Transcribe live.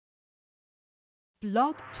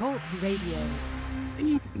Blog Talk Radio.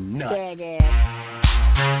 Nuts.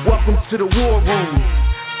 Welcome to the War Room.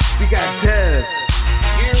 We got Dev,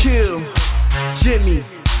 Kill, Jimmy,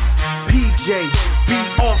 PJ, B.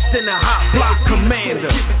 Austin, the Hot Block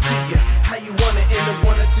Commander. How you wanna end a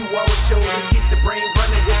 1 or 2 hour show to keep the brain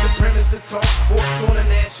running with the premise to talk sports on a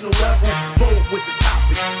national level? Bold with the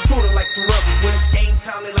topic, sorta like the rebels when it's game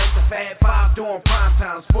time. They like the Fab Five during prime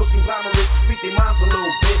time. Sports conglomerates speak their minds a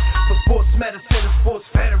little bit. For sports medicine and sports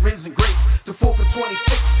veterans and greats. The 4th and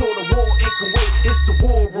 26th or the war in Kuwait. It's the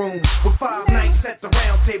War Room with 5 nights at the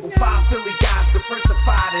round table. 5 Philly guys,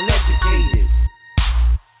 diversified and educated.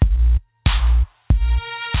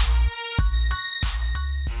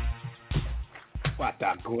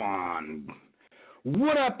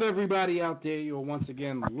 What up, everybody out there? You're once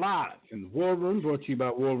again live in the War Room, brought to you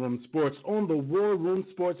by War Room Sports on the War Room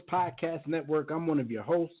Sports Podcast Network. I'm one of your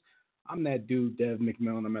hosts. I'm that dude, Dev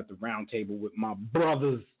McMillan. I'm at the round table with my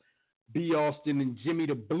brothers, B. Austin and Jimmy,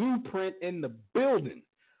 the Blueprint in the building.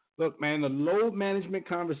 Look, man, the load management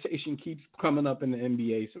conversation keeps coming up in the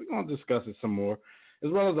NBA, so we're going to discuss it some more,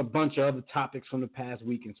 as well as a bunch of other topics from the past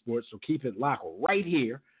week in sports, so keep it locked right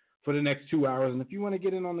here for the next 2 hours. And if you want to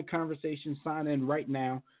get in on the conversation, sign in right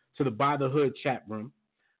now to the By the Hood chat room.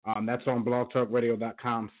 That's on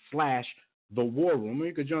blogtalkradio.com/The War Room. Or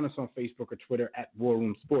you can join us on Facebook or Twitter at War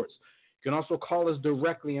Room Sports. You can also call us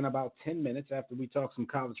directly in about 10 minutes after we talk some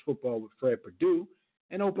college football with Fred Perdue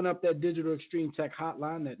and open up that Digital Extreme Tech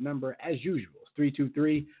hotline. That number, as usual, is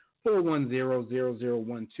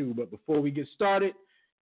 323-410-0012. But before we get started,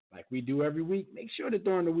 like we do every week, make sure that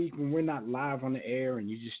during the week when we're not live on the air and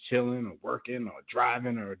you're just chilling or working or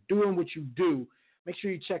driving or doing what you do, make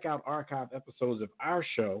sure you check out archive episodes of our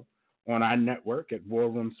show on our network at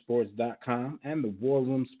warroomsports.com and the War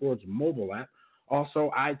Room Sports mobile app.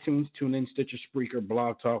 Also, iTunes, TuneIn, Stitcher, Spreaker,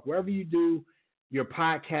 Blog Talk, wherever you do your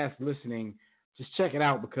podcast listening, just check it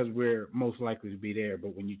out because we're most likely to be there.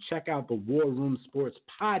 But when you check out the War Room Sports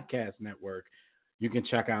Podcast Network, you can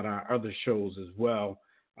check out our other shows as well.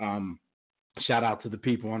 Shout out to the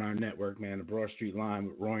people on our network, man. The Broad Street Line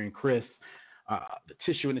with Roy and Chris, the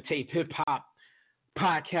Tissue and the Tape Hip Hop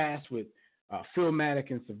podcast with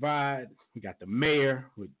Philmatic and Survive. We got the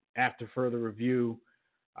Mayor with After Further Review,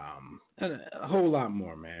 and a whole lot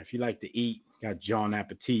more, man. If you like to eat, got John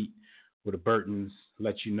Appetit with the Burtons,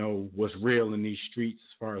 let you know what's real in these streets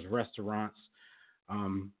as far as restaurants.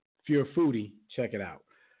 If you're a foodie, check it out.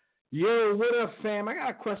 Yo, what up, fam? I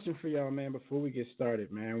got a question for y'all, man, before we get started,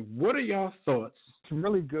 man. What are y'all thoughts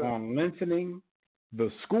really good on lengthening the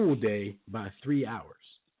school day by 3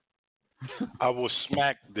 hours? I will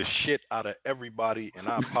smack the shit out of everybody, and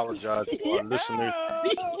I apologize to our listeners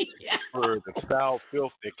for the foul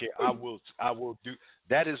filth. I will do.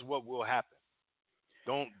 That is what will happen.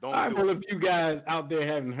 Don't. All right, well, if you guys out there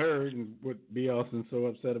haven't heard, and what B. Austin's so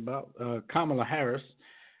upset about, Kamala Harris,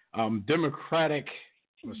 Democratic.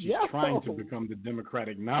 Well, she's trying to become the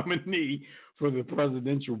Democratic nominee for the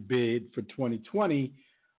presidential bid for 2020.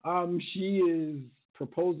 She is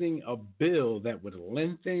proposing a bill that would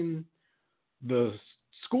lengthen the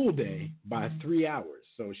school day by 3 hours.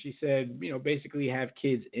 So she said, basically have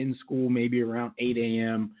kids in school maybe around 8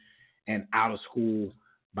 a.m. and out of school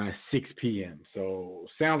by 6 p.m. So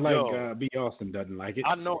sounds like B. Austin doesn't like it.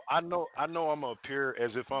 I know I'm going to appear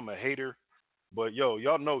as if I'm a hater, but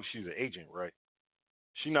y'all know she's an agent, right?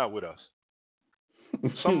 She's not with us.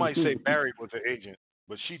 Some might say Barry was an agent,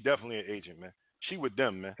 but she definitely an agent, man. She with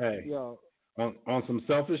them, man. Hey, on some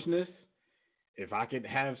selfishness, if I could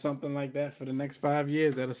have something like that for the next 5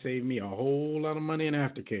 years, that'll save me a whole lot of money in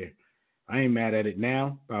aftercare. I ain't mad at it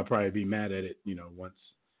now. I'll probably be mad at it, once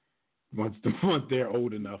they're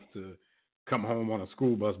old enough to come home on a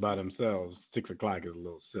school bus by themselves. 6 o'clock is a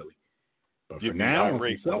little silly. But for now,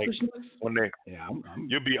 irate selfishness,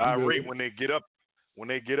 you'll be irate when they get up. When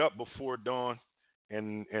they get up before dawn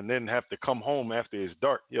and then have to come home after it's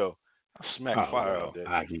dark, I smack fire out there.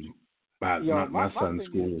 My son's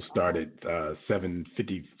school started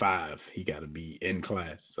 7:55. He got to be in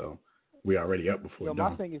class, so we're already up before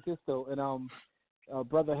dawn. My thing is this though, and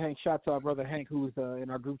brother Hank, shout out to our brother Hank who's in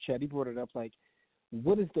our group chat. He brought it up like,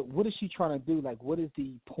 what is she trying to do? Like, what is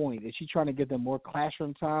the point? Is she trying to get them more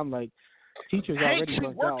classroom time? Like, teachers already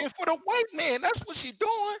working for the white man. That's what she's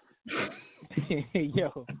doing.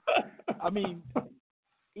 Yo, I mean,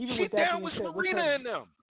 even she with that down being with said, Serena and them.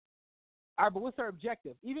 All right, but what's her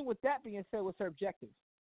objective? Even with that being said, what's her objective?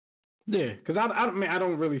 Yeah, because I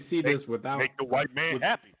don't really see this without make the white man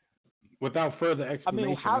happy. Without further explanation, I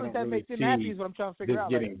mean, how does that make them happy? Is what I'm trying to figure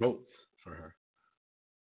out. Getting votes for her.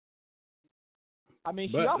 I mean,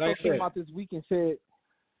 she also came out this week and said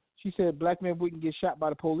She said black men wouldn't get shot by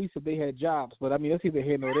the police if they had jobs. But I mean, that's either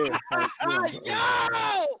here nor there. Like,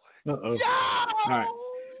 Uh-oh. All right.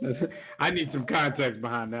 I need some context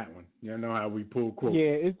behind that one. You know how we pull quotes. Yeah,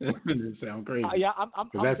 it sounds crazy.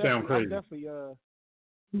 That sounds crazy.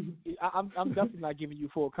 I'm definitely not giving you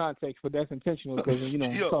full context, but that's intentional because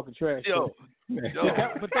I'm talking trash. But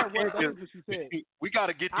that was what she said. We got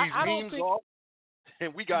to get these memes off,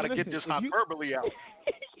 and we got to get this hyperbole out.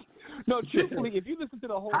 No, truthfully, if you listen to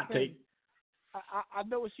the whole thing, I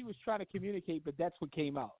know what she was trying to communicate, but that's what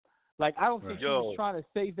came out. Like, I don't think she was trying to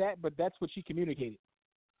say that, but that's what she communicated.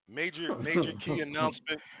 Major key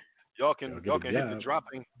announcement. Y'all can hit the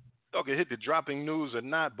dropping. Y'all can hit the dropping news or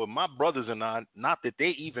not, but my brothers and I, not that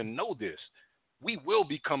they even know this, we will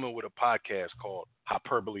be coming with a podcast called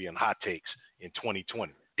Hyperbole and Hot Takes in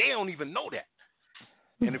 2020. They don't even know that.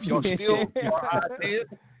 And if y'all still our ideas,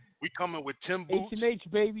 we coming with Tim boots H&H,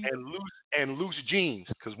 baby. and loose jeans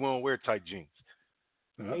because we don't wear tight jeans.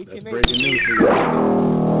 That's breaking news for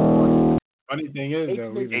you. Funny thing is,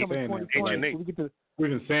 though, we've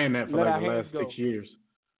been saying that for like the last 6 years.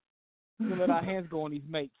 We're going to let our hands go on these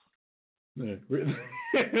mates. Yeah.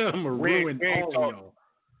 I'm going to ruin all of y'all.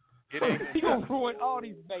 He's going to ruin all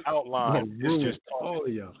these mates. Outline. It's just all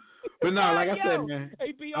of y'all. But no, like I said, man,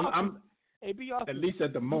 I'm at least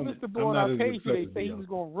at the moment, Mr. Boy on our page, they say he was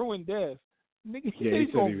going to ruin Dev. Nigga, he said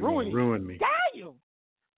he's going to ruin me. Damn!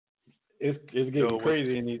 It's getting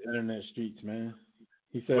crazy in these internet streets, man.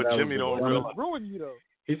 He said but Jimmy don't realize. Ruin you, though.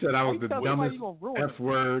 He said I was the dumbest F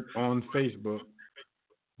word on Facebook.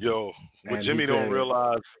 Yo, what Jimmy don't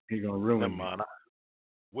realize, he gonna ruin me.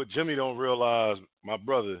 What Jimmy don't realize, my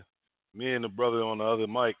brother, me and the brother on the other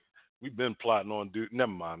mic, we've been plotting on dude.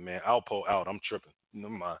 Never mind, man. Alpo out. I'm tripping.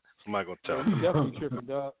 Never mind. Somebody gonna tell me. You definitely tripping,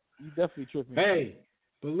 dog. You definitely tripping. Hey,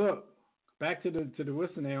 but look, back to the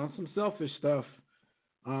whistle there on some selfish stuff.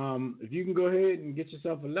 If you can go ahead and get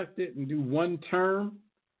yourself elected and do one term,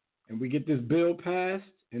 and we get this bill passed,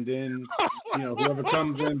 and then whoever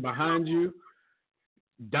comes in behind you,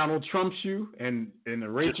 Donald Trumps you and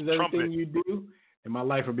erases everything you do, and my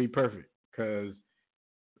life will be perfect. Because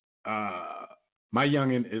my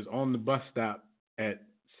youngin is on the bus stop at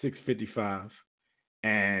 6:55,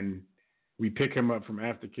 and we pick him up from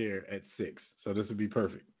aftercare at 6. So this would be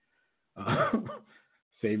perfect.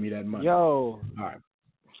 Save me that money. Yo, all right.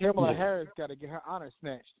 Kamala Harris got to get her honor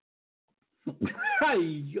snatched.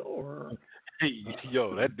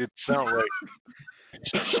 Yo, that did sound right.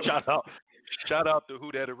 Shout out to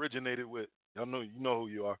who that originated with. Y'all know you know who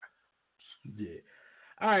you are. Yeah.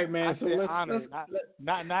 All right, man. So let's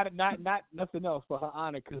not nothing else but her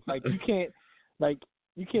honor, because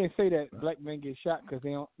you can't say that black men get shot because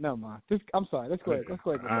they don't. Never mind. I'm sorry. Let's go ahead.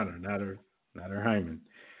 Honor, not her hymen.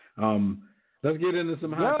 Let's get into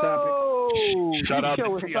some hot topics. Shout out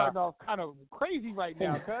to starting off kind of crazy right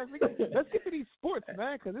now, cuz. Let's get to these sports,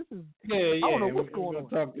 man, because this is. I don't know what's going on.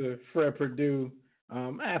 Talk to Fred Perdue.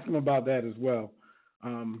 Ask him about that as well.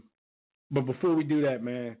 But before we do that,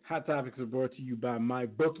 man, Hot Topics are brought to you by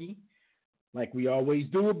MyBookie. Like we always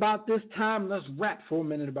do about this time, let's rap for a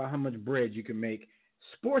minute about how much bread you can make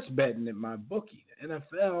sports betting at MyBookie. The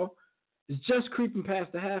NFL is just creeping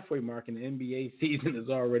past the halfway mark, and the NBA season is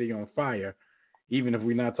already on fire, even if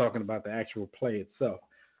we're not talking about the actual play itself.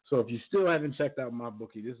 So if you still haven't checked out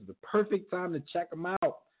MyBookie, this is the perfect time to check them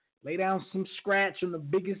out. Lay down some scratch on the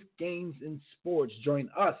biggest games in sports. Join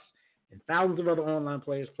us and thousands of other online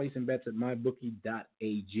players placing bets at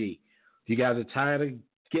mybookie.ag. If you guys are tired of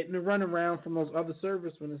getting the runaround from those other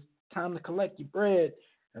servers when it's time to collect your bread,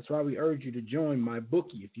 that's why we urge you to join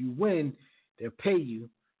MyBookie. If you win, they'll pay you.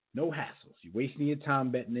 No hassles. You're wasting your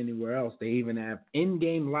time betting anywhere else. They even have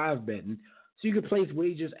in-game live betting, so you can place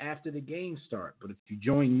wagers after the game start. But if you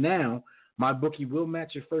join now, MyBookie will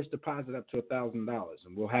match your first deposit up to $1,000,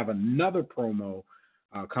 and we'll have another promo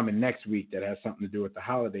coming next week that has something to do with the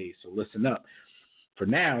holidays, so listen up. For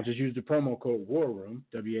now, just use the promo code WARROOM,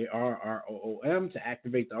 WARROOM, to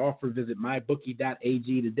activate the offer. Visit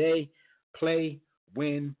mybookie.ag today. Play,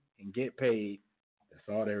 win, and get paid. That's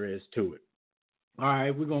all there is to it. All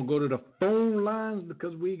right, we're going to go to the phone lines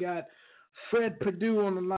because we got Fred Perdue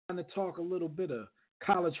on the line to talk a little bit of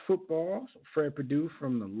college football. So Fred Perdue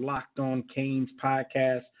from the Locked On Canes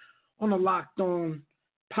podcast on the Locked On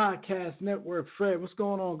Podcast Network. Fred, what's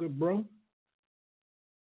going on, good bro?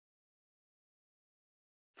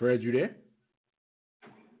 Fred, you there?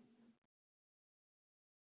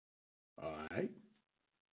 All right.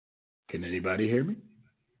 Can anybody hear me?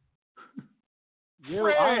 Yeah,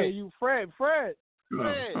 I hear you, Fred. Fred.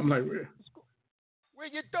 I'm like, where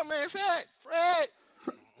your dumb ass at,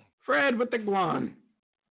 Fred? Fred with the guan.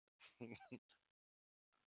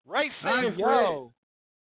 Right, All right, Fred? Yo.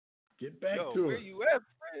 Get back Yo, to where it. you at,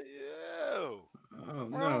 Fred? Yo. Oh, no,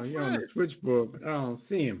 Bro, you're on the Fred. switchboard, but I don't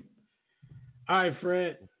see him. All right,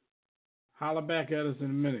 Fred. Holler back at us in a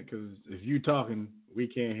minute, because if you talking, we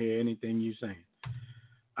can't hear anything you saying.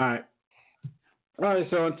 All right. All right,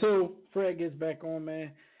 so until Fred gets back on,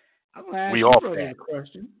 man, I'm going to ask We you, off brother, that. a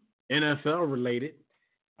question. NFL related.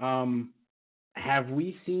 Have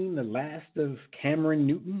we seen the last of Cameron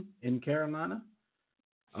Newton in Carolina?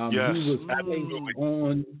 Yes. He was placed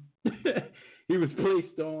on he was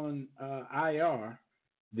placed on IR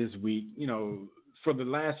this week. You know, for the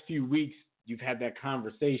last few weeks, you've had that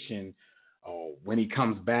conversation. Oh, when he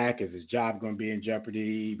comes back, is his job going to be in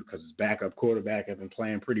jeopardy because his backup quarterback has been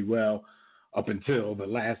playing pretty well up until the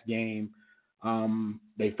last game?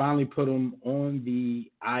 They finally put him on the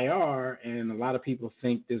IR, and a lot of people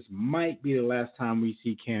think this might be the last time we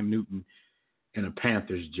see Cam Newton in a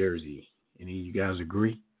Panthers jersey. Any of you guys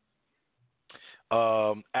agree?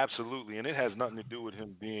 Absolutely, and it has nothing to do with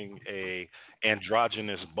him being a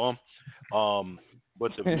androgynous bum.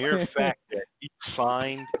 But the mere fact that he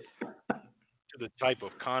signed to the type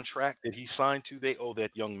of contract that he signed to, they owe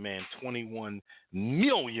that young man 21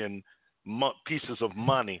 million pieces of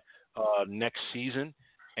money next season.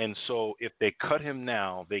 And so if they cut him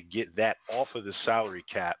now, they get that off of the salary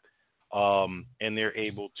cap, and they're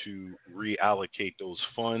able to reallocate those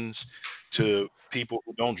funds to people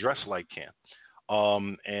who don't dress like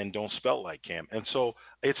Cam, and don't spell like Cam. And so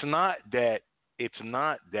it's not that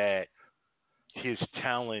his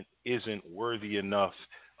talent isn't worthy enough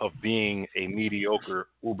of being a mediocre,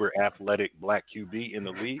 uber athletic black QB in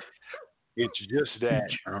the league. It's just that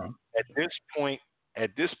at this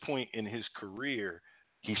point in his career,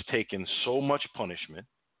 he's taken so much punishment.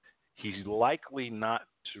 He's likely not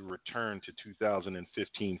to return to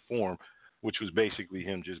 2015 form, which was basically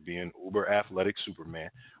him just being uber athletic Superman.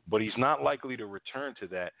 But he's not likely to return to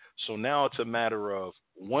that. So now it's a matter of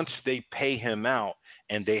once they pay him out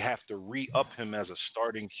and they have to re-up him as a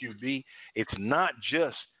starting QB, it's not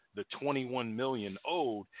just the 21 million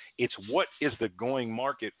owed, it's what is the going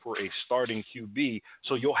market for a starting QB.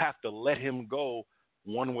 So you'll have to let him go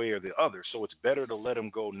one way or the other. So it's better to let him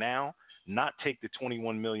go now, not take the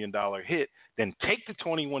 $21 million hit, than take the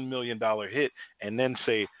 $21 million hit and then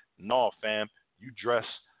say, no, fam, you dress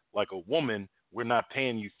like a woman. We're not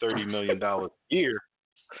paying you $30 million a year.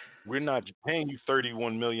 We're not paying you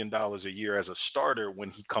 $31 million a year as a starter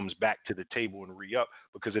when he comes back to the table and re-up,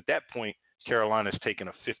 because at that point, Carolina's taking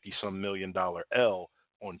a $50-some million L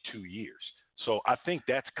on 2 years. So I think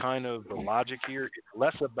that's kind of the logic here. It's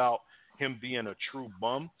less about him being a true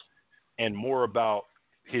bum and more about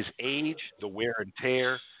his age, the wear and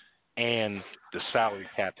tear, and the salary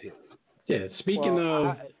cap hit. Yeah, speaking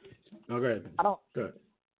of... go ahead. I don't... Go ahead.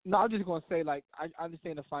 No, I'm just going to say, like, I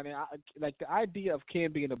understand the finance. Like, the idea of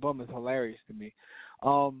Cam being a bum is hilarious to me.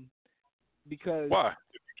 Because... Why?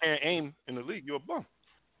 If you can't aim in the league, you're a bum.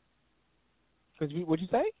 Because what'd you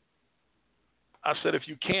say? I said if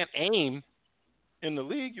you can't aim in the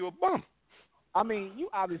league, you're a bum. I mean, you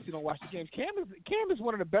obviously don't watch the games. Cam is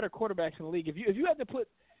one of the better quarterbacks in the league. If you had to put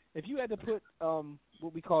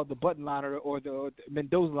what we call the button line or the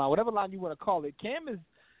Mendoza line, whatever line you want to call it, Cam is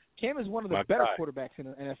one of the better quarterbacks in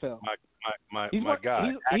the NFL. My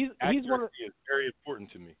guy. Accuracy is very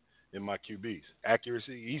important to me in my QBs.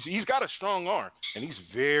 Accuracy. He's got a strong arm and he's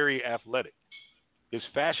very athletic. His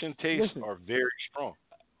fashion tastes are very strong.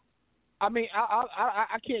 I mean,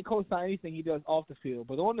 I can't co-sign anything he does off the field,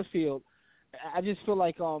 but on the field, I just feel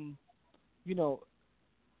like the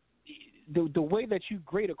way that you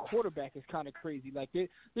grade a quarterback is kind of crazy. Like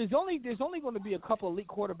there's only going to be a couple of elite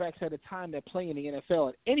quarterbacks at a time that play in the NFL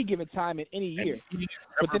at any given time in any year.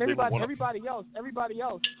 But then everybody else,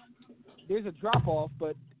 there's a drop off.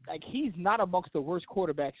 But like he's not amongst the worst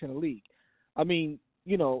quarterbacks in the league. I mean,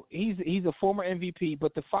 he's a former MVP,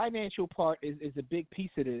 but the financial part is a big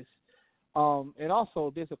piece of this. And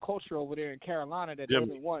also there's a culture over there in Carolina that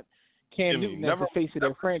doesn't want Cam Newton as the face of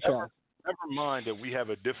their franchise. Never mind that we have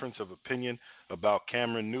a difference of opinion about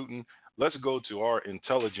Cameron Newton. Let's go to our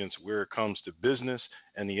intelligence where it comes to business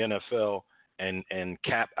and the NFL and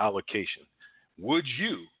cap allocation. Would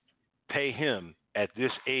you pay him at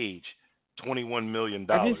this age $21 million?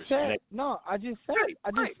 I just said no. I just said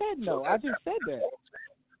that.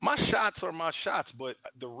 My shots are my shots, but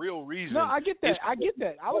the real reason. No, I get that. I'm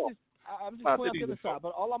just pointing out the other side. But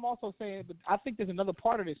all I'm also saying, but I think there's another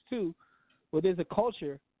part of this too, where there's a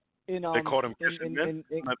culture in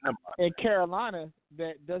Carolina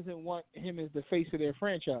that doesn't want him as the face of their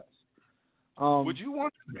franchise. Would you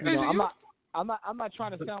want? I'm not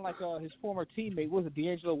trying to sound like his former teammate. Was it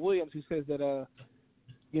D'Angelo Williams who says that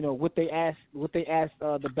what they asked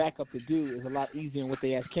the backup to do is a lot easier than what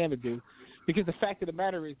they asked Cam to do, because the fact of the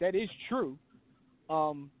matter is that is true.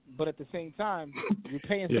 But at the same time, you're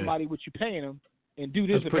paying somebody what you're paying them, and dude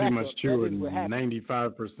is That's a pretty backup. much true in what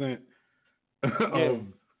 95%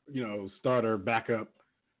 of starter backup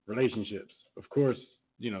relationships. Of course,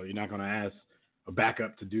 you're not going to ask a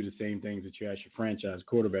backup to do the same things that you ask your franchise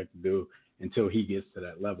quarterback to do until he gets to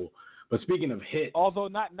that level. But speaking of hits, although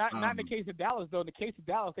not in the case of Dallas, though. In the case of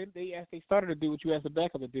Dallas, they asked they started to do what you asked the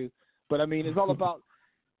backup to do. But I mean, it's all about.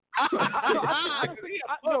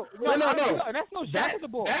 No. That's no shot at the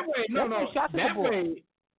ball. That way,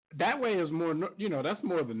 That way is more. That's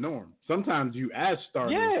more the norm. Sometimes you ask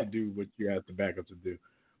starters to do what you ask the backup to do,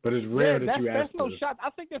 but it's rare that you ask. That's no shot. I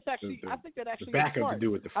think that actually the backup to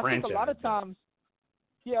do with the franchise. I think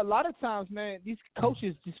a lot of times, man, these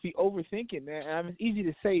coaches just be overthinking, man. I mean, it's easy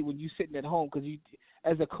to say when you're sitting at home because you,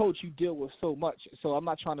 as a coach, you deal with so much. So I'm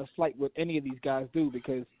not trying to slight what any of these guys do,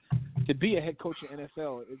 because to be a head coach in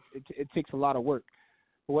NFL, it takes a lot of work.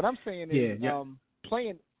 But what I'm saying is,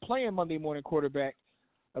 playing Monday morning quarterback,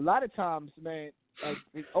 a lot of times, man,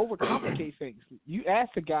 it overcomplicates things. You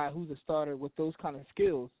ask a guy who's a starter with those kind of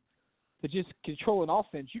skills to just control an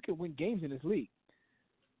offense, you can win games in this league.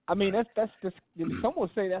 I mean, that's some will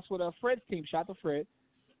say that's what Fred's team, shot to Fred,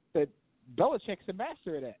 that Belichick's a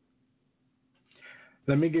master of that.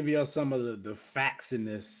 Let me give y'all some of the facts in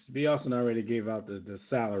this. B. Austin already gave out the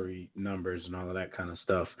salary numbers and all of that kind of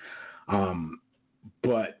stuff.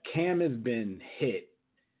 But Cam has been hit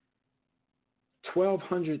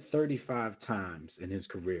 1,235 times in his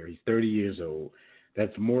career. He's 30 years old.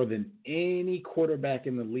 That's more than any quarterback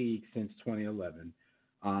in the league since 2011.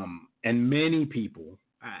 And many people,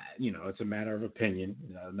 it's a matter of opinion.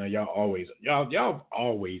 No, y'all always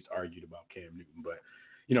argued about Cam Newton, but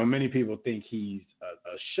many people think he's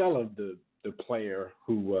a shell of the player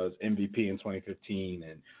who was MVP in 2015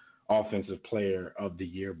 and Offensive Player of the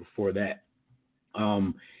Year before that.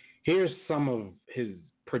 Here's some of his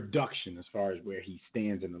production as far as where he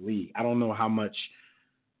stands in the league. I don't know how much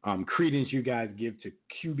credence you guys give to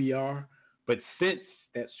QBR, but since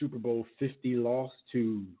that Super Bowl 50 loss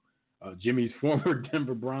to Jimmy's former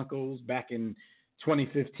Denver Broncos back in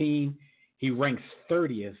 2015, he ranks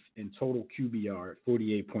 30th in total QBR at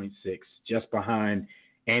 48.6, just behind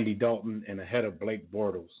Andy Dalton and ahead of Blake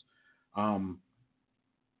Bortles. And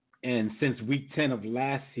since week 10 of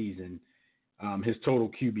last season, his total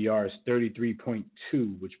QBR is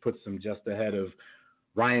 33.2, which puts him just ahead of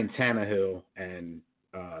Ryan Tannehill and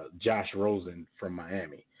Josh Rosen from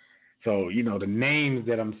Miami. So, the names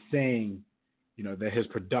that I'm saying, that his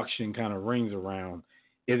production kind of rings around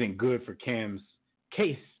isn't good for Cam's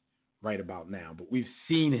case right about now. But we've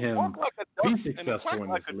seen him be successful in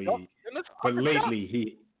this league. But lately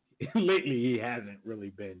he hasn't really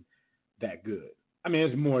been that good. I mean,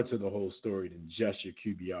 there's more to the whole story than just your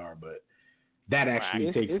QBR, but that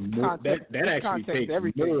actually takes more. That actually takes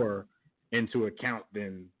more into account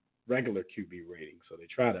than regular QB rating. So they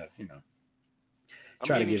try to,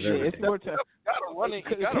 try to give everything. It's more to.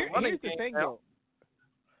 Here's the thing, though.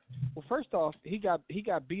 Well, first off, he got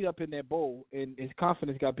beat up in that bowl, and his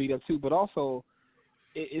confidence got beat up too. But also,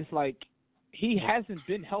 it's like he hasn't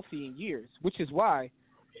been healthy in years, which is why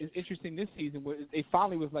it's interesting this season where they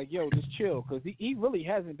finally was like, "Yo, just chill," because he really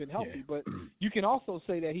hasn't been healthy. Yeah. But you can also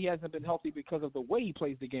say that he hasn't been healthy because of the way he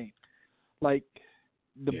plays the game. Like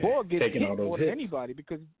the ball gets hit more than anybody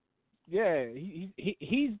because, he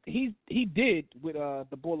did with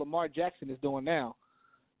the ball Lamar Jackson is doing now.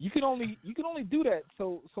 You can only do that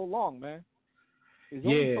so long, man. It's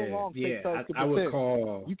only so long. I would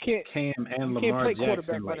call Cam and Lamar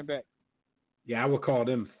Jackson running back. Yeah, I would call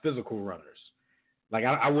them physical runners. Like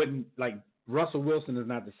I wouldn't like Russell Wilson is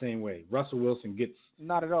not the same way. Russell Wilson gets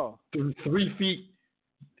not at all 3 feet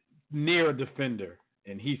near a defender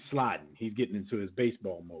and he's sliding. He's getting into his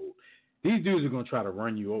baseball mode. These dudes are gonna try to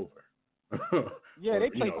run you over. Yeah, they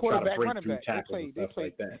play quarterback, running back. They play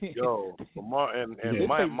like that. Yo, Lamar and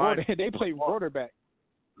they play quarterback.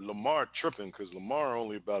 Lamar tripping because Lamar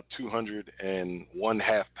only about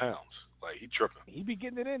 201.5 pounds. Like he tripping. He be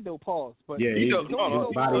getting it in though, pause. But yeah, his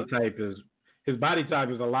body type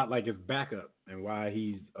is a lot like his backup, and why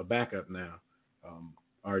he's a backup now.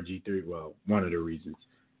 RG3. Well, one of the reasons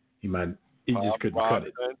he just couldn't cut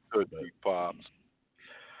it. Pops.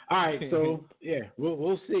 All right, so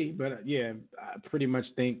we'll see, but I pretty much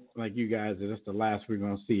think like you guys that that's the last we're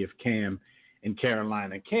gonna see of Cam in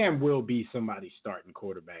Carolina. Cam will be somebody starting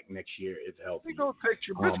quarterback next year if healthy. He gonna take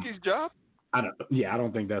Trubisky's job? I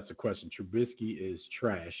don't think that's the question. Trubisky is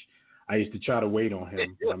trash. I used to try to wait on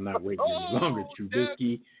him, but I'm not waiting any longer.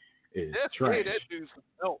 Trubisky is That's trash. hey, that dude's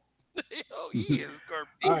help. Yo, he is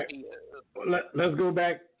garbage. All right. Well, let's go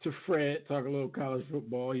back to Fred, talk a little college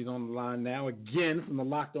football. He's on the line now again from the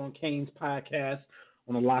Locked On Canes podcast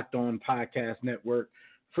on the Locked On Podcast Network.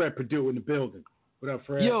 Fred Perdue in the building. What up,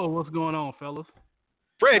 Fred? Yo, what's going on, fellas?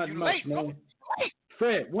 Fred, Not you much, late, man.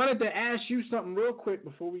 Fred, wanted to ask you something real quick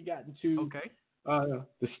before we got into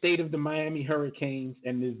the state of the Miami Hurricanes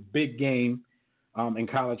and this big game in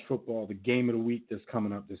college football, the game of the week that's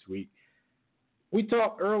coming up this week. We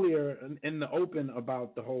talked earlier in the open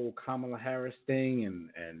about the whole Kamala Harris thing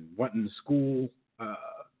and wanting the school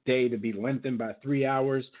day to be lengthened by 3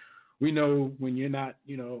 hours. We know when you're not,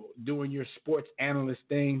 doing your sports analyst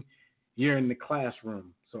thing, you're in the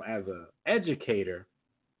classroom. So as an educator,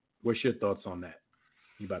 what's your thoughts on that?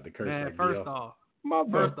 You about to curse? Man, like first off,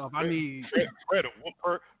 I need Fred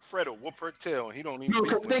will whoop her tail. He don't even.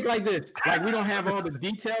 No, think like this. Like, we don't have all the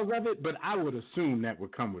details of it, but I would assume that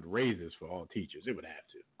would come with raises for all teachers. It would have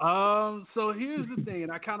to. So here's the thing,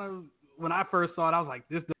 and I kind of, when I first saw it, I was like,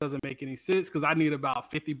 this doesn't make any sense because I need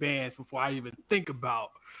about 50 bands before I even think about,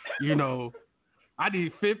 I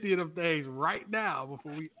need 50 of them things right now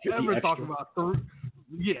before we ever extra. talk about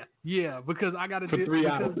Yeah, because I got to do 3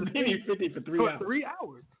 hours. You need 50 for 3 hours. 3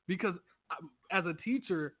 hours, because as a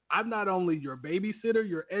teacher, I'm not only your babysitter,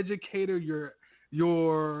 your educator, your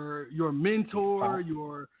mentor,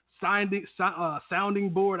 your sounding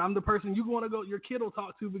board. I'm the person you want to go, your kid will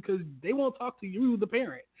talk to because they won't talk to you, the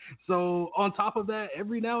parent. So on top of that,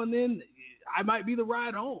 every now and then, I might be the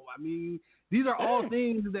ride home. I mean, these are all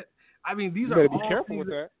things that, these you are better all be careful things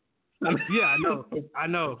with that. Yeah, I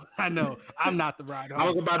know. I'm not the ride home. I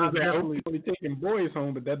was about to say, definitely I'm only taking boys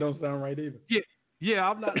home, but that don't sound right either. Yeah,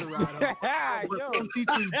 I'm not the ride home. But some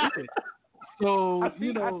teachers do it. So, I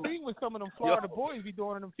think with some of them Florida boys be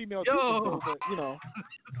doing them female teachers, but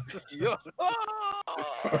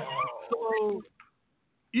So,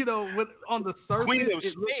 on the surface,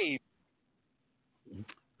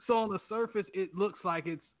 on the surface, it looks like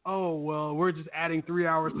it's, we're just adding 3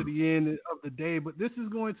 hours to the end of the day, but this is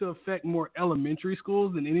going to affect more elementary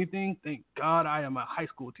schools than anything. Thank God I am a high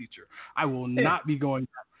school teacher. I will not be going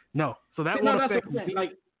back. No. So that won't affect me.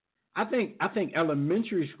 Like, I think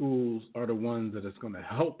elementary schools are the ones that it's going to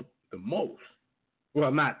help the most.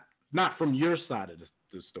 Well, not from your side of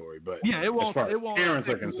the story, but it won't. As far as parents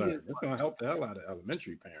are affect concerned, it's going to help the hell out of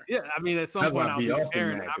elementary parents. Yeah, at some point I'll be a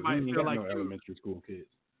parent. I might feel like elementary school kids.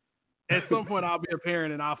 At some point I'll be a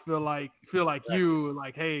parent and I'll feel like you,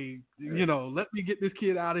 like, hey, let me get this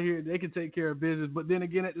kid out of here. They can take care of business. But then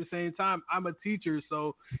again, at the same time, I'm a teacher,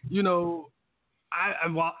 so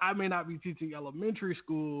while I may not be teaching elementary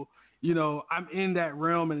school, I'm in that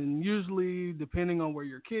realm, and usually, depending on where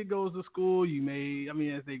your kid goes to school,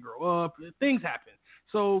 as they grow up, things happen.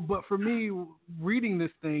 So, but for me, reading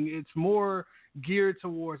this thing, it's more geared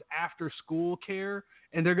towards after-school care,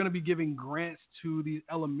 and they're going to be giving grants to these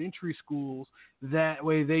elementary schools. That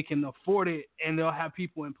way they can afford it, and they'll have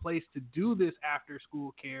people in place to do this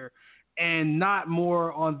after-school care, and not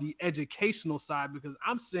more on the educational side, because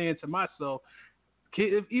I'm saying to myself,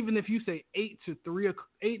 even if you say 8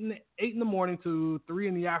 in the morning to 3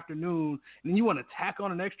 in the afternoon, and then you want to tack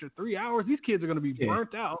on an extra 3 hours, these kids are going to be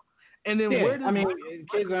burnt out. And then kids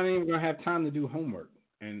aren't even going to have time to do homework,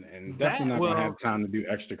 and definitely not going to have time to do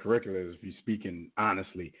extracurriculars, if you're speaking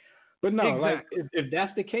honestly. But no, like if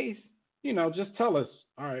that's the case, just tell us.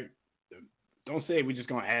 All right, don't say we're just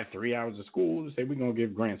going to add 3 hours of school. Just say we're going to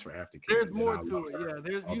give grants for after kids. There's more to it.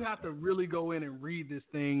 Yeah, you have to really go in and read this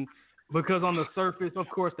thing. Because on the surface, of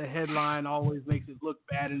course, the headline always makes it look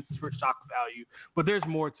bad and it's for shock value. But there's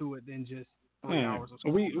more to it than just 3 hours of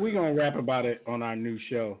school. We're going to rap about it on our new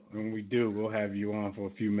show. When we do, we'll have you on for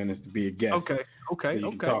a few minutes to be a guest. Okay. So you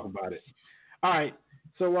can talk about it. All right.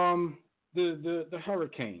 So the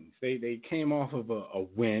Hurricanes, they came off of a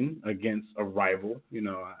win against a rival.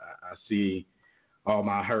 I see all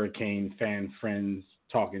my Hurricane fan friends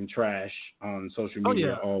talking trash on social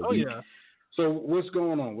media all week. Yeah. So what's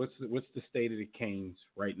going on? What's the state of the Canes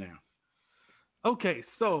right now? Okay,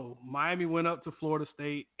 so Miami went up to Florida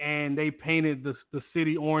State and they painted the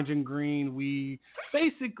city orange and green. We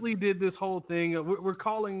basically did this whole thing. We're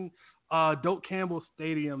calling Doak Campbell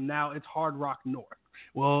Stadium now. It's Hard Rock North.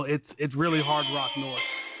 Well, it's really Hard Rock North.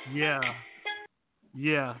 Yeah.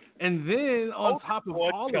 And then on top of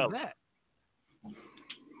all of that,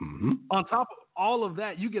 on top of all of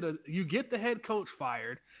that, you get the head coach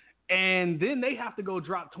fired. And then they have to go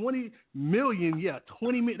drop $20 million. Yeah,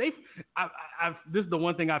 $20 million. This is the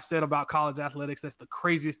one thing I've said about college athletics. That's the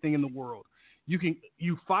craziest thing in the world.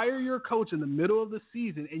 you fire your coach in the middle of the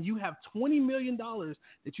season, and you have $20 million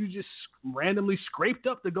that you just randomly scraped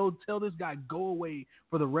up to go tell this guy go away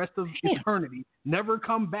for the rest of eternity, never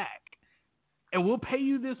come back, and we'll pay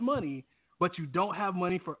you this money. But you don't have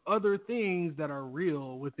money for other things that are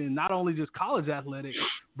real within not only just college athletics,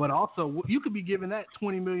 but also you could be giving that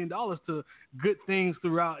 $20 million to good things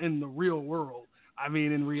throughout in the real world. I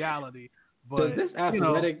mean, in reality. But, does this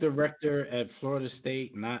athletic director at Florida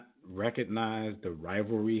State not recognize the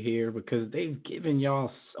rivalry here? Because they've given y'all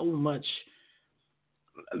so much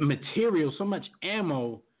material, so much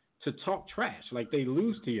ammo to talk trash. Like, they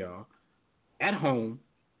lose to y'all at home,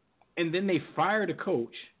 and then they fire the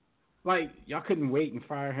coach. Like, y'all couldn't wait and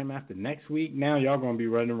fire him after next week. Now y'all going to be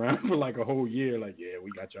running around for like a whole year. Like, yeah, we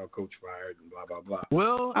got y'all coach fired and blah, blah, blah.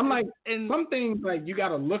 Well, I'm like, and some things, like, you got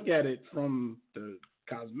to look at it from the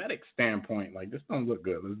cosmetic standpoint. Like, this don't look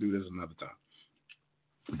good. Let's do this another time.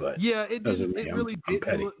 But yeah, it really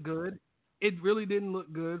didn't look good. It really didn't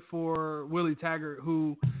look good for Willie Taggart,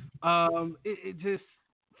 who it just,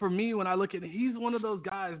 for me, when I look at it, he's one of those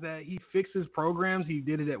guys that he fixes programs. He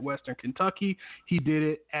did it at Western Kentucky. He did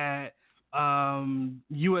it at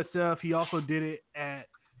USF. He also did it at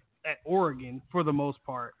Oregon for the most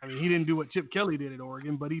part. I mean, he didn't do what Chip Kelly did at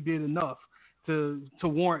Oregon, but he did enough to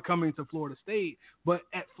warrant coming to Florida State. But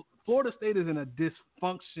at Florida State is in a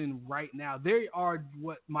dysfunction right now. They are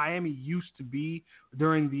what Miami used to be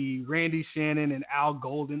during the Randy Shannon and Al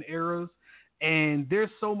Golden eras, and there's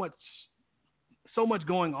so much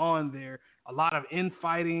going on there, a lot of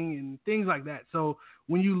infighting and things like that. So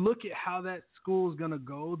when you look at how that school is going to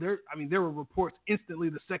go, there were reports instantly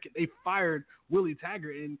the second they fired Willie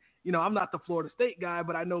Taggart. And, I'm not the Florida State guy,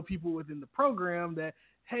 but I know people within the program that,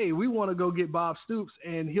 hey, we want to go get Bob Stoops,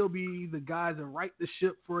 and he'll be the guy to right the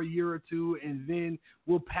ship for a year or two, and then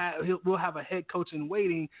we'll have a head coach in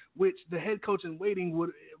waiting, which the head coach in waiting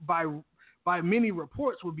would, by many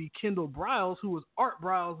reports, would be Kendall Briles, who was Art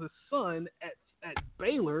Briles' son at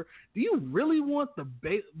Baylor. Do you really want the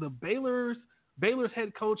Baylor's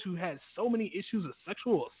head coach who had so many issues of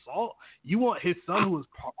sexual assault? You want his son, who was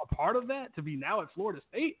a part of that, to be now at Florida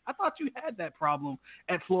State? I thought you had that problem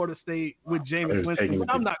at Florida State with Jameis Winston, but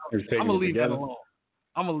I'm going to leave that alone.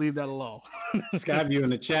 I'm going to leave that alone. Skyview in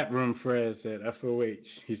the chat room, Fred said, FOH,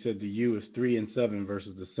 he said the U is 3-7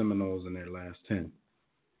 versus the Seminoles in their last 10.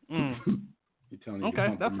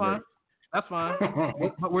 Okay, that's fine. That's fine.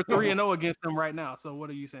 But we're 3-0 against them right now. So what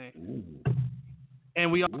are you saying? Ooh. And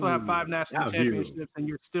we also have 5 national championships, and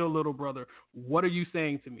you're still little brother. What are you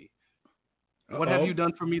saying to me? What have you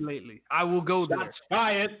done for me lately? I will go there. Shots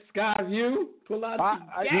fired, Skyview. Pull out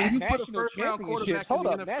national championships. Hold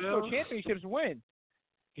up, national championships win.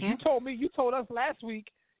 You told us last week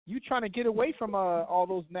you trying to get away from all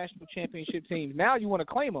those national championship teams. Now you want to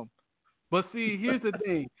claim them. But see, here's the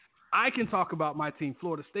thing. I can talk about my team.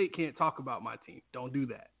 Florida State can't talk about my team. Don't do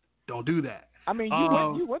that. I mean,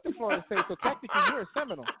 you went to Florida State, so technically you're a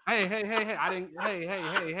Seminole. Hey! I didn't. Hey!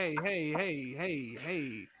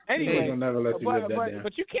 Anyway,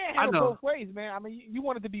 but you can't have it both ways, man. I mean, you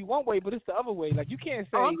want it to be one way, but it's the other way. Like, you can't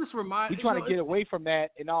say you're trying to get away from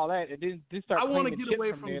that and all that, and then start. I want to get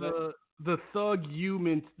away from the thug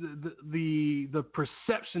human, the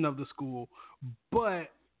perception of the school, but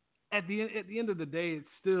at the end of the day, it's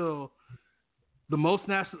still the more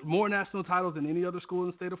national titles than any other school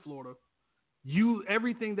in the state of Florida.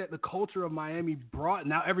 Everything that the culture of Miami brought,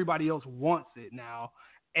 now everybody else wants it now.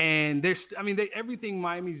 And everything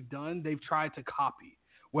Miami's done, they've tried to copy.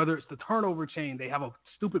 Whether it's the turnover chain, they have a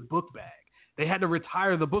stupid book bag. They had to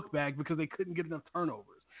retire the book bag because they couldn't get enough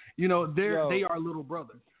turnovers. They are little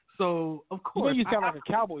brother. So of course, you sound like a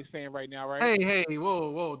Cowboys fan right now, right? Hey,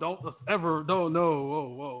 whoa, don't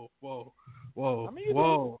know, whoa.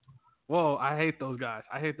 I hate those guys.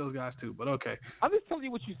 Too, but okay. I'm just telling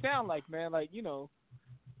you what you sound like, man. Like,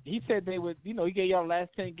 he said they would, he gave y'all the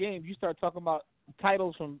last 10 games. You start talking about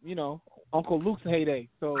titles from, Uncle Luke's heyday.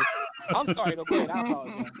 So I'm sorry, okay, I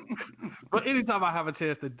apologize. But anytime I have a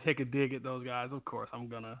chance to take a dig at those guys, of course I'm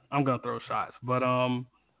gonna throw shots. But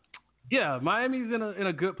yeah, Miami's in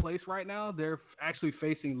a good place right now. They're actually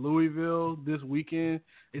facing Louisville this weekend.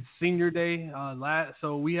 It's senior day.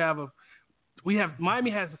 So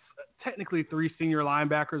Miami has technically 3 senior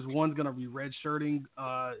linebackers. One's going to be redshirting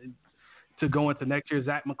to go into next year,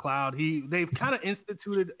 Zach McLeod. They've kind of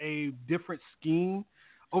instituted a different scheme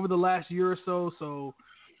over the last year or so. So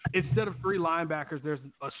instead of 3 linebackers, there's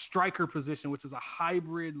a striker position, which is a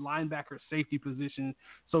hybrid linebacker safety position.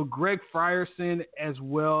 So Greg Frierson as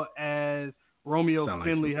well as Romeo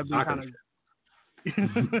Finley have been kind of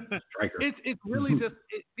It's really just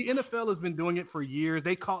the NFL has been doing it for years.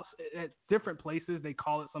 They call at different places. They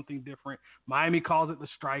call it something different. Miami calls it the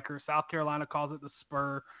striker. South Carolina calls it the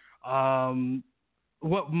spur.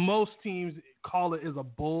 What most teams call it is a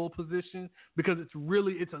bull position because it's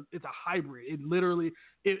a hybrid. It literally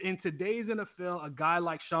in today's NFL, a guy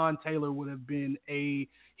like Sean Taylor would have been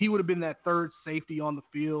that third safety on the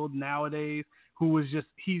field nowadays who was just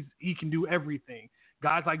he can do everything.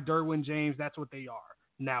 Guys like Derwin James, that's what they are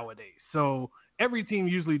nowadays. So every team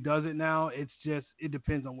usually does it now. It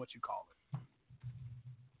depends on what you call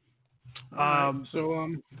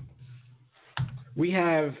it. We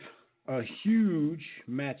have a huge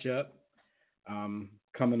matchup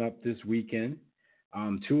coming up this weekend.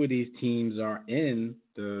 Two of these teams are in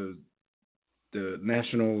the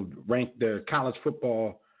the college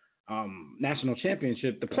football national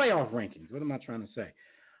championship, the playoff rankings. What am I trying to say?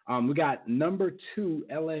 We got number 2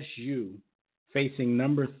 LSU facing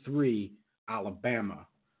number 3 Alabama.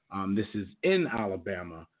 This is in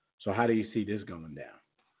Alabama. So how do you see this going down?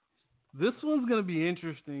 This one's going to be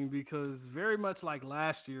interesting because very much like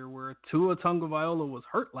last year where Tua Tagovailoa was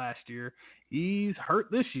hurt last year, he's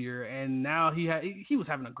hurt this year, and now he was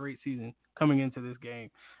having a great season coming into this game.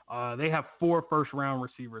 They have 4 first-round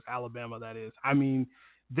receivers, Alabama that is. I mean,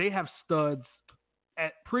 they have studs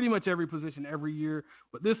at pretty much every position every year,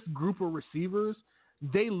 but this group of receivers,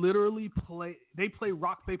 they literally play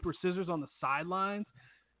rock, paper, scissors on the sidelines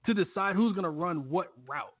to decide who's going to run what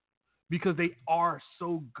route. Because they are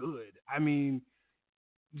so good. I mean,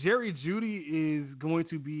 Jerry Jeudy is going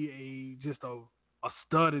to be just a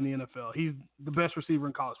stud in the NFL. He's the best receiver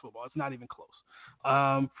in college football. It's not even close.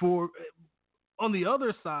 On the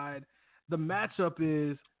other side, the matchup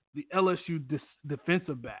is the LSU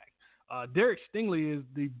defensive back. Derek Stingley is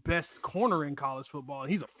the best corner in college football,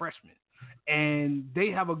 and he's a freshman. And they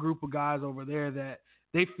have a group of guys over there that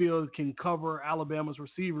they feel can cover Alabama's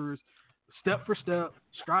receivers step for step,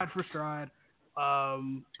 stride for stride,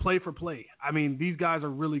 play for play. I mean, these guys are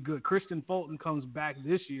really good. Christian Fulton comes back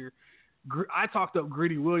this year. I talked up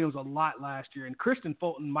Greedy Williams a lot last year, and Christian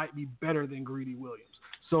Fulton might be better than Greedy Williams.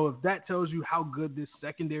 So if that tells you how good this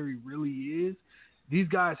secondary really is, these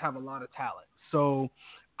guys have a lot of talent. So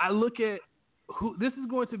I look at who this is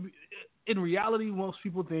going to be. In reality, most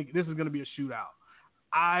people think this is going to be a shootout.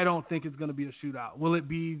 I don't think it's going to be a shootout. Will it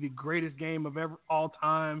be the greatest game of all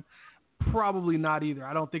time? Probably not either.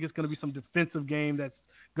 I don't think it's going to be some defensive game that's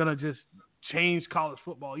going to just change college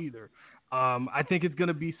football either. I think it's going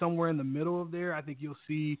to be somewhere in the middle of there. I think you'll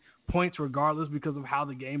see points regardless because of how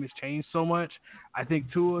the game has changed so much. I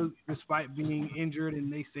think Tua, despite being injured,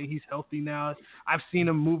 and they say he's healthy now, I've seen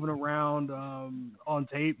him moving around on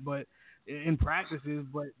tape, but in practices,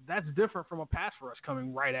 but that's different from a pass rush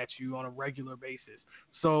coming right at you on a regular basis.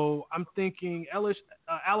 So I'm thinking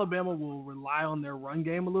Alabama will rely on their run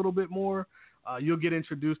game a little bit more. You'll get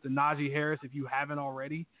introduced to Najee Harris if you haven't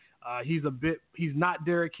already. He's not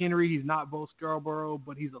Derrick Henry, he's not Bo Scarborough,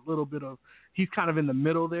 but he's kind of in the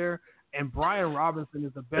middle there. And Brian Robinson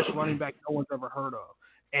is the best running back no one's ever heard of.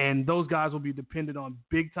 And those guys will be dependent on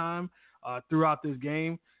big time throughout this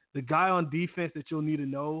game. The guy on defense that you'll need to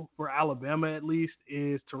know for Alabama at least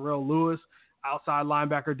is Terrell Lewis, outside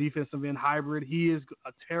linebacker, defensive end hybrid. He is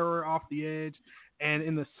a terror off the edge. And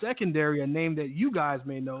in the secondary, a name that you guys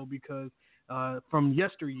may know because from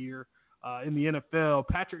yesteryear in the NFL,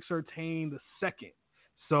 Patrick Surtain II.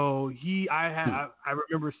 So I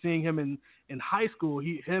remember seeing him in high school.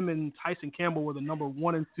 Him and Tyson Campbell were the number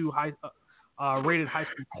 1 and 2 rated high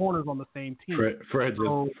school corners on the same team. Fred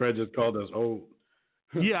just called us old.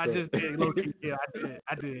 Yeah, I just did. Yeah,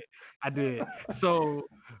 I did. So,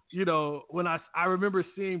 when I remember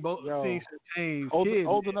seeing Surtain's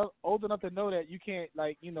old enough to know that you can't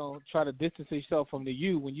try to distance yourself from the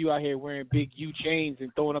U when you out here wearing big U chains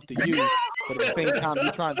and throwing up the U, but at the same time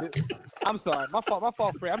you trying to. I'm sorry, my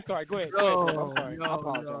fault, Fred. I'm sorry. Go ahead. I'm sorry. I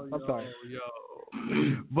apologize. I'm sorry.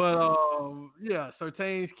 But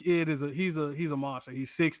Surtain's kid he's a monster. He's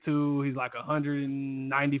 6'2", he's like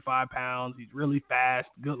 195 pounds. He's really fast,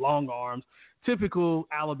 good long arms. Typical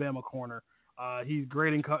Alabama corner. He's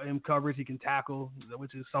great in coverage. He can tackle,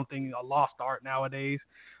 which is a lost art nowadays.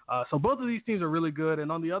 So both of these teams are really good.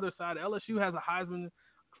 And on the other side, LSU has a Heisman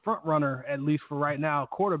front runner, at least for right now,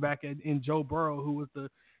 quarterback in Joe Burrow,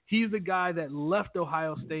 he's the guy that left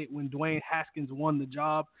Ohio State when Dwayne Haskins won the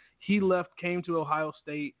job. He came to Ohio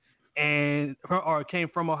State came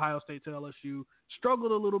from Ohio State to LSU,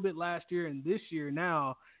 struggled a little bit last year, and this year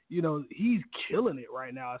now, he's killing it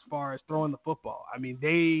right now as far as throwing the football. I mean,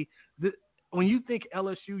 when you think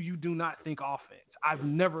LSU, you do not think offense. I've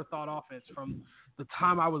never thought offense from the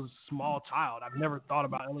time I was a small child. I've never thought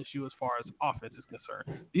about LSU as far as offense is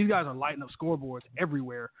concerned. These guys are lighting up scoreboards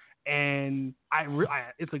everywhere, and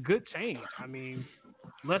it's a good change. I mean,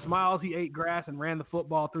 Les Miles, he ate grass and ran the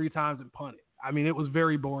football 3 times and punted. I mean, it was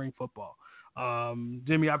very boring football.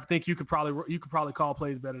 Jimmy, I think you could probably call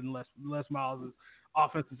plays better than Les Miles'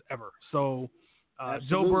 offenses ever. So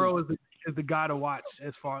Joe Burrow is the guy to watch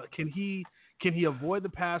as far can he avoid the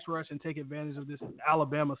pass rush and take advantage of this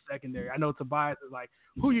Alabama secondary? I know Tobias is like,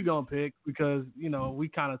 who you gonna pick? Because we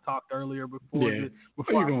kind of talked earlier before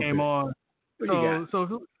I came on.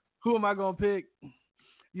 So who am I gonna pick?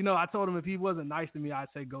 I told him if he wasn't nice to me, I'd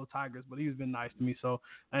say go Tigers, but he's been nice to me. So,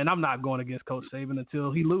 and I'm not going against Coach Saban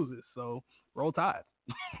until he loses. So, roll Tide.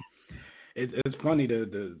 It's funny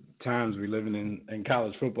the times we're living in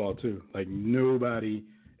college football too. Like nobody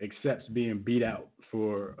accepts being beat out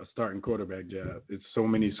for a starting quarterback job. It's so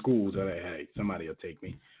many schools that hey, somebody will take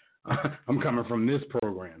me. I'm coming from this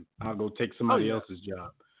program. I'll go take somebody else's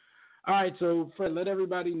job. All right, so Fred, let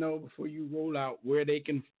everybody know before you roll out where they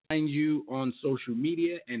can find you on social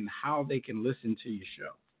media and how they can listen to your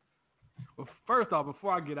show. Well, first off,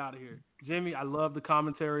 before I get out of here, Jimmy, I love the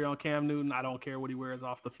commentary on Cam Newton. I don't care what he wears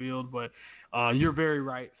off the field, but you're very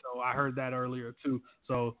right. So I heard that earlier too.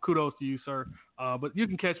 So kudos to you, sir. But you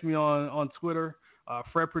can catch me on Twitter,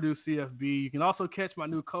 Fred Perdue CFB. You can also catch my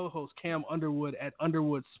new co-host Cam Underwood at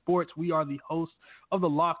Underwood Sports. We are the hosts of the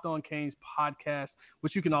Locked On Canes podcast,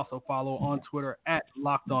 which you can also follow on Twitter at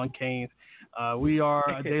Locked On Canes. We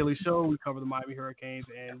are a daily show. We cover the Miami Hurricanes,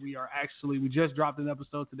 and we just dropped an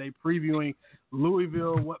episode today previewing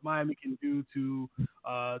Louisville, what Miami can do to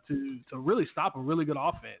really stop a really good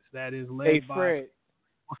offense that is led by. Fred,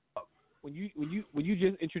 when you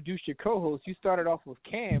just introduced your co-host, you started off with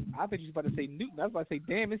Cam. I thought you was about to say Newton. I was about to say,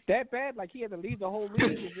 damn, it's that bad? Like he had to leave the whole league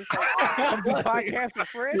and just come do a podcast with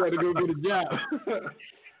Fred? You had to go get a job.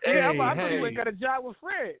 I thought you went got a job with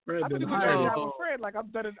Fred. I thought you got a job with Fred. Like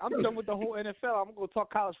I'm done with the whole NFL. I'm gonna go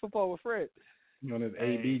talk college football with Fred. You on his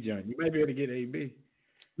AB joint. You might be able to get AB.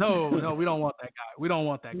 No, we don't want that guy. We don't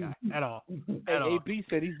want that guy at all. AB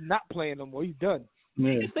said he's not playing no more. He's done.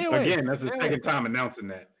 Yeah. Again, that's the second time announcing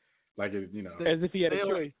that. Like as if he had a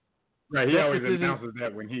choice. Right, he always announces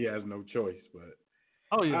that when he has no choice. But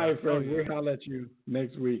all right, Fred, we'll holler at you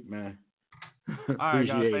next week, man. All right,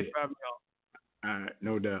 guys. Thanks for having me on. All right,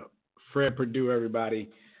 no doubt. Fred Perdue, everybody.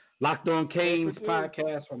 Locked On Canes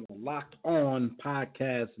podcast from the Locked On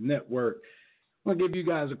Podcast Network. I'm going to give you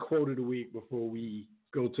guys a quote of the week before we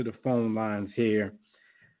go to the phone lines here.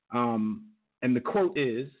 And the quote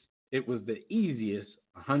is, it was the easiest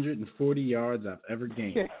 140 yards I've ever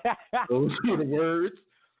gained. Those are the words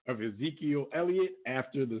of Ezekiel Elliott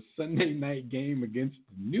after the Sunday night game against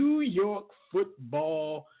the New York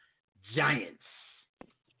Football Giants.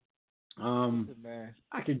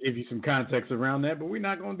 I could give you some context around that, but we're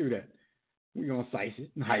not going to do that. We're going to size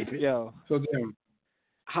it and hype it. Yo. So, Jim,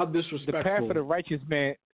 how disrespectful. The path of the righteous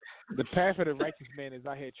man is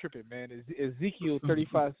out here tripping, man. Ezekiel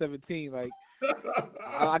 35:17. Like,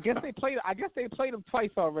 I guess they played him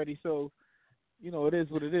twice already. So, it is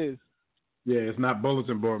what it is. Yeah, it's not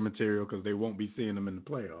bulletin board material because they won't be seeing them in the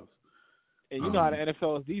playoffs. And you know how the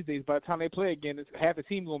NFL is these days. By the time they play again, half the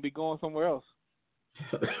team going to be going somewhere else.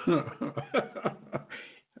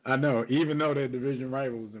 I know, even though they're division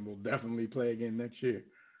rivals and will definitely play again next year.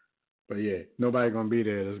 But yeah, nobody gonna be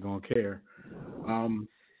there that's gonna care.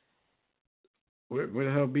 Where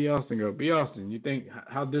the hell B. Austin go? B. Austin, you think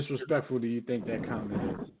how disrespectful do you think that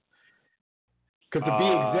comment is? Because to be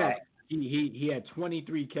exact, he had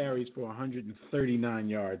 23 carries for 139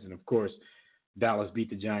 yards, and of course, Dallas beat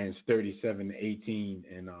the Giants 37-18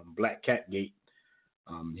 in Black Cat Gate.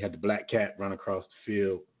 You had the Black Cat run across the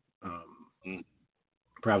field.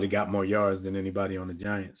 Probably got more yards than anybody on the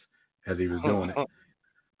Giants as he was doing it.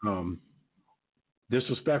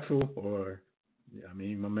 Disrespectful or,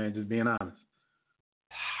 my man just being honest.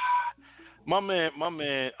 My man,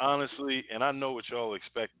 honestly, and I know what y'all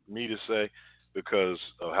expect me to say because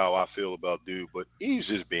of how I feel about dude, but he's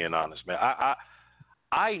just being honest, man.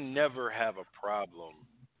 I never have a problem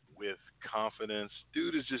with confidence.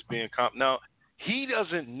 Dude is just being confident. Now, he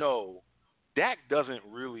doesn't know, Dak doesn't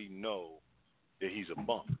really know that he's a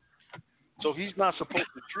bum. So he's not supposed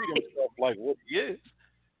to treat himself like what he is.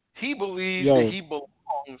 He believes that he belongs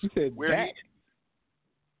where Dak? he is.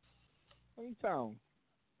 What are you talking?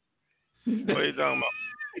 What are you talking about?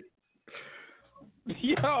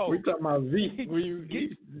 Yo. We talking about Zeke.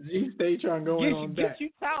 He stay trying to go in on Dak. Get you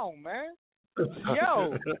town, man.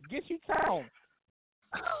 Yo, get you town.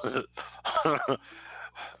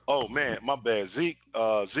 Oh man, my bad. Zeke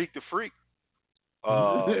the freak.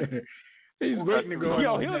 He's waiting to go.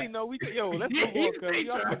 Yo, he don't even know let's move on, because we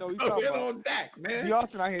also know he's talking about on Dak, man. We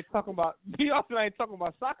also out here talking about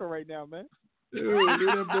soccer right now, man. Dude,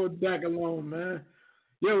 leave that boy Dak alone, man.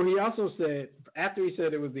 Yo, he also said, after he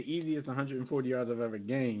said it was the easiest 140 yards I've ever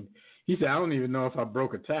gained, he said, I don't even know if I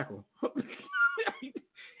broke a tackle.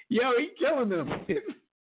 Yo, he killing them.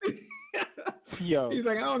 Yo, he's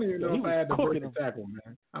like, I don't even know if I had to break a tackle,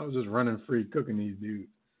 man. I was just running free, cooking these dudes.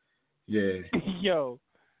 Yeah. Yo.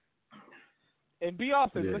 And be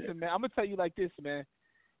awesome. Listen, man, I'm going to tell you like this, man.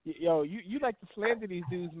 Yo, you like to slander these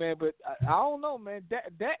dudes, man, but I don't know, man.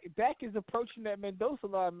 Dak is approaching that Mendoza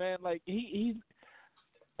line, man. Like, he's,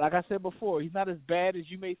 like I said before, he's not as bad as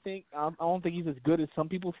you may think. I don't think he's as good as some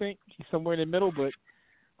people think. He's somewhere in the middle, but,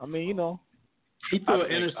 I mean, you know. He threw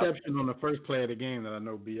an interception on the first play of the game that I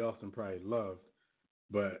know B. Austin probably loved.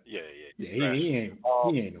 But he ain't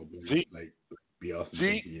no Zeke, like B. Austin.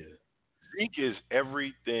 Zeke is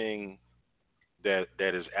everything that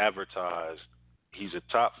is advertised. He's a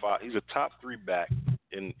top 5. He's a top 3 back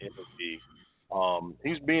in the league.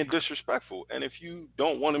 He's being disrespectful, and if you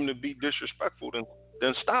don't want him to be disrespectful,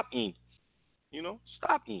 then stop him. You know,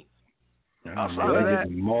 stop him. Outside of that,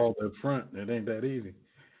 getting mauled up front. It ain't that easy.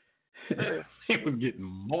 He was getting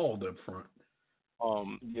mauled up front.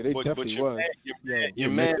 Yeah, they definitely was. Your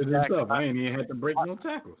man, I ain't even had to break no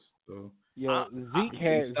tackles. So yeah,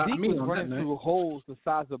 Zeke was running through holes the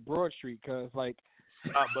size of Broad Street, cause like.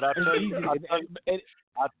 But I tell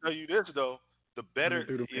you this though, the better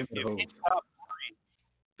if he's top 3,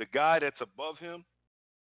 the guy that's above him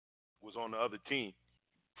was on the other team,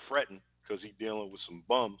 fretting because he's dealing with some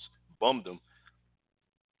bummed him.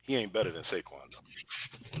 He ain't better than Saquon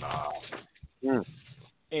though. Nah.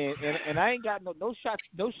 And I ain't got no shots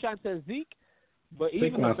at Zeke, but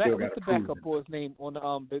even what's the backup boy's name on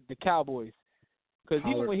the Cowboys? Because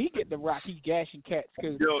even when he get the rock, he gashing cats.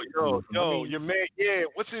 Cause, your man,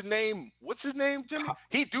 what's his name, Jimmy?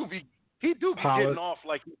 He do be getting off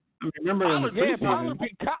like. Remember in the preseason,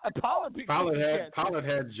 Pollard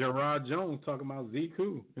had Gerard Jones talking about Zeke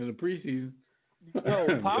who in the preseason.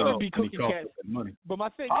 Yo, Pollard be cooking cats. But my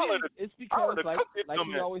thing is, it's because like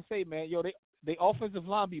we always say, man, they offensive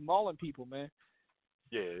line be mauling people, man.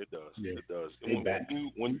 Yeah, it does. Yeah. It does. They back.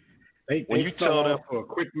 When you tell them for a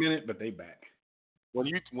quick minute, but they back. When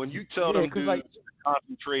you tell them dudes to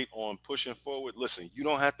concentrate on pushing forward, listen, you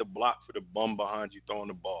don't have to block for the bum behind you throwing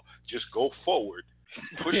the ball. Just go forward.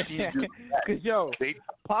 Push these dudes back. Because,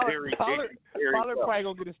 Pollard probably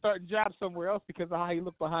going to get a starting job somewhere else because of how he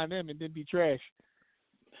looked behind them and then be trash.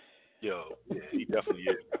 Yo, yeah, he definitely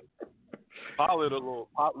is. Pollard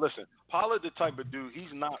the type of dude,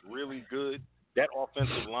 he's not really good. That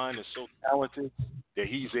offensive line is so talented that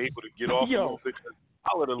he's able to get off a little bit.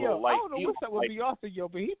 Pollard a little light. I don't know what's up with the Austin,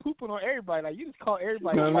 but he pooping on everybody. Like, you just call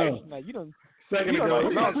everybody white. Like, you don't. Second ago,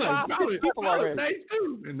 people already. Nice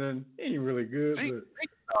too. And then he ain't really good.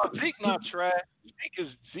 Zeke not trash.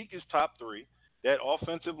 Zeke is top 3. That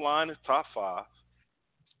offensive line is top 5.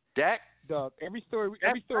 Dak. Dog, every story we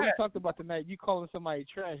talked about tonight, you calling somebody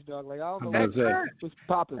trash, dog. Like, I don't know what's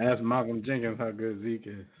popping. Ask Malcolm Jenkins how good Zeke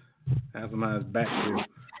is. Ask him how his back feels.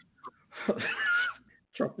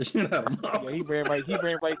 Trump the shit out of him. Yeah, he ran right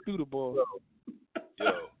through the ball.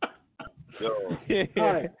 Yo.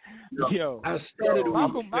 I started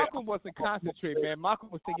Malcolm wasn't concentrating, man. Malcolm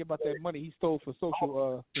was thinking about that money he stole for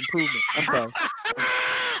social improvement. I'm sorry.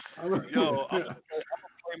 I'm gonna play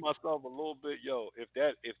myself a little bit. Yo, if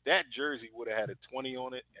that jersey would have had a 20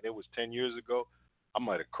 on it and it was 10 years ago, I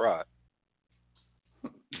might have cried.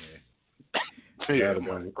 Yeah, that'd have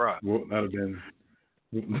been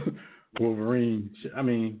Wolverine. I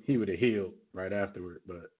mean, he would have healed right afterward,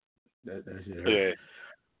 but that shit hurt. Yeah.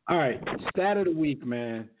 All right, stat of the week,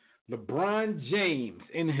 man. LeBron James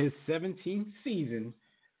in his 17th season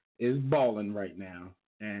is balling right now,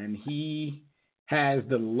 and he has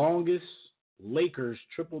the longest Lakers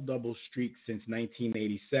triple-double streak since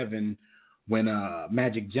 1987 when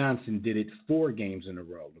Magic Johnson did it 4 games in a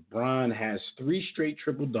row. LeBron has 3 straight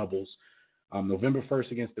triple-doubles. November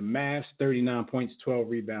 1st against the Mavs, 39 points, 12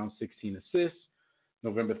 rebounds, 16 assists.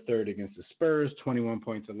 November 3rd against the Spurs, 21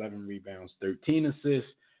 points, 11 rebounds, 13 assists.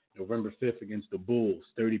 November 5th against the Bulls,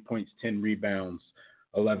 30 points, 10 rebounds,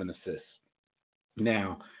 11 assists.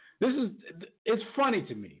 Now, it's funny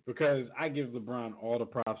to me because I give LeBron all the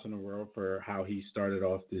props in the world for how he started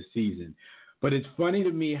off this season. But it's funny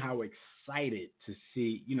to me how excited to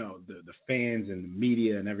see, the fans and the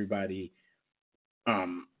media and everybody,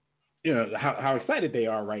 how excited they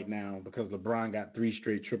are right now because LeBron got 3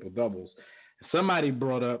 straight triple-doubles. Somebody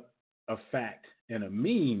brought up a fact in a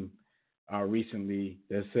meme recently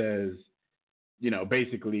that says,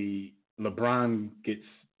 basically LeBron gets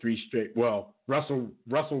 3 straight. Well, Russell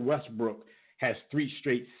Westbrook has 3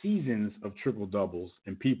 straight seasons of triple doubles,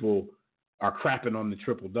 and people are crapping on the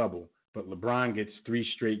triple double. But LeBron gets 3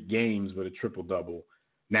 straight games with a triple double.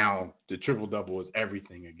 Now the triple double is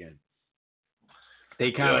everything again.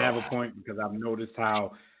 They kind of have a point because I've noticed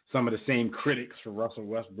how some of the same critics for Russell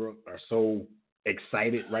Westbrook are so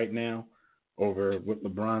excited right now over what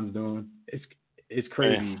LeBron's doing. It's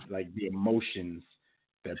crazy, like the emotions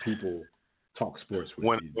that people talk sports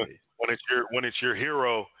with these days. When it's your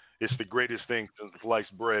hero, it's the greatest thing since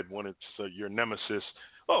sliced bread. When it's your nemesis,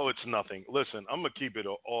 it's nothing. Listen, I'm gonna keep it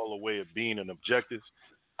all the way of being an objective.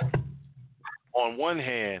 On one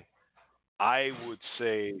hand, I would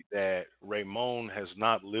say that Ramon has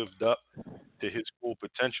not lived up to his full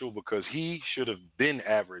potential because he should have been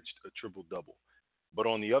averaged a triple double. But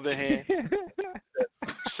on the other hand,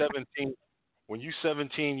 17. When you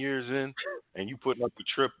 17 years in and you putting up the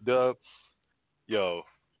trip dub, you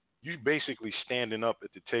basically standing up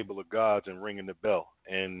at the table of gods and ringing the bell.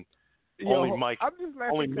 And only Mike and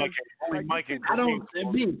I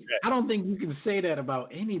don't think you can say that about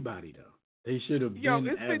anybody though. They should have been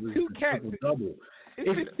average a triple double.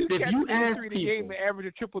 It's been 2 cats in the history of the game to average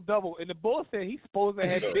a triple double, and the Bulls said he's supposed to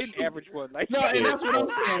have been average one. Like, no, and that's what I'm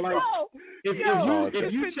saying. Like,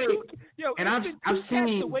 if you say, and I've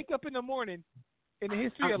seen to wake up in the morning in the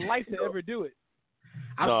history of life to ever do it.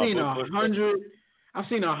 I've seen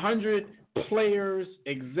 100 players,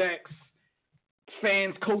 execs,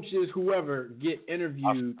 fans, coaches, whoever get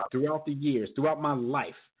interviewed throughout the years, throughout my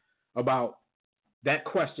life, about that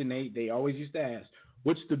question they always used to ask.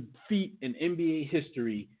 What's the feat in NBA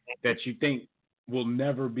history that you think will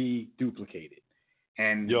never be duplicated?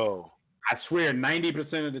 And I swear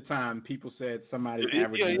 90% of the time people said somebody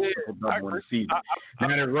averaging a triple double in a season. Now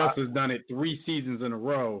that Russ has done it 3 seasons in a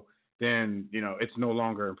row, then it's no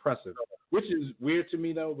longer impressive. Which is weird to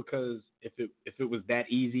me though, because if it was that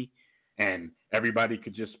easy and everybody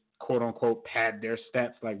could just quote unquote pad their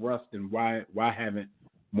stats like Russ, then why haven't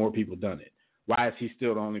more people done it? Why is he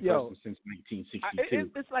still the only person since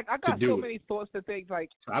 1962? It's like I got so many thoughts to think.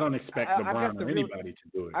 Like I don't expect LeBron or anybody to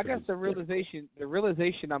do it. I guess the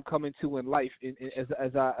realization I'm coming to in life,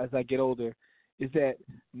 as I get older, is that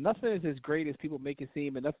nothing is as great as people make it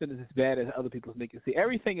seem, and nothing is as bad as other people make it seem.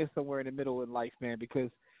 Everything is somewhere in the middle in life, man.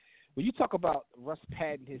 Because when you talk about Russ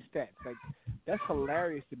padding his stats, like that's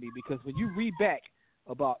hilarious to me. Because when you read back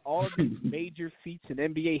about all of these major feats in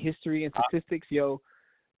NBA history and statistics,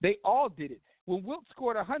 they all did it. When Wilt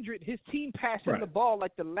scored 100, his team passed him the ball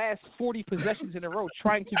like the last 40 possessions in a row,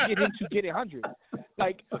 trying to get him to get 100.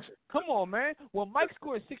 Like, come on, man. When Mike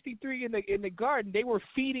scored 63 in the Garden, they were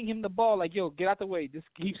feeding him the ball like, get out the way. Just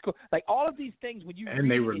keep scoring. Like all of these things when you and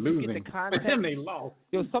they were losing. You get the context, and they lost.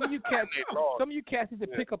 Some of you cats need to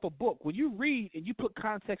pick up a book. When you read and you put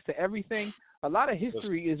context to everything, a lot of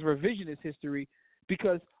history is revisionist history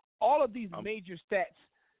because all of these major stats,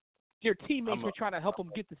 their teammates were trying to help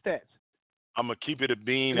them get the stats. I'm gonna keep it a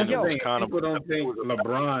bean, and people don't think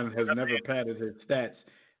LeBron has never padded his stats.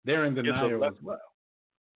 They're in denial as well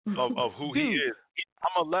of who he is.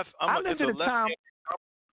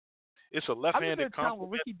 It's a left-handed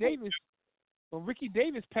compliment. When Ricky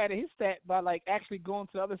Davis padded his stat by like actually going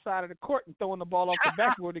to the other side of the court and throwing the ball off the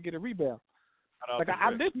backboard to get a rebound. Like I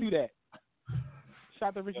lived through that. Shout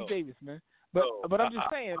out to Ricky Davis, man. But I'm just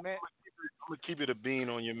saying, man. I'm gonna keep it a bean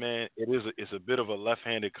on you, man. It's a bit of a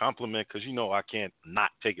left-handed compliment because I can't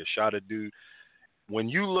not take a shot at dude. When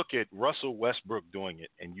you look at Russell Westbrook doing it,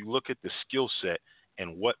 and you look at the skill set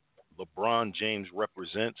and what LeBron James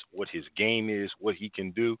represents, what his game is, what he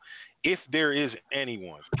can do. If there is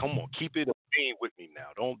anyone, come on, keep it a bean with me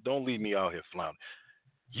now. Don't leave me out here floundering.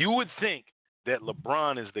 You would think that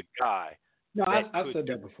LeBron is the guy. No, I've said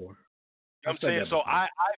that before. I'm saying so. I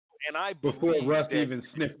before Russ even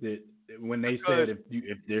sniffed it. When they said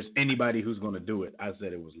if there's anybody who's going to do it, I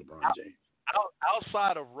said it was LeBron James.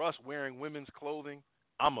 Outside of Russ wearing women's clothing,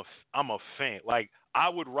 I'm a fan. Like I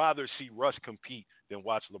would rather see Russ compete than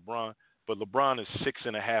watch LeBron. But LeBron is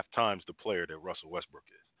 6.5 times the player that Russell Westbrook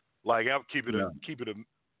is. Like I'll keep it a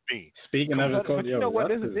bean. Speaking of it, Kobe,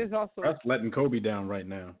 there's also Russ letting Kobe down right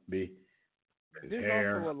now.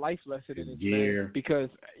 There's also a life lesson in his gear because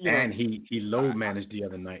and he load managed the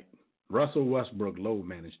other night. Russell Westbrook low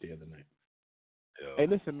managed the other night. Hey,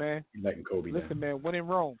 listen, man. Letting Kobe down. Man. When in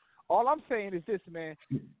Rome, all I'm saying is this, man.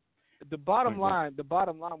 The bottom line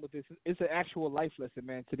with this is an actual life lesson,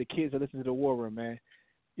 man, to the kids that listen to the War Room, man.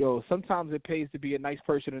 Sometimes it pays to be a nice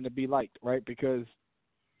person and to be liked, right? Because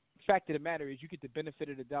the fact of the matter is you get the benefit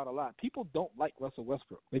of the doubt a lot. People don't like Russell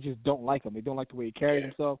Westbrook. They just don't like him. They don't like the way he carries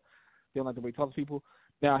himself. They don't like the way he talks to people.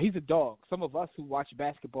 Now, he's a dog. Some of us who watch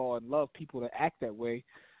basketball and love people that act that way,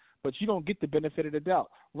 but you don't get the benefit of the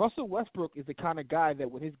doubt. Russell Westbrook is the kind of guy that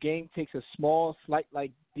when his game takes a small, slight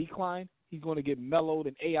decline, he's going to get mellowed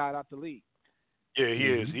and AI'd out the league. Yeah, he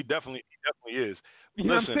is. He definitely is. You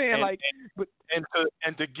know what I'm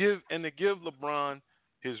saying? To give LeBron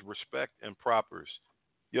his respect and propers.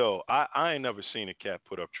 Yo, I ain't never seen a cat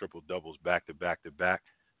put up triple doubles back to back to back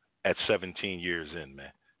at 17 years in,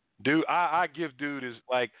 man. Dude, I give dude is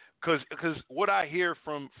like, cause what I hear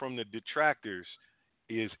from the detractors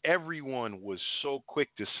is everyone was so quick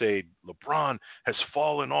to say LeBron has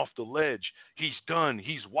fallen off the ledge. He's done.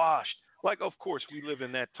 He's washed. Like, of course, we live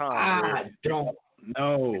in that time. I don't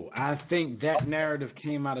know. I think that narrative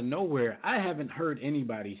came out of nowhere. I haven't heard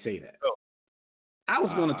anybody say that. I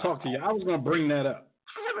was going to talk to you. I was going to bring that up.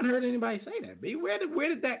 I haven't heard anybody say that. B, where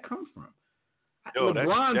did that come from? Yo,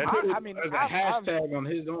 LeBron put it as a hashtag on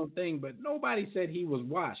his own thing, but nobody said he was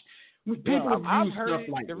washed. People use stuff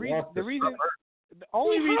like the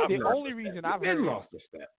only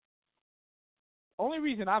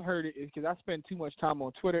reason I've heard it is because I spend too much time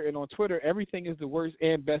on Twitter, and on Twitter everything is the worst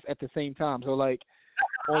and best at the same time. So like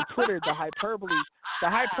on Twitter, the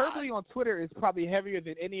hyperbole on Twitter is probably heavier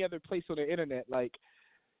than any other place on the internet. Like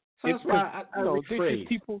that's why I rephrase.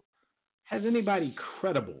 People. Has anybody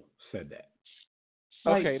credible said that?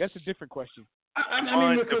 Like, okay, that's a different question.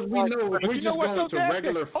 I mean, because we know if we're just going to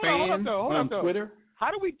regular fans on Twitter. How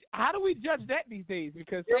do we judge that these days?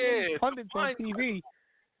 Because some of these pundits on TV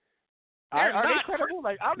are they credible?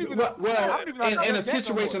 Like I don't even know. In a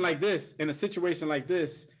situation like this,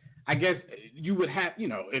 I guess you would have,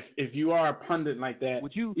 if you are a pundit like that,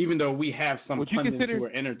 even though we have some pundits who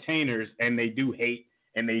are entertainers and they do hate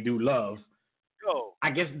and they do love, I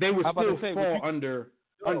guess they would still fall under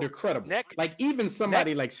credible. Like even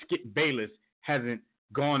somebody like Skip Bayless hasn't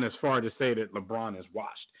gone as far to say that LeBron is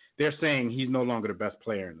washed. They're saying he's no longer the best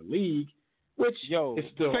player in the league, which is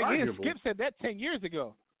still arguable. Skip said that 10 years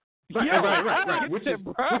ago. Right. Which is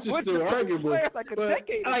still arguable. Like a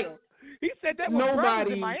decade ago. He said that when Brown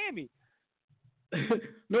was in Miami.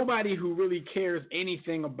 Nobody who really cares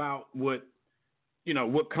anything about what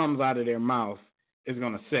comes out of their mouth is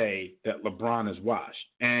going to say that LeBron is washed.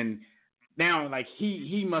 And now, like,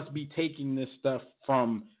 he must be taking this stuff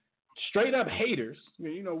from straight up haters.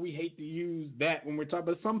 We hate to use that when we're talking,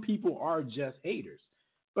 but some people are just haters.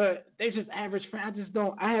 But they're just average fans.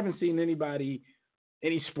 I haven't seen anybody,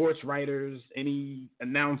 any sports writers, any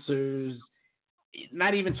announcers,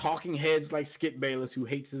 not even talking heads like Skip Bayless who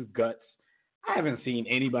hates his guts. I haven't seen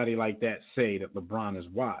anybody like that say that LeBron is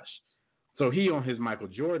washed. So he on his Michael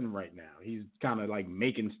Jordan right now. He's kind of like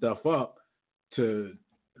making stuff up to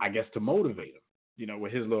motivate him,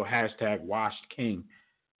 with his little hashtag washed king.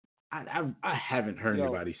 I haven't heard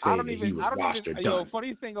anybody say that he was washed or done.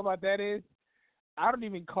 Funny thing about that is, I don't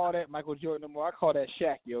even call that Michael Jordan no more. I call that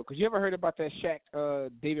Shaq, Because you ever heard about that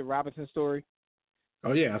Shaq David Robinson story?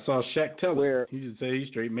 Oh, yeah. I saw Shaq tell it. He just said he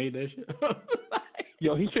straight made that shit.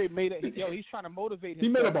 He straight made it. He's trying to motivate himself. He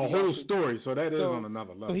made up a whole story, so that is on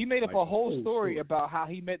another level. So he made up a whole story about how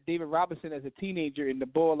he met David Robinson as a teenager, and the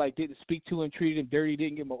boy didn't speak to him, treated him dirty,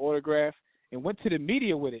 didn't give him an autograph, and went to the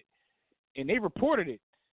media with it, and they reported it.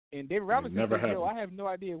 And David Robinson said, I have no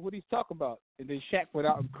idea what he's talking about. And then Shaq went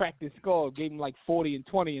out and cracked his skull, gave him like 40 and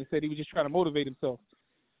 20, and said he was just trying to motivate himself.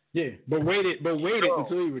 Yeah, but waited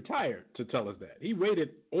until he retired to tell us that. He waited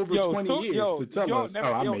over 20 years to tell us.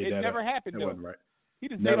 I made that up. Never happened, though. That wasn't right. He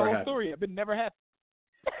just made a whole story up. It never happened.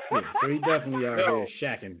 Yeah, so he definitely out here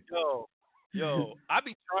shacking. I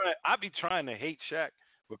be trying to hate Shaq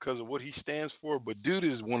because of what he stands for, but dude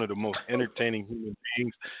is one of the most entertaining human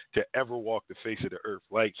beings to ever walk the face of the earth.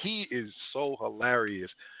 Like, he is so hilarious.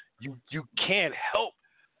 You can't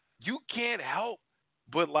help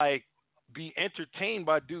but like be entertained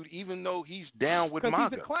by dude, even though he's down with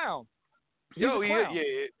MAGA. He's a clown. Yeah,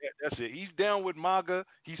 that's it. He's down with MAGA.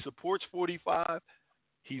 He supports 45.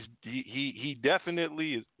 He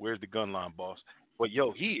definitely is. Where's the gun line, boss? But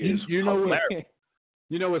he is.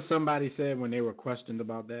 You know what somebody said when they were questioned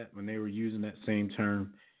about that, when they were using that same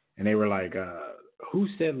term, and they were like, "Who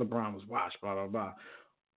said LeBron was washed?" Blah blah blah.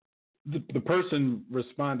 The person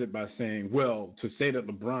responded by saying, "Well, to say that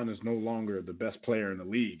LeBron is no longer the best player in the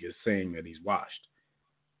league is saying that he's washed."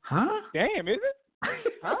 Huh? Damn, is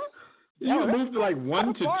it? Huh? You moved to like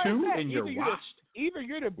 1 to 2 and you're washed? Either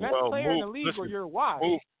you're the best player in the league or you're washed.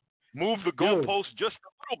 Move the goalpost just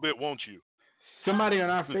a little bit, won't you? Somebody on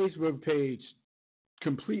our Facebook page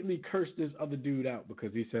completely cursed this other dude out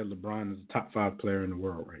because he said LeBron is the top 5 player in the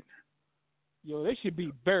world right now. They should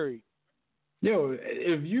be buried. Yo,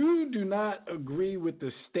 if you do not agree with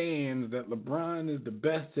the stands that LeBron is the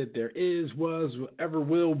best that there is, was, ever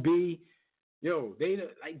will be, yo, they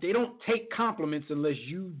don't take compliments unless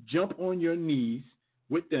you jump on your knees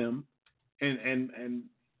with them and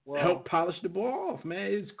help polish the ball off,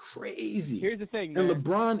 man. It's crazy. Here's the thing, man. And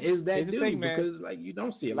LeBron is that dude thing, because you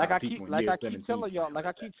don't see a lot of people in year 17.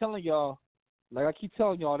 I keep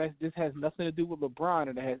telling y'all, that this has nothing to do with LeBron,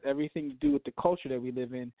 and it has everything to do with the culture that we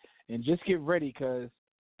live in. And just get ready, because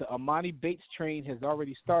the Amani Bates train has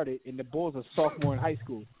already started, and the Bulls are sophomore in high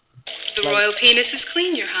school. The royal penis is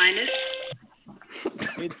clean, Your Highness.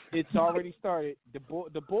 It's already started.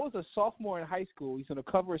 The Bulls are sophomore in high school. He's on the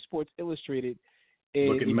cover of Sports Illustrated,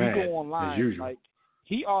 and if you go online, like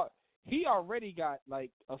he already got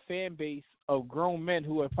like a fan base of grown men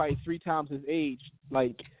who are probably 3 times his age,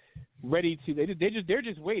 like ready to. They're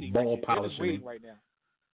just waiting. Ball polishing. They're just waiting right now.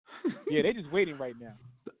 Yeah, they're just waiting right now.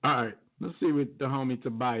 All right, let's see what the homie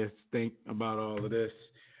Tobias think about all of this.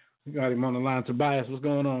 We got him on the line. Tobias, what's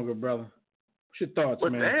going on, good brother? What's your thoughts,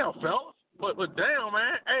 man? Damn, fellas. But damn,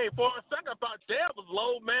 man. Hey, for a second, I thought Dad was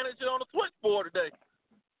load managing on the switchboard today.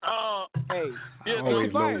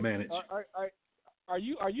 Always load manage. Are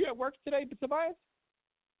you at work today, Tobias?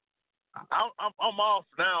 I'm off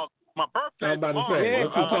now. My birthday. I'm about to say,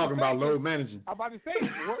 what you talking about, load managing? I'm about to say,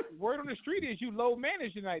 word on the street is you load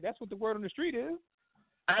manage tonight. That's what the word on the street is.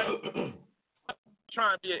 I'm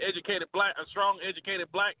trying to be a strong,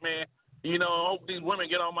 educated black man. You know, I hope these women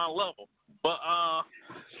get on my level. But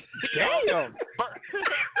damn.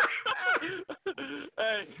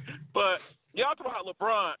 Hey, but y'all talk about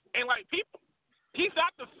LeBron, and like people, he's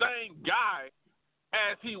not the same guy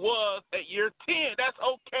as he was at year 10. That's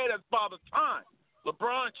okay. That's Father Time.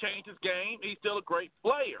 LeBron changed his game. He's still a great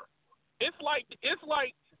player. It's like if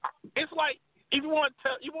you want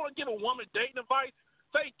to give a woman dating advice,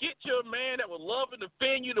 say get you a man that would love and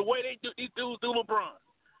defend you the way these dudes do LeBron.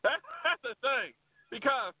 That's the thing.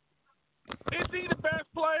 Because is he the best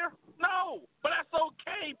player? No, but that's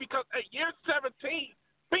okay because at year 17,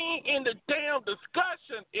 being in the damn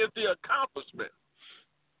discussion is the accomplishment.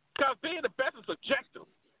 Because being the best is subjective.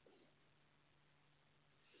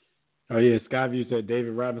 Oh, yeah, Skyview said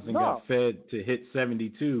David Robinson got fed to hit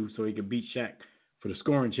 72 so he could beat Shaq for the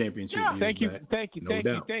scoring championship. Yeah, thank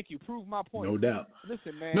you. Prove my point. No doubt.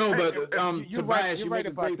 Listen, man. No, but Tobias, you right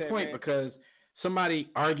make a great that, point, man. because somebody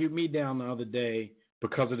argued me down the other day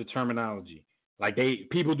because of the terminology. Like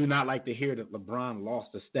people do not like to hear that LeBron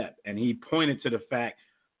lost a step, and he pointed to the fact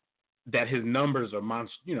that his numbers are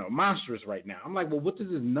monstrous right now. I'm like, well, what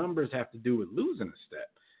does his numbers have to do with losing a step?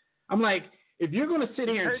 I'm like, if you're going to sit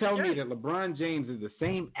here and tell me that LeBron James is the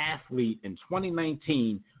same athlete in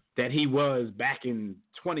 2019 that he was back in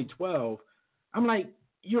 2012, I'm like,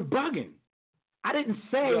 you're bugging. I didn't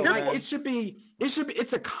say it should be.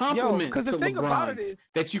 It's a compliment to LeBron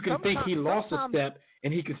that you can think he lost a step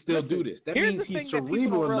and he can still do this. That means he's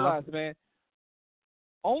cerebral enough. Man.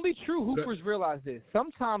 Only true hoopers realize this.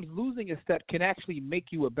 Sometimes losing a step can actually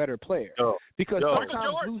make you a better platter. Because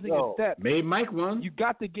sometimes losing a step, made Mike one. You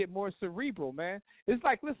got to get more cerebral, man. It's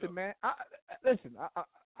like, listen, man. I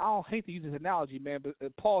don't hate to use this analogy, man, but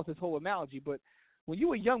pause this whole analogy. But when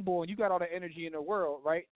you a young boy and you got all the energy in the world,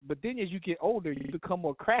 right? But then as you get older, you become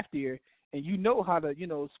more craftier and you know how to,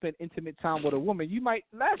 spend intimate time with a woman. You might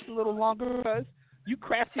last a little longer because you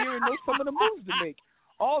craftier and know some of the moves to make.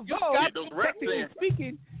 Although,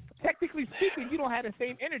 technically speaking, you don't have the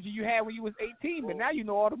same energy you had when you was 18, but now you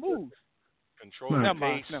know all the moves. Control the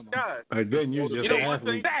pace. Then you're just an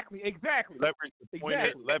athlete. Exactly. Leverage the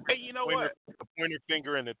pointer, the pointer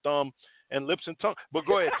finger and the thumb and lips and tongue. But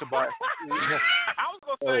go ahead, Tobias. I was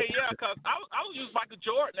going to say, because I would use Michael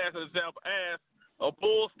Jordan as an example. As a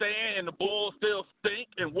Bulls fan and the Bulls still stink,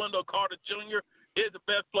 and Wendell Carter Jr. is the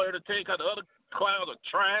best player to take because the other clowns are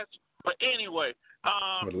trash. But anyway,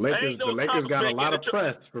 the Lakers got a lot of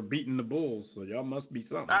press for beating the Bulls, so y'all must be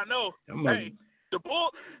something. I know. Hey, the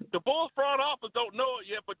Bulls front office don't know it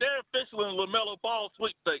yet, but they're officially in LaMelo Ball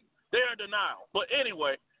sweepstakes. They're in denial. But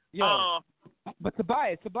anyway, but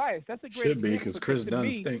Tobias, that's a great should be because Chris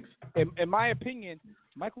Dunn stinks. In my opinion,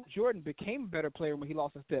 Michael Jordan became a better player when he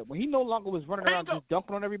lost a step. When he no longer was running around just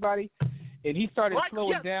dunking on everybody, and he started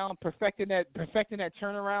slowing down, perfecting that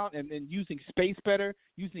turnaround, and using space better,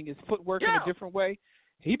 using his footwork in a different way.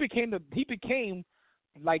 He became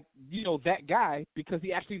like that guy because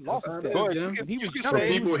he actually lost a step. He was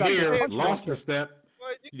people here lost a step.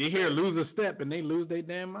 You hear lose a step and they lose their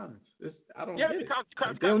damn minds. I don't get it.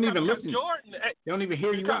 They don't even listen. They don't even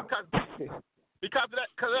hear you out. Because of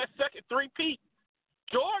that second three-peat,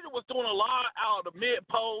 Jordan was doing a lot out of the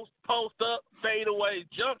mid-post, post-up, fade-away,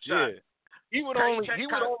 jump shot. He would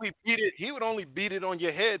only beat it on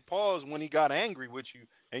your head, pause, when he got angry with you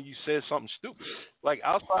and you said something stupid. Like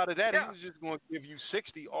outside of that, he was just going to give you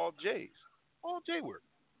 60 all J's, all J work.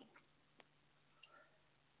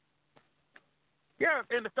 Yeah,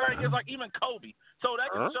 and the thing is, like, even Kobe. So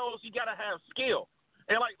that just shows you got to have skill.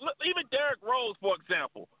 And, like, look, even Derrick Rose, for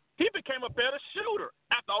example, he became a better shooter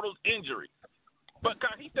after all those injuries. But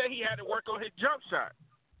he said he had to work on his jump shot.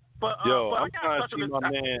 But, I'm trying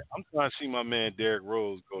to see my man Derrick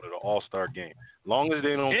Rose go to the All-Star game. As long as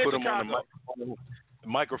they don't put him on the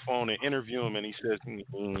microphone and interview him and he says, hey,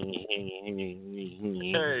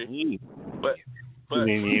 but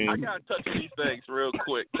I got to touch on these things real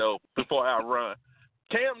quick, though, before I run.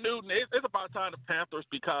 Cam Newton, it's about time the Panthers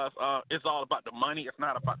because it's all about the money. It's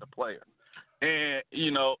not about the player. And,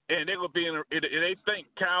 you know, and they will be they think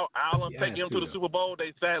Kyle Allen taking him to the Super Bowl,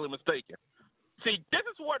 they sadly mistaken. See, this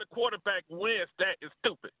is where the quarterback wins stat is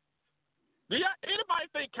stupid. Do anybody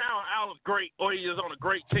think Kyle Allen's great or he is on a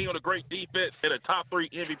great team with a great defense and a top 3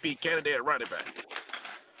 MVP candidate at running back?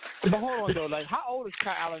 But hold on, though. Like, how old is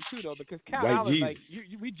Kyle Allen, too, though? Because Kyle Allen, like,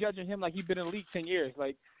 we judging him like he's been in the league 10 years.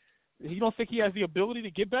 Like, you don't think he has the ability to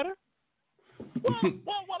get better?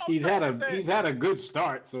 He's had a good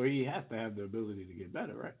start, so he has to have the ability to get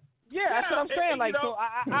better, right? Yeah, that's what I'm saying. Like, so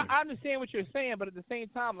I understand what you're saying, but at the same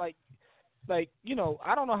time, like, you know,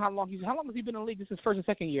 I don't know how long has he been in the league? This is his first and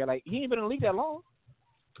second year. Like, he ain't been in the league that long.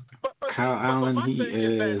 Kyle Allen, he's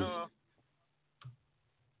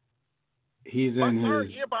in his third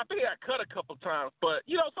year, but I think he got cut a couple times. But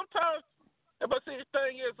you know, sometimes. But see, the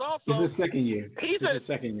thing is also it's his second year.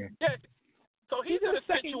 Second year. Yeah. So he's in a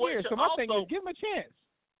second year. So my thing is, give him a chance.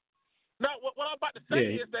 No, what I'm about to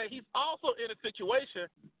say is that he's also in a situation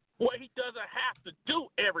where he doesn't have to do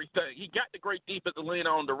everything. He got the great defense to lean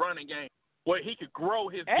on the running game, where he could grow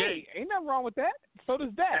his game. Ain't nothing wrong with that. So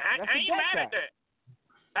does that. I ain't mad at that.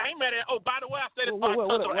 I ain't mad at. Oh, by the way, I said it's on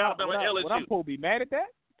Alabama and LSU. Would I'm supposed to be mad at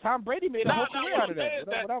that? Tom Brady made a whole career out of that.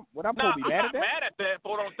 Would I'm supposed to be mad at that? I'm not mad at that. But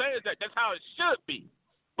what I'm saying is that that's how it should be.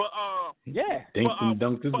 But Dinks and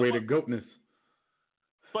dunked his way to goatness.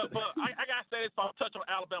 But I gotta say this. I'll touch on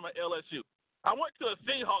Alabama and LSU. I went to a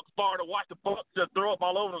Seahawks bar to watch the Bucs just throw up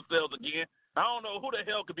all over themselves again. I don't know who the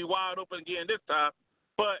hell could be wide open again this time.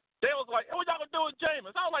 But they was like, hey, what y'all gonna do with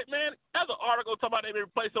Jameis? I was like, man, there's an article talking about they may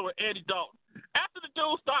replace him with Andy Dalton. After the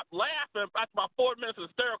dude stopped laughing after about 4 minutes of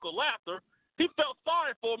hysterical laughter, he felt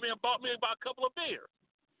sorry for me and bought me about a couple of beers.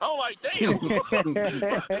 I'm like, damn.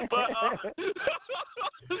 But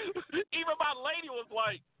even my lady was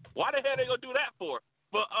like, why the hell they gonna do that for?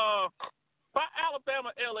 But by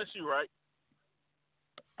Alabama LSU, right?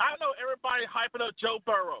 I know everybody hyping up Joe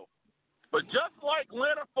Burrow, but just like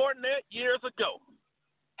Leonard Fournette years ago,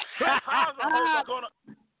 his Heisman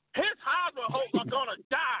hopes are gonna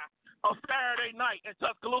die on Saturday night in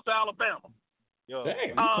Tuscaloosa, Alabama. Yo, damn,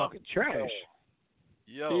 you talking trash.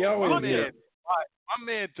 Yo, my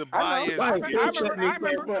man Tobias. I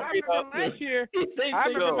remember last year.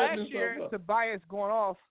 Tobias going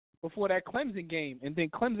off before that Clemson game, and then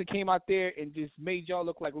Clemson came out there and just made y'all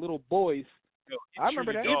look like little boys. Yo, I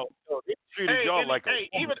remember that. They treated y'all like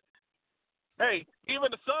even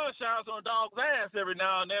the sun shines on a dog's ass every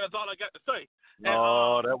now and then. That's all I got to say.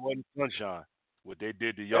 No, that wasn't sunshine. What they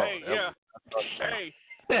did to y'all.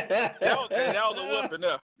 That was a whooping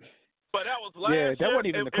there. But that was last year. Yeah, that wasn't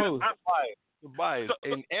even the close. Tobias,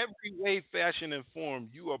 in every way, fashion, and form,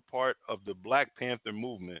 you are part of the Black Panther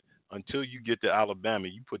movement until you get to Alabama.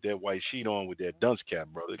 You put that white sheet on with that dunce cap,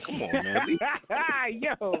 brother. Come on, man. Yo. I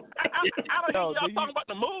don't hear y'all talking about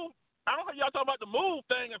the move. I don't hear y'all talking about the move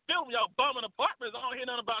thing and film y'all bumming apartments. I don't hear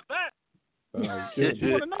nothing about that. You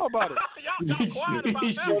want to know about it? Y'all quiet about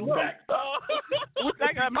that.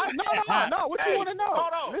 No. What you want to know?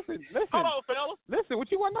 Hold on. Listen. Hold on, fellas. Listen,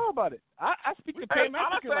 what you want to know about it? I speak to Pam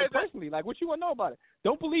African personally. Like, what you want to know about it?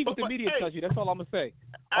 Don't believe what the media tells you. That's all I'm gonna say.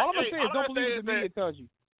 All I'm gonna say is don't believe what the media tells you.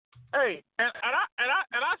 Hey, and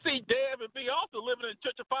I see Dev and B also living in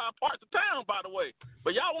gentrified parts of town, by the way.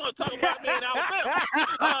 But y'all want to talk about me in Alabama?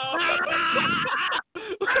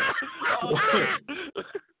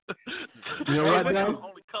 You know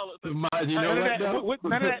what, though?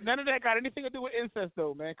 None of that got anything to do with incest,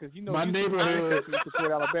 though, man. Because you know my neighborhood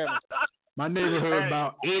support Alabama. My neighborhood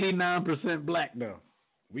about 89% black, though.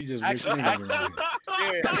 We just rich niggas.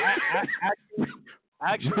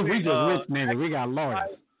 Actually, we just rich niggas. We got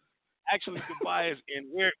lawyers. Actually, Tobias, and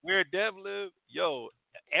where Dev live, yo,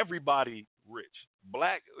 everybody rich.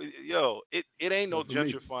 Black, yo, it ain't no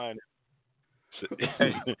gentrifying. So,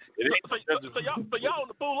 So y'all on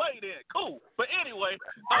the boule then. Cool. But anyway.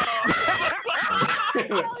 He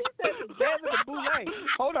said the jam in the boule.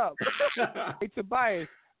 Hold up. Hey, Tobias.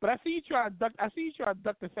 But I see you try to duck.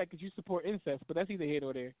 The fact that you support incest, but that's either here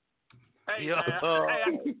or there. Hey,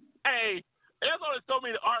 man, hey, that's only told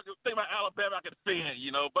me to argue thing about Alabama I can defend,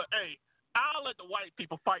 But hey, I'll let the white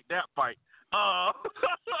people fight that fight.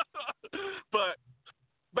 But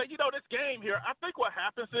this game here, I think what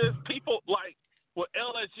happens is people like with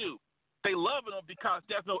LSU, they loving them because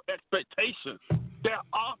there's no expectations. Their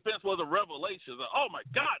offense was a revelation. Like, oh my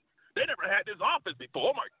God, they never had this offense before.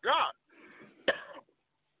 Oh my God.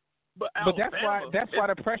 But that's why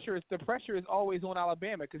the pressure is always on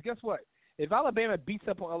Alabama. Because guess what? If Alabama beats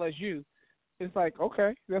up on LSU, it's like,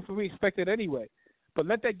 okay, that's what we expected anyway. But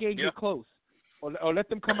let that game get close, or let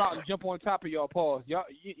them come out and jump on top of y'all. Pause. Y'all,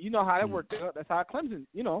 you know how that worked. That's how Clemson.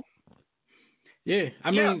 Yeah, I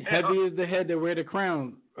mean, heavy is the head that wear the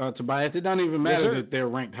crown. Tobias, it don't even matter that they're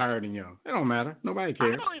ranked higher than y'all. It don't matter. Nobody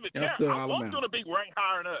cares. I don't even care. I want them to be ranked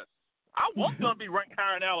higher than us. I want them to be ranked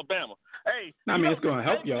higher in Alabama. Hey, I mean, it's going to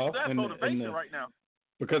help y'all. That's motivation right now.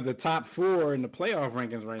 Because the top 4 in the playoff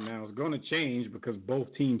rankings right now is going to change because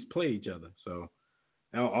both teams play each other. So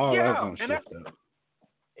now all that's going to shift up.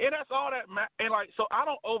 And that's all that. So I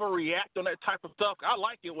don't overreact on that type of stuff. I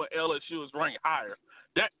like it when LSU is ranked higher.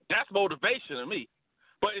 That's motivation to me.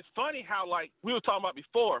 But it's funny how, like we were talking about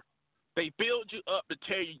before, they build you up to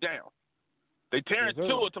tear you down. They tearing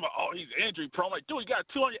Tua to my, he's injury prone. Like, dude, you got a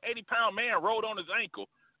 280-pound man rolled on his ankle.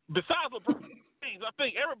 Besides LeBron James, I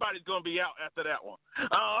think everybody's going to be out after that one.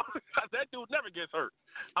 That dude never gets hurt.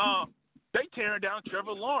 They tearing down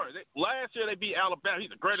Trevor Lawrence. Last year they beat Alabama. He's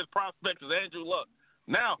the greatest prospect is Andrew Luck.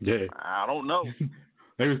 Now, I don't know.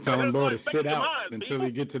 They was telling Bo to sit out until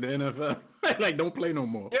he get to the NFL. Like, don't play no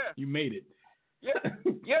more. Yeah. You made it.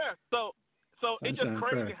 Yeah. So it's just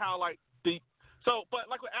crazy how, like, but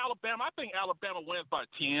like with Alabama, I think Alabama wins by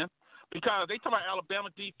 10 because they talk about Alabama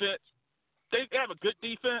defense. They have a good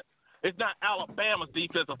defense. It's not Alabama's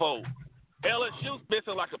defense of old. LSU's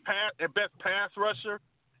missing like their best pass rusher,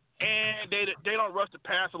 and they don't rush the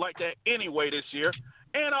passer like that anyway this year.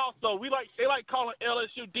 And also, they like calling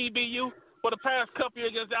LSU DBU. For the past couple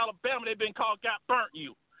years against Alabama, they've been called "got burnt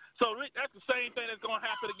you." So that's the same thing that's going to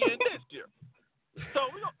happen again this year. So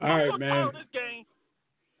we're going to title this game.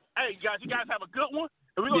 Hey, guys, you guys have a good one.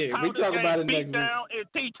 And we're going to title this game Beat Down in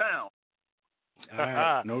T-Town. All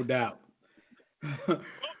right, no doubt.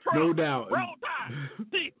 No doubt. Roll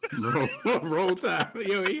Tide. Roll Tide.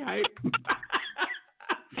 Yo, he hype.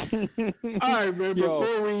 All right, man,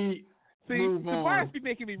 before we move on. Tobias be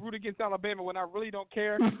making me root against Alabama when I really don't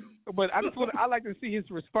care. But I like to see his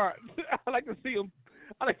response. I like to see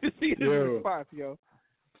his response, yo.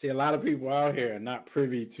 See, a lot of people out here are not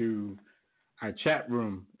privy to our chat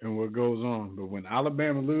room and what goes on. But when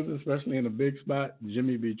Alabama loses, especially in a big spot,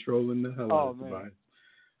 Jimmy be trolling the hell out of Tobias.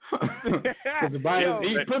 Tobias,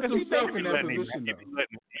 he puts himself in that position, though.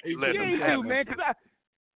 Yeah, man,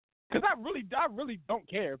 because I really don't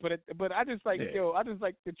care. But I just like I just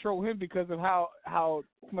like to troll him because of how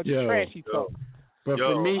much trash he talks. But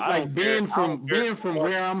for me, like being from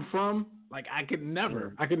where I'm from, like I could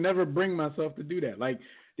never bring myself to do that. Like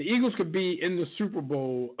the Eagles could be in the Super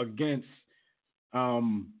Bowl against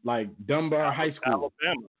like Dunbar High School,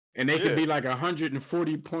 Alabama. And they could be like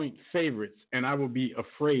 140-point favorites, and I would be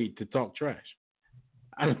afraid to talk trash.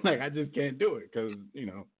 I just can't do it because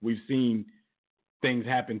we've seen things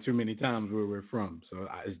happen too many times where we're from, so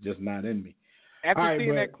it's just not in me. After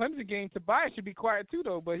seeing that Clemson game, Tobias should be quiet too,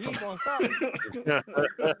 though, but he ain't gonna stop.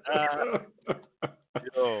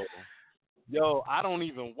 Yo, I don't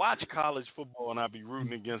even watch college football, and I be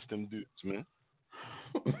rooting against them dudes, man.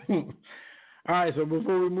 All right, so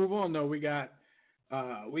before we move on, though, we got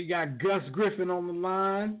Gus Griffin on the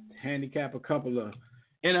line, handicap a couple of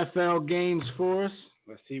NFL games for us.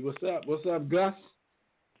 Let's see what's up. What's up, Gus?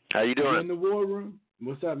 How you doing? In the war room.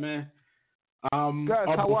 What's up, man? Gus,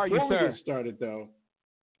 how are you, sir? Before we get started, though,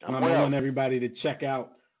 I want everybody to check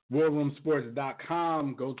out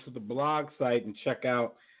warroomsports.com. Go to the blog site and check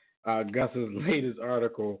out Gus's latest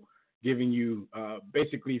article, giving you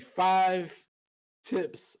basically 5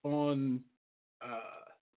 tips on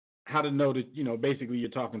how to know that basically you're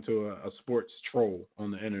talking to a sports troll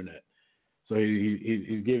on the internet. So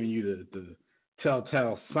he's giving you the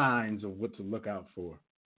telltale signs of what to look out for.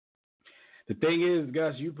 The thing is,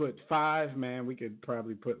 Gus, you put 5, man. We could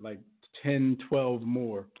probably put like 10, 12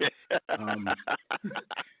 more. Because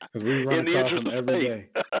we run across them every day.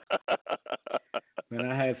 And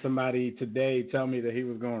I had somebody today tell me that he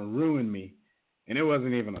was going to ruin me. And it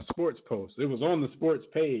wasn't even a sports post. It was on the sports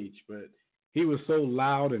page, but he was so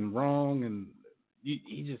loud and wrong, and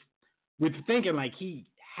he just we're thinking like he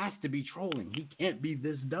has to be trolling. He can't be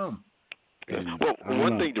this dumb. Well,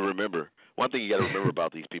 one thing you got to remember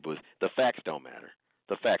about these people is the facts don't matter.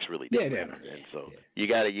 The facts really don't matter. And so you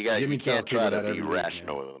can't try to be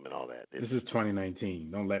rational with them and all that. This is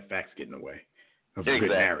 2019. Don't let facts get in the way of a good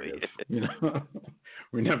narrative.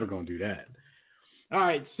 We're never going to do that. All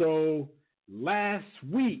right, so last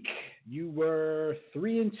week you were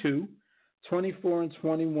 3-2,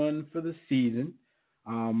 24-21 for the season.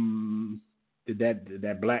 Did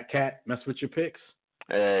that black cat mess with your picks?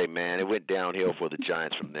 Hey, man, it went downhill for the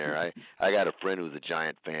Giants from there. I got a friend who's a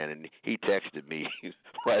Giant fan, and he texted me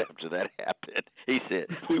right after that happened. He said,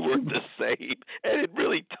 we worked the same. And it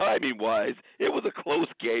really, timing-wise, it was a close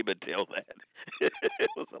game until that. It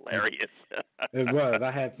was hilarious. It was.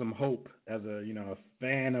 I had some hope as a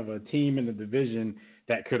fan of a team in the division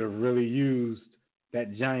that could have really used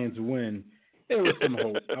that Giants win. There was some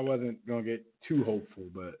hope. I wasn't going to get too hopeful,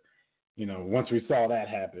 but, once we saw that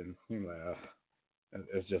happen, I'm like,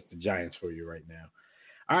 it's just the Giants for you right now.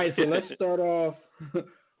 All right, so let's start off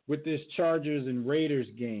with this Chargers and Raiders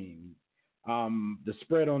game. The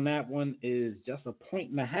spread on that one is just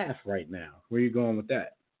 1.5 right now. Where are you going with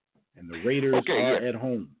that? And the Raiders are at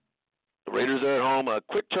home. The Raiders are at home. A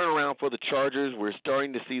quick turnaround for the Chargers. We're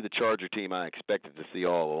starting to see the Charger team I expected to see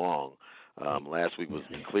all along. Last week was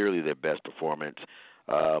clearly their best performance.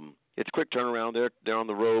 It's a quick turnaround. They're on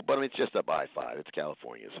the road, but it's just up by 5. It's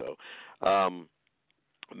California, so.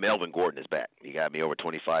 Melvin Gordon is back. He got me over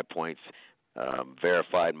 25 points,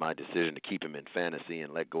 verified my decision to keep him in fantasy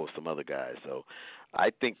and let go of some other guys. So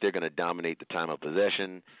I think they're going to dominate the time of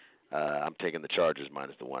possession. I'm taking the Chargers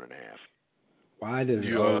minus the 1.5. Why does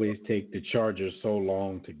it always take the Chargers so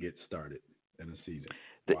long to get started in a season?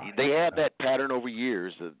 They have that pattern over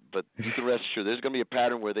years, but the rest sure there's going to be a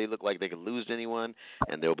pattern where they look like they can lose to anyone,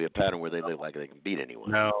 and there'll be a pattern where they look like they can beat anyone.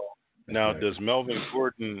 Now, does Melvin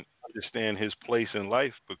Gordon understand his place in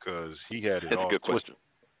life? Because he had it all twisted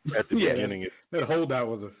at the beginning. That holdout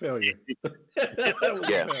was a failure. It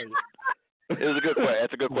was a good question.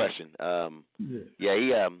 That's a good question.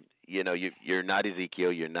 You're not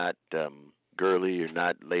Ezekiel. You're not Gurley. You're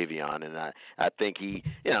not Le'Veon. And I think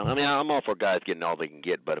I'm all for guys getting all they can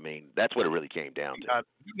get, but that's what it really came down to.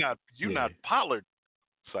 You're not Pollard.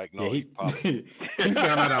 It's like, no, he's Pollard. He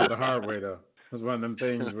found out the hard way, though. It was one of them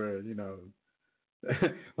things where,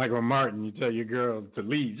 like when Martin, you tell your girl to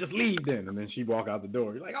leave, just leave then, and then she walk out the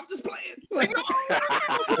door. You're like, I'm just playing. Like,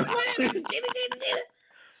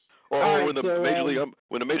 or when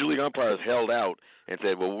the major league umpires held out and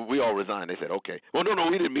said, "Well, we all resigned," they said, "Okay." Well, no,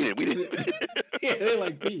 we didn't mean it. We didn't. Yeah, they're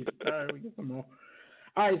like, "Peace." All right, we get some more.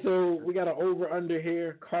 All right, so we got an over under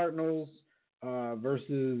here: Cardinals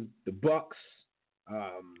versus the Bucks.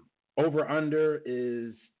 Over under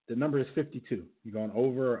is. The number is 52. You going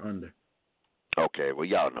over or under? Okay, well,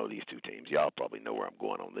 y'all know these two teams. Y'all probably know where I'm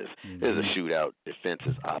going on this. Mm-hmm. This is a shootout. Defense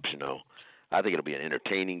is optional. I think it'll be an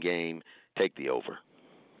entertaining game. Take the over.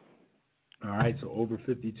 All right, so over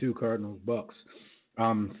 52, Cardinals, Bucks.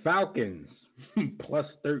 Falcons, plus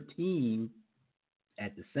 13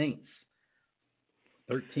 at the Saints.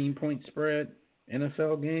 13-point spread,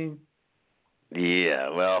 NFL game. Yeah,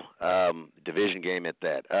 well, division game at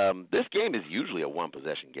that. This game is usually a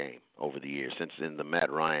one-possession game over the years. Since in the Matt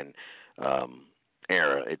Ryan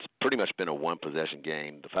era, it's pretty much been a one-possession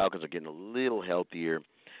game. The Falcons are getting a little healthier,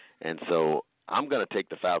 and so I'm going to take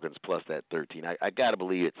the Falcons plus that 13. I got to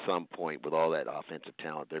believe at some point with all that offensive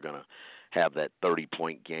talent, they're going to have that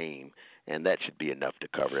 30-point game, and that should be enough to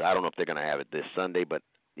cover it. I don't know if they're going to have it this Sunday, but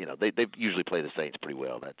they usually play the Saints pretty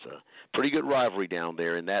well. That's a pretty good rivalry down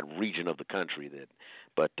there in that region of the country.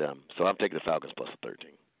 So I'm taking the Falcons plus the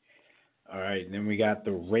 13. All right, and then we got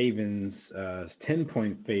the Ravens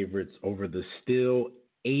 10-point favorites over the still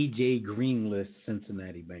A.J. Greenless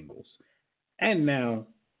Cincinnati Bengals. And now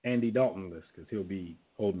Andy Dalton-less because he'll be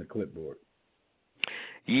holding the clipboard.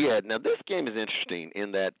 Yeah, now this game is interesting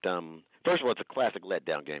in that, first of all, it's a classic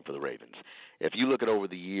letdown game for the Ravens. If you look at over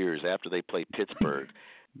the years after they played Pittsburgh,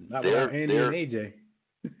 Not without Andy and AJ.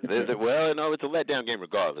 Well, no, it's a letdown game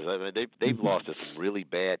regardless. I mean, they've lost to some really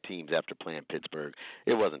bad teams after playing Pittsburgh.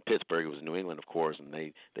 It wasn't Pittsburgh; it was New England, of course, and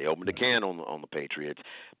they opened a can on the Patriots.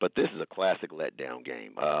 But this is a classic letdown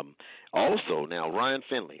game. Also, now Ryan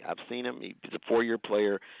Finley, I've seen him. He's a 4-year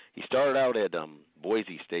player. He started out at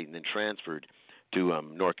Boise State and then transferred to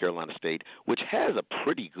North Carolina State, which has a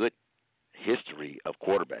pretty good history of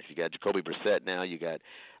quarterbacks. You got Jacoby Brissett now. You got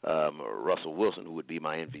Russell Wilson, who would be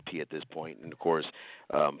my MVP at this point, and of course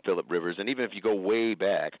Phillip Rivers. And even if you go way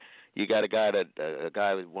back, you got a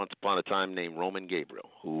guy once upon a time named Roman Gabriel,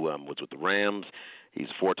 who was with the Rams. He's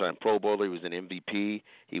a 4-time Pro Bowler. He was an MVP.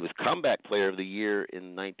 He was Comeback Player of the Year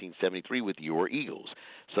in 1973 with your Eagles.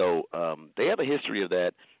 So they have a history of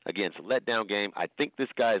that. Again, it's a letdown game. I think this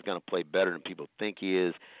guy is going to play better than people think he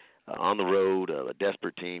is. On the road, a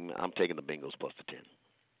desperate team. I'm taking the Bengals plus the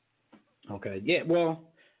 10. Okay. Yeah, well,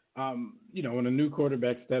 when a new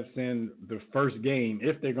quarterback steps in, the first game,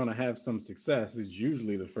 if they're going to have some success, is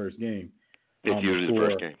usually the first game. It's usually the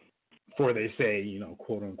first game. Before they say,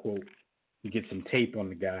 quote unquote, you get some tape on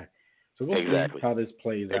the guy. So we'll see how this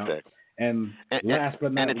plays out. And last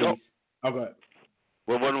but not least, go ahead.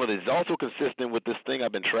 Well, one is also consistent with this thing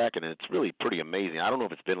I've been tracking, and it's really pretty amazing. I don't know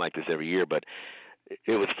if it's been like this every year, but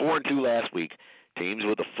it was 4-2 last week. Teams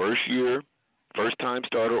with a first-time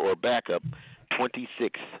starter or backup,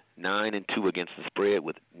 26-9-2 against the spread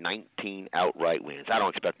with 19 outright wins. I don't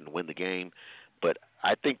expect them to win the game, but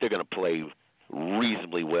I think they're going to play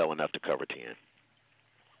reasonably well enough to cover 10.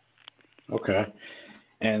 Okay.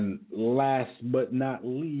 And last but not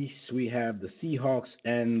least, we have the Seahawks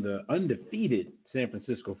and the undefeated San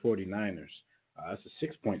Francisco 49ers. That's a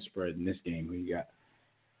 6-point spread in this game. Who you got?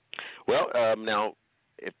 Well, now,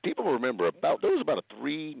 if people remember, there was about a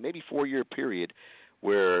 3, maybe 4-year period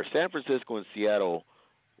where San Francisco and Seattle,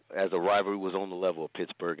 as a rivalry, was on the level of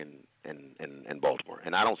Pittsburgh and Baltimore.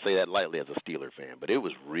 And I don't say that lightly as a Steeler fan, but it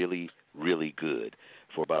was really, really good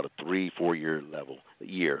for about a 3-4 year.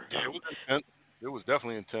 Yeah, it was intense. It was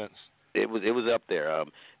definitely intense. It was up there.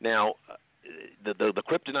 Now, the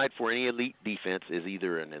kryptonite for any elite defense is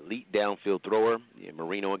either an elite downfield thrower,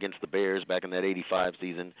 Marino against the Bears back in that 85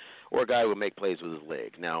 season, or a guy who would make plays with his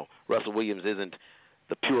legs. Now, Russell Williams isn't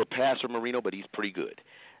the pure passer Marino, but he's pretty good,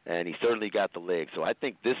 and he certainly got the legs. So I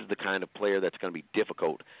think this is the kind of player that's going to be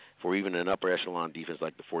difficult for even an upper echelon defense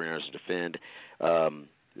like the 49ers to defend.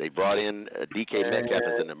 They brought in DK Metcalf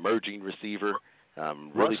as an emerging receiver,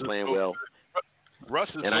 really playing well.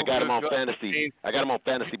 And I got him on fantasy. I got him on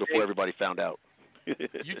fantasy before everybody found out. You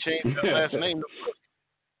changed his last name.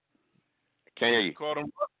 Can't hear you. You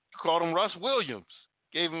called him Russ Williams.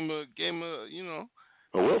 Gave him a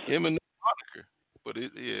Wilson. Him a new moniker. But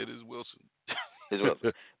it is Wilson. It's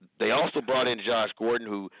Wilson. They also brought in Josh Gordon,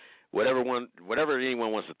 who whatever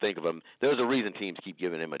anyone wants to think of him, there's a reason teams keep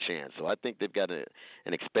giving him a chance. So I think they've got an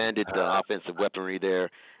expanded offensive weaponry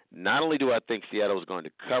there. Not only do I think Seattle is going to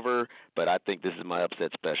cover, but I think this is my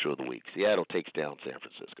upset special of the week. Seattle takes down San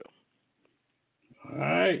Francisco. All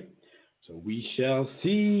right. So we shall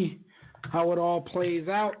see how it all plays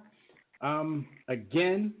out.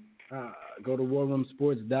 Again, go to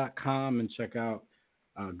warroomsports.com and check out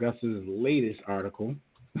Gus's latest article,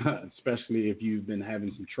 especially if you've been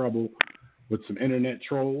having some trouble with some internet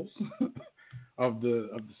trolls of the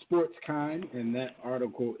sports kind. And that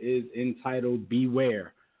article is entitled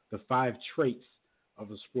 "Beware: The 5 Traits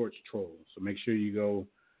of a Sports Troll." So make sure you go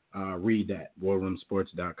read that,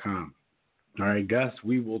 warroomsports.com. All right, Gus,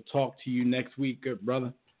 we will talk to you next week, good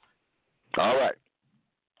brother. All right.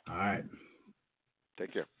 All right.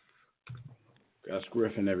 Take care. Gus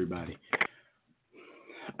Griffin, everybody.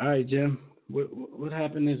 All right, Jim, what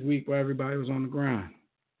happened this week while everybody was on the grind?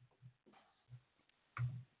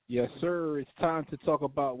 Yes, sir. It's time to talk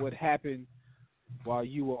about what happened while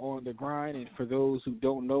you were on the grind. And for those who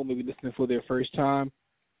don't know, maybe listening for their first time,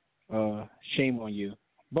 shame on you.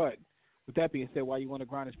 But with that being said, while you on the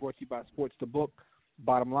grind is brought to you by Sports the Book.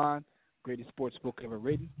 Bottom line, greatest sports book ever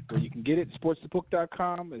written. Where you can get it,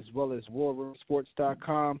 sportsthebook.com as well as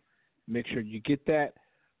warroomsports.com. Make sure you get that.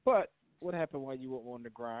 But what happened while you were on the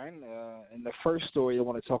grind? And the first story I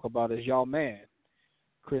want to talk about is y'all man,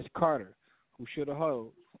 Chris Carter, who should have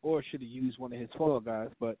huddled or should have used one of his fellow guys,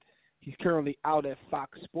 but he's currently out at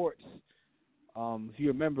Fox Sports. If you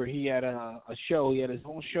remember, he had a show. He had his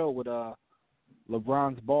own show with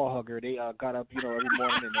LeBron's ball hugger. They got up, every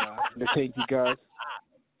morning and entertained you guys.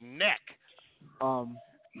 Neck.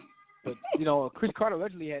 But Chris Carter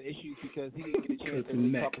allegedly had issues because he didn't get a chance to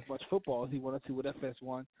really talk as much football as he wanted to with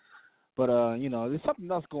FS1. But there's something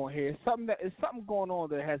else going here. It's something going on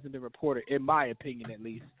that hasn't been reported, in my opinion, at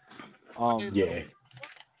least. Yeah.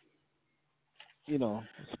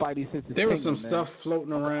 Spidey sense is there was some man. stuff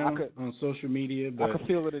floating around on social media, but I could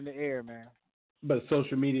feel it in the air, man. But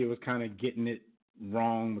social media was kind of getting it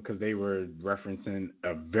wrong because they were referencing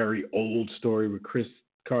a very old story with Chris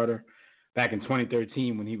Carter. Back in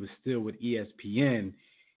 2013, when he was still with ESPN,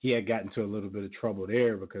 he had gotten into a little bit of trouble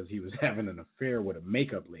there because he was having an affair with a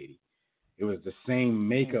makeup lady. It was the same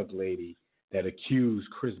makeup lady that accused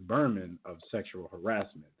Chris Berman of sexual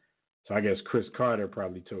harassment. So I guess Chris Carter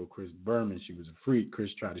probably told Chris Berman she was a freak. Chris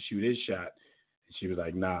tried to shoot his shot, and she was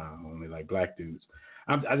like, "Nah, I only like black dudes."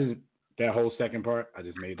 I just that whole second part. I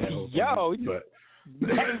just made that whole thing, but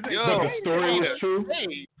the story was true.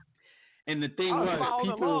 And the thing was,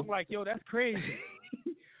 people like, yo, that's crazy.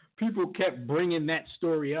 People kept bringing that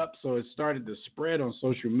story up, so it started to spread on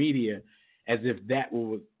social media as if that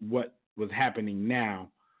was what was happening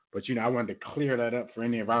now. But, I wanted to clear that up for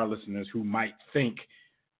any of our listeners who might think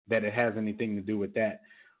that it has anything to do with that.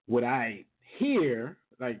 What I hear,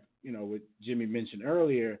 like, what Jimmy mentioned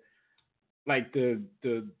earlier, like the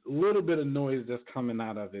little bit of noise that's coming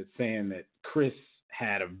out of it saying that Chris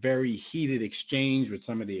had a very heated exchange with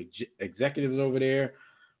some of the executives over there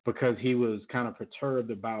because he was kind of perturbed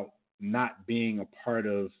about not being a part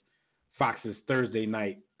of Fox's Thursday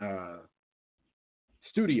night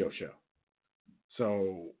studio show.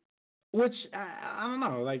 So, which, I don't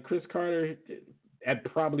know, like Chris Carter, that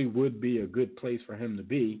probably would be a good place for him to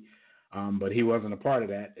be, but he wasn't a part of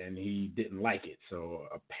that, and he didn't like it. So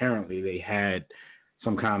apparently they had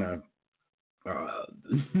some kind of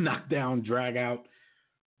knockdown, drag-out,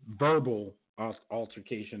 verbal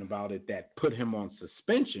altercation about it that put him on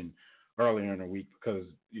suspension earlier in the week because,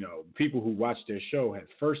 people who watched their show had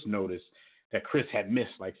first noticed that Chris had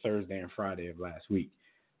missed like Thursday and Friday of last week.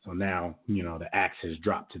 So now, the axe has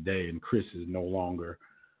dropped today and Chris is no longer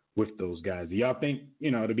with those guys. Do y'all think,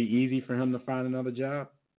 it'll be easy for him to find another job?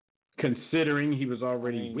 Considering he was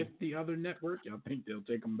already with the other network, y'all think they'll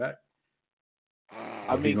take him back?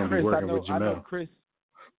 I mean, Chris, I know Chris.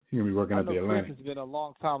 He's going to be working at the Atlantic. Chris has been a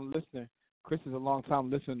long-time listener. Chris is a long-time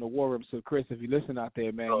listener to War Room. So, Chris, if you listen out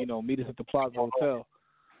there, man, meet us at the Plaza Hotel.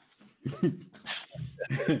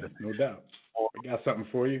 No doubt. I got something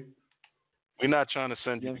for you. We're not trying to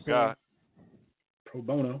send you to God. Pro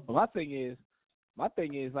bono. Well, my thing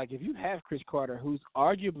is, like, if you have Chris Carter, who's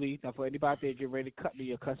arguably, now for anybody out there getting ready to cut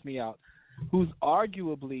me or cuss me out, who's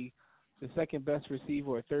arguably the second best receiver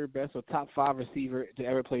or third best or top 5 receiver to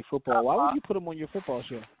ever play football, why would you put him on your football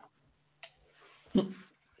show?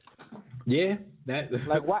 Yeah, that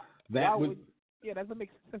like why would that doesn't make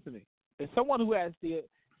sense to me. There's someone who has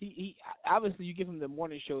he obviously you give him the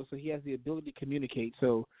morning show, so he has the ability to communicate.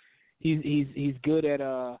 So he's good at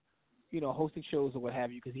hosting shows or what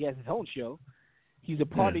have you because he has his own show. He's a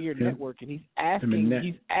part of your network, and he's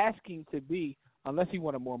asking to be, unless he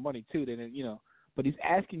wanted more money too, then but he's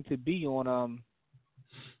asking to be on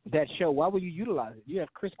that show. Why would you utilize it? You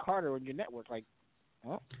have Chris Carter on your network, like.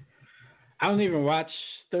 Huh? I don't even watch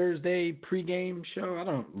Thursday pregame show. I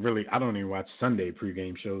don't even watch Sunday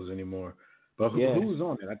pregame shows anymore. But who's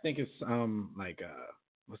on it? I think it's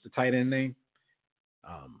what's the tight end name?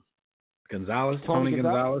 Gonzalez, Tony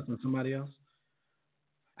Gonzalez, and somebody else.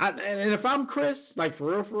 And if I'm Chris, like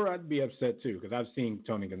for real, I'd be upset too because I've seen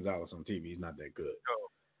Tony Gonzalez on TV. He's not that good.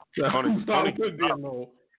 So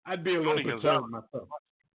I'd be a little perturbed myself.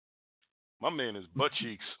 My man is butt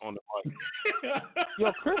cheeks on the mic.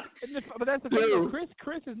 Yo, Chris, but that's the thing.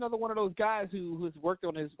 Chris is another one of those guys who's worked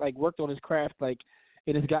on his craft, like,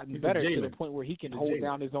 and has gotten better to the point where he can hold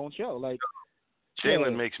down his own show. Like,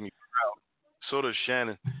 Jalen makes me proud. So does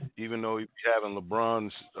Shannon, even though he be having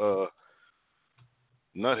LeBron's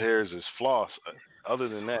nut hairs as floss. Other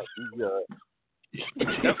than that,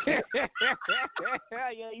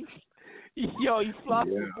 you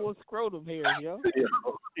flossing before scrotum hairs, yo.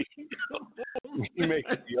 He makes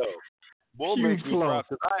Bull makes me proud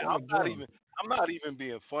because I'm not even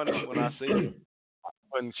being funny when I say it.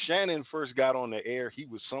 When Shannon first got on the air, he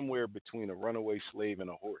was somewhere between a runaway slave and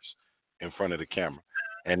a horse in front of the camera,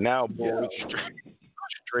 and now Bull is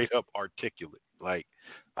straight up articulate. Like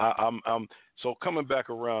I'm so coming back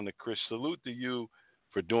around to Chris. Salute to you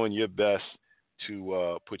for doing your best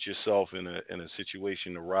to put yourself in a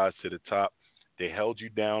situation to rise to the top. They held you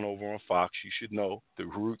down over on Fox. You should know the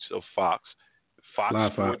roots of Fox. Fox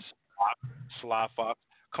Sports, Sly Fox.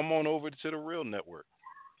 Come on over to the real network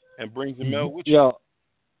and bring Jamel with you. Yo,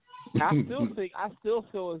 I still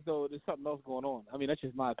feel as though there's something else going on. I mean, that's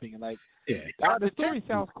just my opinion. Like, the story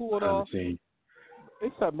sounds cool at all.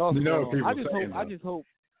 It's something else going on.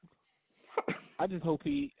 I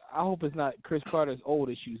hope it's not Chris Carter's old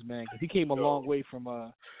issues, man, because he came a long way from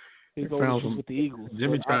his old issues with the Eagles.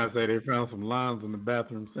 Jimmy trying to say they found some lines in the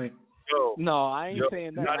bathroom sink. No, I ain't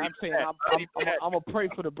saying that. I'm saying I'm gonna pray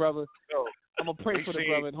for the brother. I'm gonna pray for the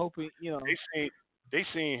brother and hoping They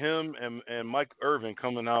seen him and Mike Irvin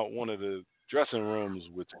coming out one of the dressing rooms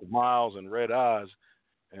with smiles and red eyes,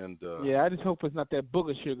 and I just hope it's not that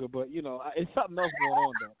booger sugar, but it's something else going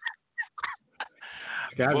on though.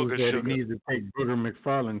 Guy who said he needs to take Booger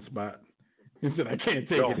McFarland's spot. He said, I can't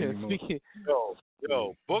take it anymore.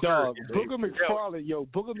 Booger. Dog, Booger McFarland,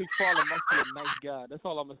 Booger McFarland must be a nice guy. That's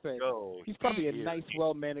all I'm gonna say. He's probably a nice,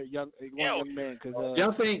 well-mannered young man. Cause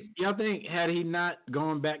y'all think had he not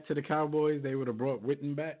gone back to the Cowboys, they would have brought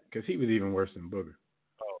Witten back? Because he was even worse than Booger.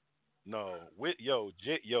 Oh no,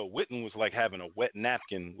 Witten was like having a wet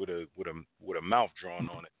napkin with a mouth drawn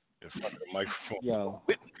on it in front of the microphone.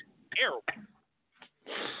 Witten, terrible.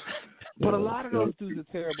 But a lot of those dudes are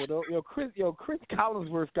terrible, though. Chris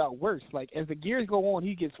Collinsworth got worse. Like, as the years go on,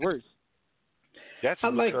 he gets worse. I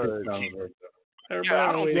like Chris Collinsworth,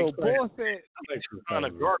 though.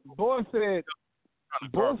 Boy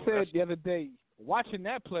said the other day, watching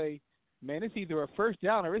that play, man, it's either a first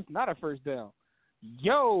down or it's not a first down.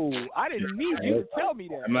 I didn't need you to tell me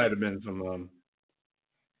that. That might have been some.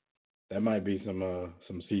 That might be some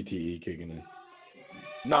CTE kicking in.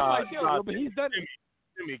 But he's done it.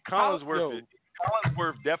 Collinsworth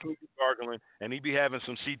definitely be gargling, and he be having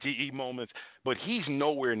some CTE moments, but he's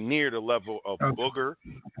nowhere near the level of Booger.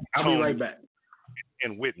 I'll be right back.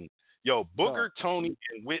 And Witten. Booger, Tony,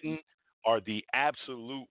 and Witten are the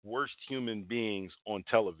absolute worst human beings on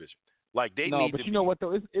television. Like they need but you know what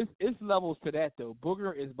though? It's levels to that though.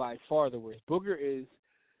 Booger is by far the worst. Booger is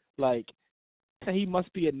like he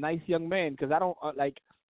must be a nice young man because I don't like.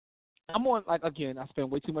 I'm on again. I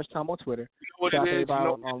spend way too much time on Twitter. You know what it is?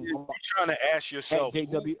 You're trying to ask yourself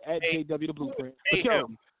at JW the Blueprint.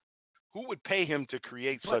 Who would pay him to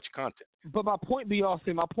create such content? But my point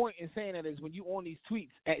in saying that is when you on these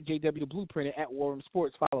tweets at JW the Blueprint and at War Room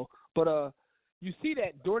Sports follow. But you see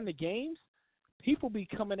that during the games, people be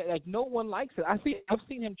coming at like no one likes it. I've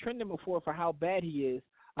seen him trending before for how bad he is.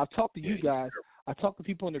 I've talked to you guys. I talked to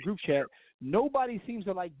people in the group chat. Nobody seems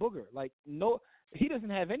to like Booger. Like no. He doesn't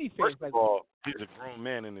have any face. First of all, he's a grown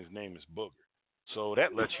man and his name is Booger. So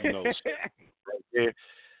that lets you know right there.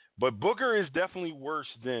 But Booger is definitely worse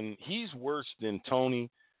than Tony,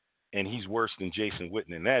 and he's worse than Jason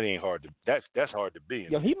Witten, and that ain't hard to that's hard to be.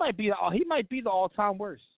 He might be the all-time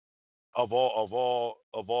worst. Of all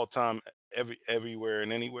time everywhere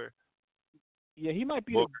and anywhere. Yeah, he might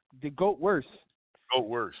be the GOAT worst. GOAT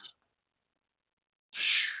worst.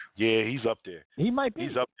 Yeah, he's up there. He might be.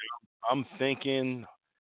 He's up there. I'm thinking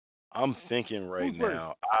right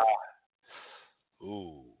now.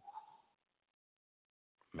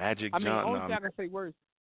 Magic Johnson. Only thing I can say worse.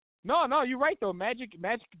 No, you're right though. Magic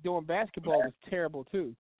doing basketball was terrible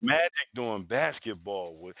too. Magic doing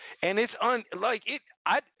basketball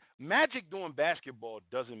Magic doing basketball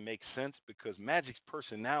doesn't make sense because Magic's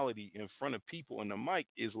personality in front of people in the mic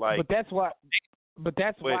is like. But that's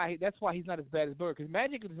why he's not as bad as Bird because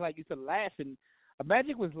Magic was like used to laugh and.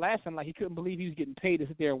 Magic was laughing like he couldn't believe he was getting paid to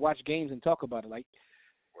sit there and watch games and talk about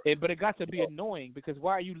it. But it got to be annoying because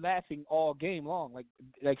why are you laughing all game long? Like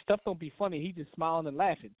stuff don't be funny. He just smiling and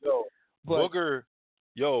laughing. Booger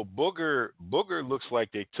looks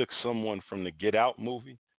like they took someone from the Get Out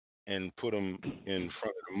movie and put him in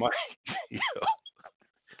front of the mic.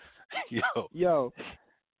 Yo.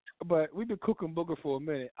 But we've been cooking Booger for a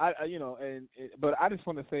minute. But I just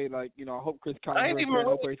want to say, I hope Chris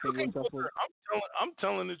Collinsworth everything works out for him. I'm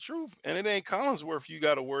telling the truth, and it ain't Collinsworth you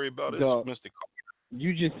got to worry about. It's Mr.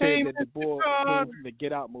 You just said that the boy came from the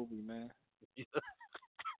Get Out movie, man.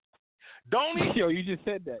 Don't he? Yo, you just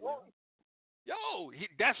said that.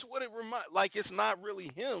 That's what it reminds. Like it's not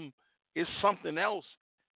really him. It's something else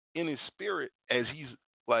in his spirit as he's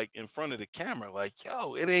like in front of the camera. Like,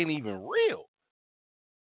 it ain't even real.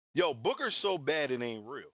 Booger's so bad it ain't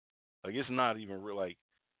real. Like it's not even real. Like,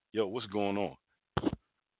 what's going on?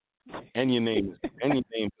 And your name is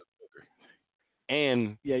Booger.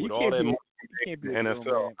 And with all that money in the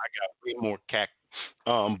NFL, I got way more cack.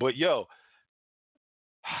 But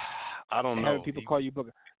I don't know. Having people call you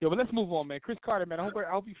Booger. But let's move on, man. Chris Carter, man. I hope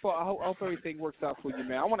everything works out for you,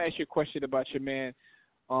 man. I want to ask you a question about your man,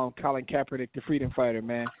 Colin Kaepernick, the freedom fighter,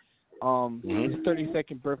 man. His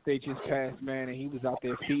 32nd birthday just passed, man, and he was out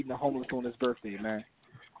there feeding the homeless on his birthday, man.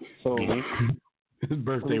 So his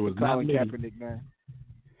birthday was Colin not Kaepernick, man.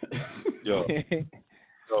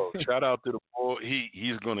 Shout out to the boy.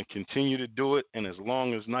 He's going to continue to do it, and as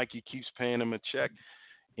long as Nike keeps paying him a check,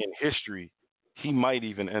 in history, he might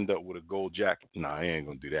even end up with a gold jacket. Nah, I ain't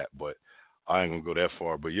going to do that, but I ain't going to go that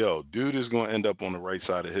far. But, dude is going to end up on the right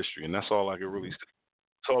side of history, and that's all I can really say.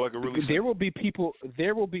 There will be people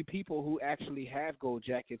who actually have gold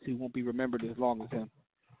jackets who won't be remembered as long as him.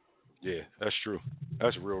 Yeah, that's true.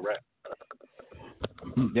 That's real rap.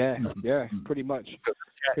 Yeah, pretty much.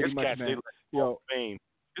 Pretty much, man.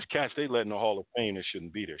 This catch they let in the Hall of Fame that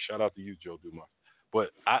shouldn't be there. Shout out to you, Joe Dumas.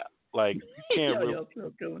 But you can't really.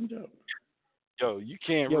 yo, you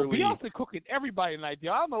can't Yo, really. Beyonce cooking everybody tonight.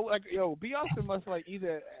 Yo, I don't know. Like, yo, Beyonce must like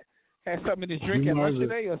either have something in his drink at lunch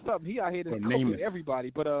today or something. He out here just cooking everybody.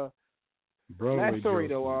 But last story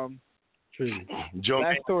though. Joe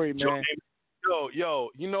last Namath, story, man. Yo,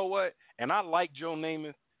 you know what? And I like Joe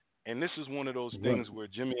Namath, and this is one of those things where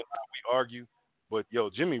Jimmy and I we argue. But yo,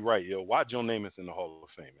 Jimmy, right? Yo, why Joe Namath in the Hall of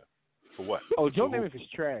Fame? Man? For what? Oh, Joe Namath is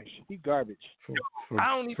trash. He garbage. I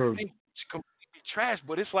don't even think he's completely trash,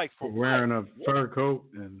 but it's like for wearing a fur coat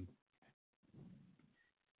and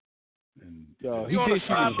yo, he did shoot a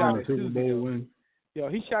shot at Susie. Yo,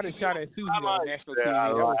 he shot a shot at Susie on national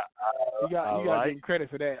TV. You got to give him credit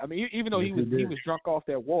for that. I mean, even though he was drunk off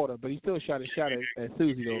that water, but he still shot a shot at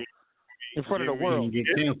Susie though, in front of the world. He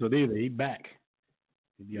didn't get canceled either. He back.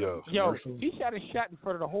 Yo, he shot a shot in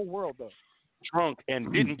front of the whole world though. Drunk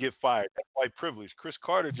and didn't get fired. That's white privilege. Chris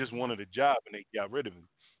Carter just wanted a job and they got rid of him.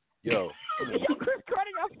 Yo. Chris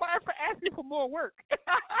Carter got fired for asking for more work.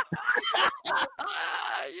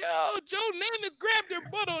 Yo, Joe Namath grabbed their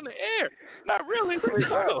butt on the air. Not really. Chris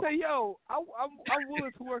Carter say, yo, I'm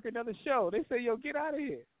willing to work another show. They say, yo, get out of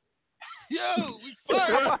here. Yo, we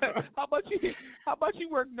fired. How about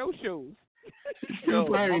you work no shows? Yo, you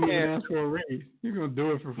probably need to ask for a raise. You're gonna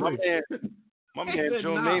do it for free. My man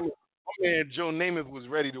Joe Namath was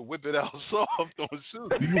ready to whip it out soft on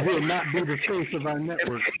Susie. You will not be the face of our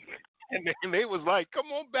network. And they was like, "Come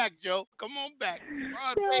on back, Joe. Come on back."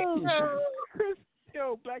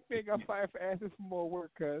 Yo, black man got fired for asking for more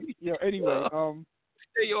work, cuz. Yo, anyway,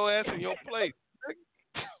 stay your ass in your place.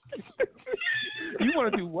 You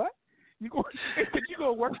want to do what? You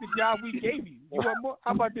gonna work the job we gave you? You want more?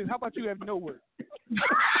 How about this? How about you have no work?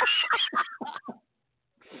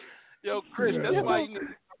 Yo, Chris, that's why you need to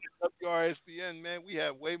WRSPN, man. We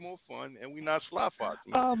have way more fun, and we not Sly Fox,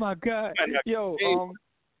 man. Oh my God, yo, be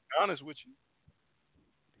honest with you.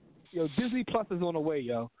 Yo, Disney Plus is on the way,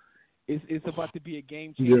 yo. It's about to be a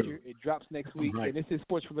game changer. Yeah. It drops next week, and this is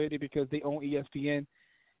sports related because they own ESPN.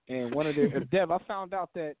 And one of their Dev, I found out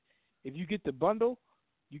that if you get the bundle,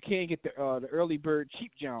 you can't get the early bird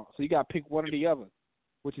cheap jump, so you got to pick one or the other,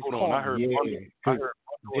 which is Hold on, I heard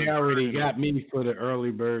they already got me for the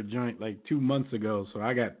early bird joint like 2 months ago, so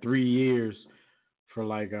I got 3 years for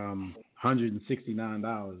like $169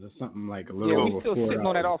 or something like a little over $4. Yeah, we still sitting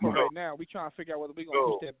on that offer right now. We trying to figure out whether we're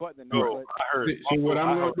gonna push that button or not. I heard. See what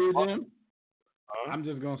I'm gonna do then? I'm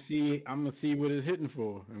just gonna see. I'm gonna see what it's hitting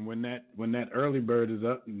for, and when that early bird is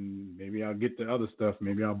up, and maybe I'll get the other stuff.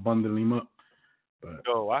 Maybe I'll bundle him up. But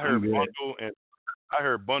I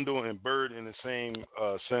heard bundle and bird in the same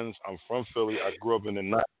sentence. I'm from Philly. I grew up in the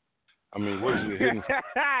night. I mean, what is it hitting?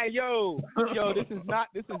 Yo, this is not.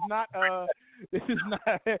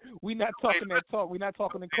 We not talking that talk. We not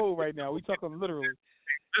talking in code right now. We talking literally.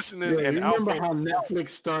 Listening and remember how Netflix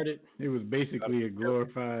started? It was basically a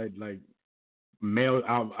glorified like mail.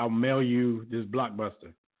 I'll mail you this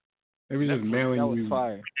blockbuster. They were just mailing you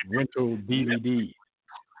rental DVD.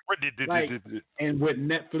 And what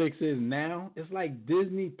Netflix is now, it's like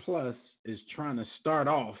Disney Plus is trying to start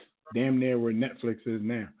off damn near where Netflix is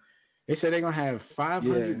now. They said they're going to have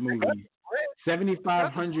 500 movies,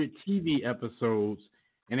 7,500 TV episodes,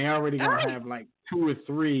 and they already going to have like 2 or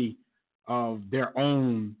 3 of their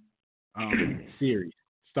own series,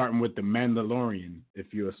 starting with The Mandalorian,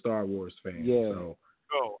 if you're a Star Wars fan. Yeah. So,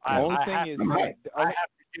 I have to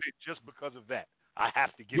get it just because of that. I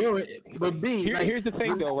have to get it. But B, here's the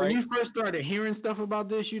thing, though, right? When you first started hearing stuff about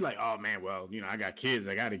this, you're like, oh, man, well, I got kids.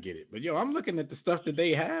 I got to get it. But, I'm looking at the stuff that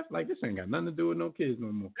they have. Like, this ain't got nothing to do with no kids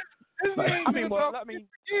no more. Like, the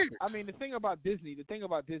thing about Disney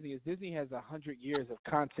is Disney has 100 years of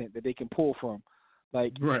content that they can pull from.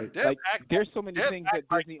 Like, there's so many things that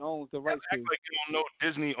Disney owns the rights to. Like you don't know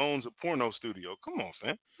Disney owns a porno studio. Come on,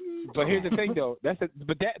 fam. But here's the thing, though. That's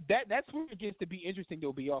where it gets to be interesting,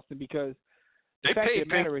 though, B. Austin, because the fact of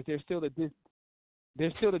the matter is they're still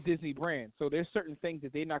the Disney brand. So there's certain things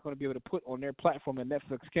that they're not going to be able to put on their platform that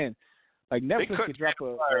Netflix can. Like Netflix could drop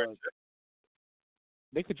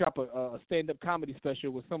they could drop a stand-up comedy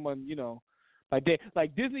special with someone, like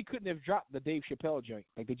Disney couldn't have dropped the Dave Chappelle joint.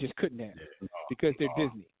 Like they just couldn't have because they're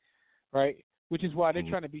Disney, right? Which is why they're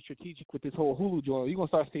trying to be strategic with this whole Hulu joint. You're gonna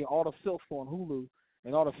start seeing all the filth on Hulu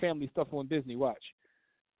and all the family stuff on Disney. Watch.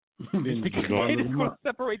 Because they're just gonna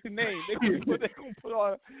separate the name. They're gonna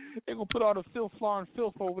put all the filth, foreign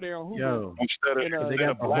filth over there on Hulu. They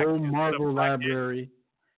got the whole Marvel library.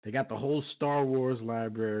 They got the whole Star Wars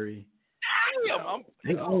library.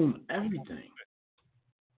 They own everything.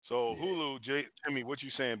 So Hulu, Jimmy, what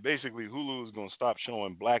you saying? Basically, Hulu is gonna stop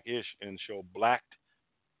showing Blackish and show Blacked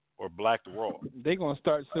or Blacked Raw. They're gonna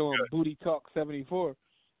start showing Booty Talk 74.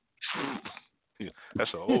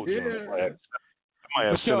 That's an old joint. I might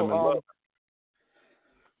have cinnamon love.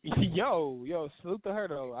 Yo, salute to her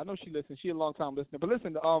though. I know she listens. She a long time listener. But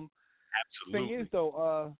listen, Absolutely.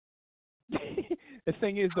 the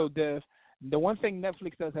thing is though, Dev, the one thing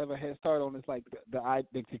Netflix does have a head start on is like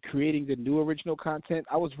the creating the new original content.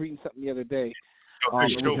 I was reading something the other day. It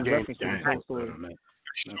was in reference to the whole story.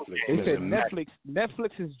 They said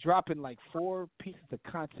Netflix is dropping like 4 pieces of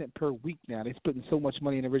content per week now. They're putting so much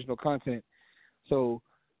money in original content. So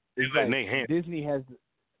it's like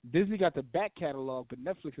Disney got the back catalog, but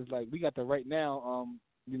Netflix is like, we got the right now,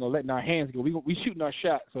 letting our hands go. We shooting our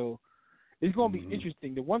shot. So it's going to be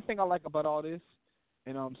interesting. The one thing I like about all this,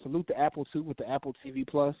 and salute to Apple too with the Apple TV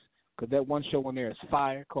Plus, because that one show on there is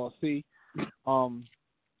fire called C.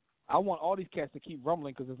 I want all these cats to keep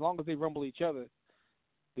rumbling, because as long as they rumble each other,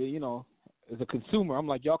 they, as a consumer, I'm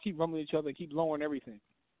like, y'all keep rumbling each other and keep lowering everything.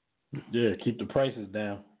 Yeah, keep the prices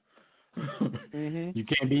down. You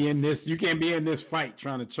can't be in this fight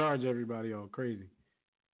trying to charge everybody all crazy.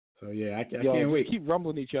 So yeah, I can't wait. Keep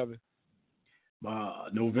rumbling each other.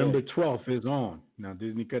 November 12th is on. Now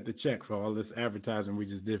Disney cut the check for all this advertising we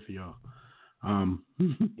just did for y'all. You know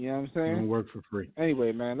what I'm saying? Don't work for free.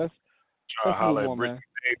 Anyway, man, let's move on, man.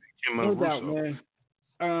 No doubt, man.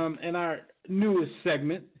 In our newest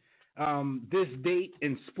segment, this date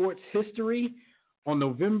in sports history, on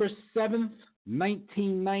November 7th,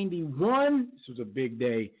 1991. This was a big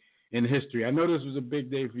day in history. I know this was a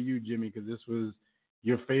big day for you, Jimmy, because this was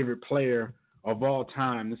your favorite player of all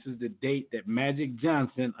time. This is the date that Magic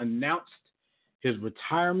Johnson announced his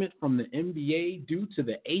retirement from the NBA due to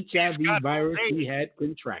the HIV virus he had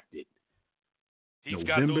contracted.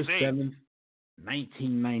 November 7th,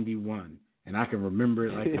 1991. And I can remember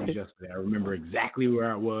it like it was yesterday. I remember exactly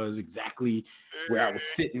where I was, exactly where I was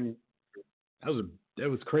sitting. That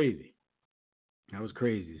was crazy. That was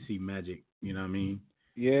crazy to see Magic. You know what I mean?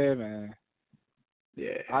 Yeah, man.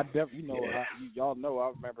 Yeah. I definitely y'all know.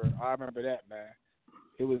 I remember that, man.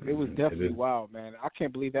 It was definitely wild, man. I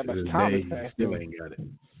can't believe that much time has passed. Still ain't got it.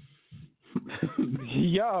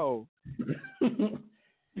 Yo.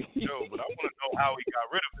 Yo, but I want to know how he got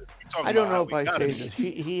rid of it. I don't know if I say this.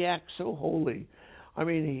 He acts so holy. I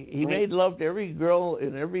mean, he made love to every girl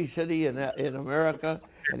in every city in America,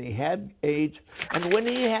 and he had AIDS. And when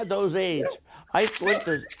he had those AIDS, I went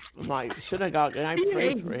to my synagogue and I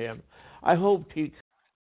prayed for him. I hoped he.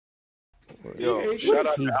 Yo, shout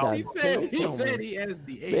out to Al. He said he has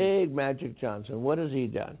the AIDS. Big Magic Johnson. What has he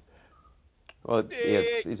done? Well,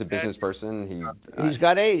 he's a business person. He's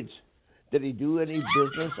got AIDS. Did he do any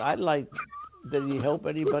business? Did he help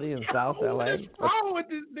anybody in South LA? What's wrong with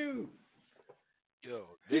this dude?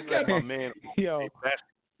 Yo, they let my man. Yo,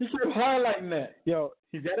 he kept highlighting that. Yo,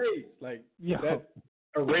 he's got AIDS. Like that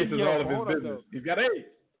erases all of his business. He's got AIDS.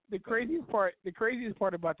 The craziest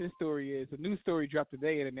part about this story is a news story dropped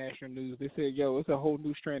today in the national news. They said, "Yo, it's a whole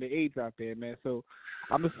new strand of AIDS out there, man." So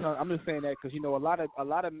I'm just saying that because a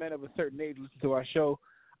lot of men of a certain age listen to our show.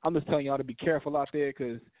 I'm just telling y'all to be careful out there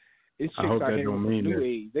because it's chicks out here with new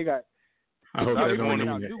AIDS. They got. I hope that don't mean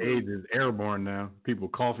that AIDS is airborne now. People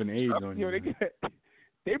coughing AIDS on you.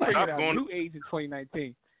 They bring out new AIDS in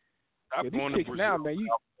 2019. Stop going to Brazil. Now, man.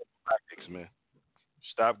 Man.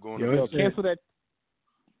 Stop going to Brazil. Cancel that.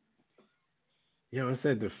 Yo, it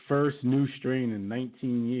said the first new strain in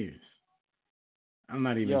 19 years. I'm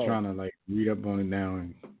not even trying to read up on it now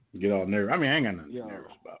and get all nervous. I mean, I ain't got nothing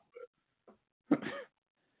nervous about, but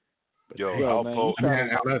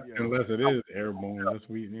unless it is airborne, unless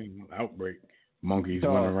we outbreak monkeys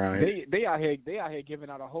running around here. They out here giving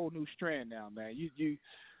out a whole new strand now, man.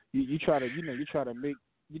 You try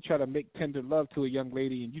to make tender love to a young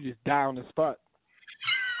lady and you just die on the spot.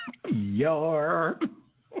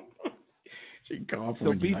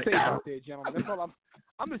 So be safe out there, gentlemen. That's all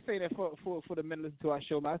I'm just saying that for the men listening to our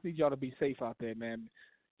show, man. I just need y'all to be safe out there, man.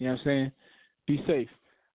 You know what I'm saying? Be safe.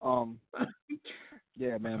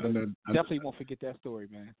 Yeah, man. But definitely won't forget that story,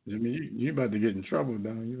 man. Jimmy, you about to get in trouble,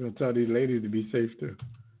 though. You gonna tell these ladies to be safe too.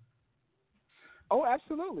 Oh,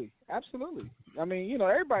 absolutely, absolutely. I mean,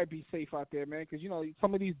 everybody be safe out there, man. Because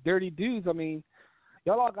some of these dirty dudes. I mean,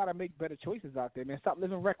 y'all all gotta make better choices out there, man. Stop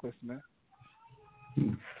living reckless, man.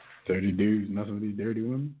 Dirty dudes, not some of these dirty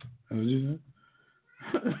women. That's what you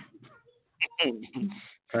said?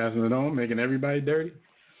 Passing it on, making everybody dirty.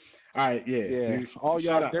 All right, yeah. All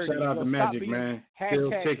y'all dirty. Shout out to Magic, man.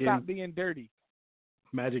 Still kicking. Stop being dirty.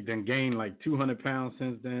 Magic done gained 200 pounds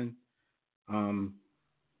since then.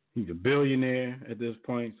 He's a billionaire at this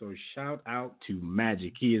point, so shout out to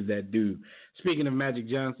Magic. He is that dude. Speaking of Magic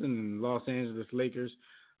Johnson and Los Angeles Lakers,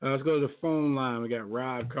 let's go to the phone line. We got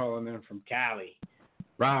Rob calling in from Cali.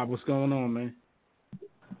 Rob, what's going on, man?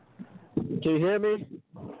 Can you hear me?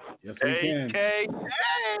 Yes, we can.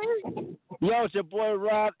 Yo, it's your boy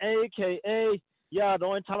Rob, a.k.a. Yo, the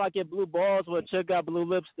only time I get blue balls when a chick got blue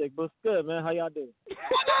lipstick. But it's good, man. How y'all doing?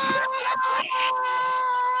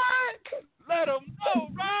 Let them know,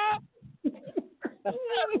 Rob. Let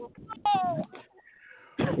them know.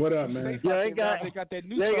 What up, man? Yo, they got that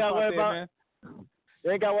new stuff out there, about, man.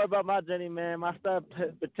 They ain't got to worry about my Jenny, man. My stuff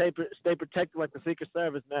stay protected like the Secret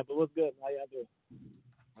Service, man. But what's good? How y'all doing?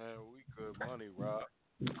 Man, we good money, Rob.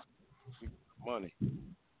 We good money.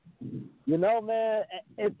 You know, man,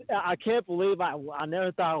 I can't believe I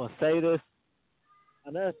never thought I would say this.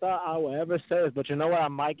 I never thought I would ever say this, but you know what? I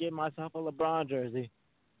might get myself a LeBron jersey.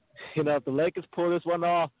 You know, if the Lakers pull this one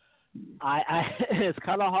off, it's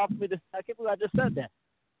kind of hard for me to. I can't believe I just said that.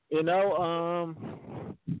 You know,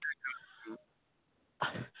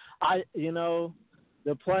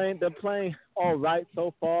 they're playing all right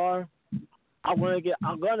so far. I'm gonna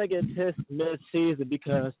get pissed mid-season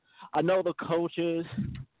because I know the coaches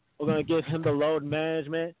are gonna give him the load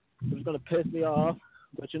management. It's gonna piss me off,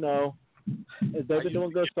 but you know, they've been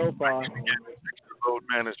doing good so far. Load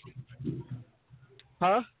management.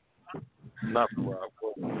 Huh? Nothing, Rob.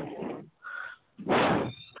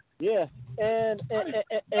 Yeah, and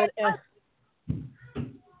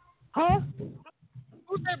huh?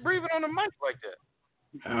 Who's that breathing on the mic like that?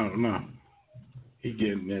 I don't know. He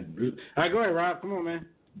getting that. All right, go ahead, Rob. Come on, man.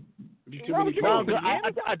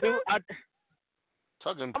 I do.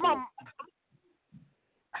 Tugging. I'm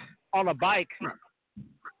on a bike.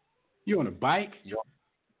 You on a bike?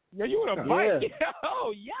 Yeah, you on a bike? Yeah.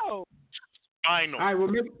 Yo. I know. All right,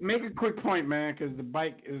 well, make a quick point, man, because the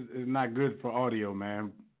bike is not good for audio,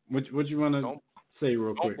 man. What you want to say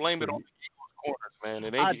real quick? Don't blame it on the Eagles corners, man.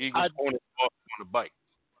 It ain't the Eagles corners on the bike.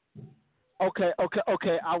 Okay.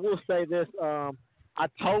 I will say this. I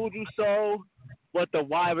told you so with the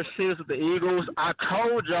wide receivers with the Eagles. I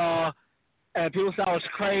told y'all, and people said I was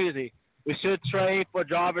crazy. We should trade for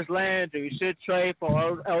Jarvis Landry. We should trade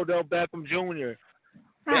for Odell Beckham Jr.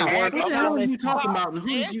 What the hell are you talking about? And who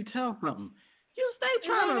did you tell something? You stay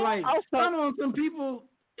trying to stun on some people.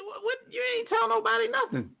 What? You ain't tell nobody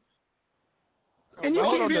nothing. And you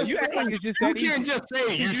can't just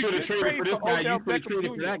say you should have traded for this guy. You should have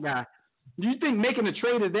traded for that guy. Do you think making a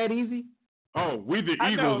trade is that easy? Oh, we the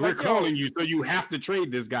Eagles. We're calling you, so you have to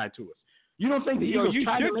trade this guy to us. You don't think the Eagles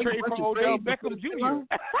tried to make a bunch of trades? Beckham Jr.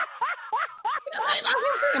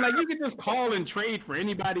 Like you can just call and trade for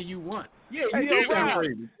anybody you want. Yeah, you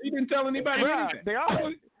didn't tell anybody anything. They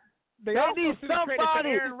also need somebody.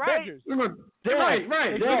 Aaron Rodgers. Right.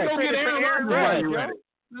 Let's go get Aaron Rodgers.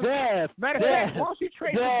 Yes. Matter of fact, why don't you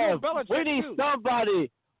trade for Bill Belichick? We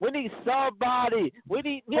need somebody. We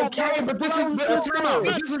need. Okay, but this is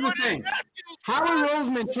the thing. Howie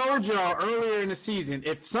Roseman told y'all earlier in the season,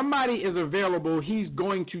 if somebody is available, he's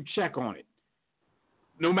going to check on it,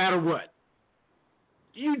 no matter what.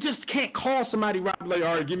 You just can't call somebody right like,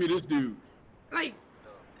 all right, give me this dude. Like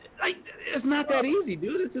it's not that easy,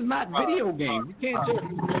 dude. This is not video games. You can't just.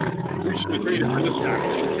 We should have traded for this guy. We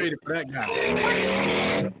should have traded for that guy.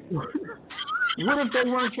 What if they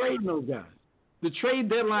weren't trading those guys? The trade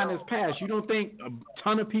deadline has passed. You don't think a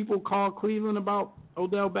ton of people called Cleveland about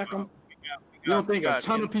Odell Beckham? You don't think a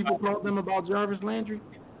ton of people called them about Jarvis Landry?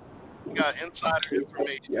 We got insider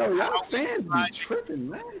information. Yo, y'all fans be tripping,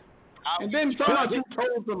 man. And then you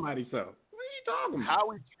told somebody so. What are you talking about? How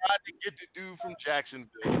he tried to get the dude from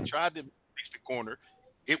Jacksonville. He tried to fix the corner.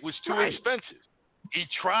 It was too expensive. He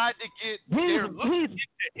tried to get their look.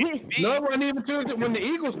 No one even took it when the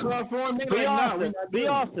Eagles called for him. Be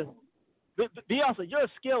Austin. You're a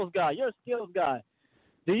skills guy.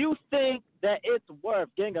 Do you think that it's worth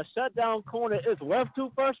getting a shutdown corner? It's worth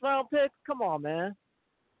 2 first-round picks? Come on, man.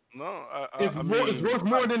 No, it's worth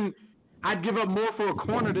more than I'd give up more for a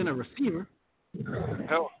corner than a receiver.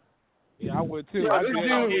 Hell. Yeah, I would too. Yeah, this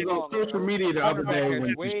dude was on social media the other day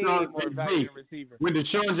when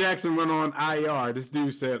Deshaun Jackson went on IR. This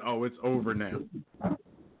dude said, "Oh, it's over now."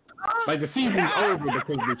 Like the season's over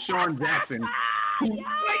because Deshaun Jackson.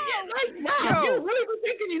 Wow, you really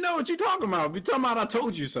thinking you know what you're talking about? You're talking about I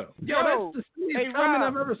told you so. That's the silliest comment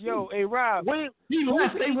I've ever seen. Hey Rob, they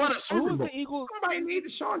won a Super Bowl. Somebody need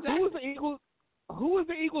Deshaun Jackson. Who was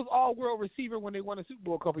the Eagles all-world receiver when they won a Super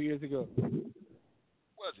Bowl a couple years ago?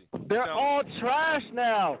 Was he? They're all trash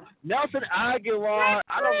now. Nelson Aguilar,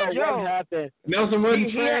 I don't know what happened. Nelson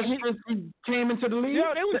wasn't trash since he came into the league.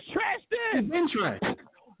 Yo, they was trash then. He's been trash.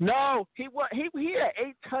 No, he had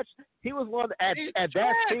 8 touch. He was one at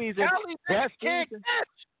that season.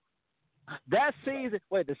 That season.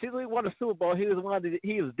 Wait, the season he won the Super Bowl, he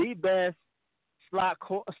was the best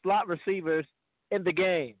slot receivers in the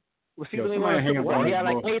game. receiver league won a Super Bowl. He had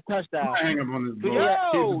like 8 touchdowns. Hang up on this ball.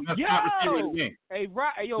 Yo, He was the best receiver in the game. Hey,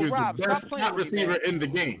 Rob, He was Rob, the stop best playing with me, receiver man. in the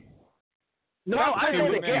game. No, I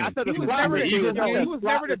said the game. I said the slot receiver. He was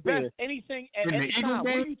never the best anything at any time.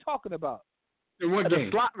 What are you talking about? In what game?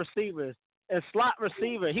 The slot receivers. And slot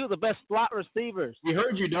receiver. He was the best slot receivers. We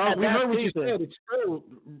heard you, dog. We heard what you said.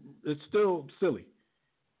 It's still silly.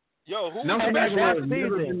 Yo, who Nelson was Aguilar that has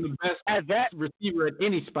never season? been the best receiver at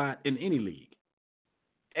any spot in any league.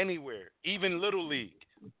 Anywhere, even Little League.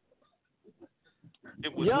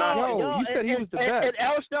 It was Yo, not. You said he was the best.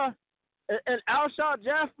 And Alshon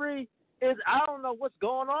Jeffrey is, I don't know what's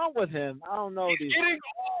going on with him. I don't know. He's getting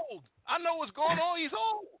old. I know what's going on. He's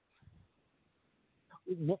old.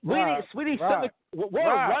 Sweetie, we're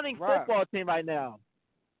a running football team right now.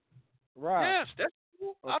 Right. Yes, that's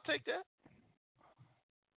cool. I'll take that.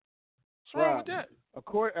 What's wrong with that?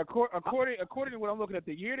 According to what I'm looking at,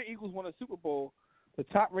 the year the Eagles won a Super Bowl, the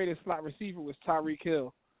top-rated slot receiver was Tyreek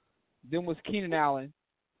Hill. Then was Keenan Allen,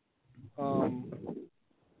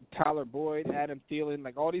 Tyler Boyd, Adam Thielen.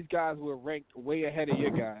 Like, all these guys were ranked way ahead of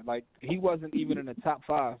your guy. Like, he wasn't even in the top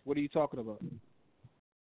 5. What are you talking about?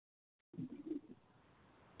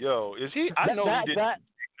 Yo, is he? I know he did.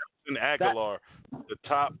 Nelson Aguilar, the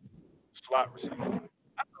top slot receiver. I know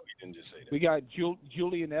he didn't just say that. We got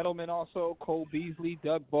Julian Edelman also, Cole Beasley,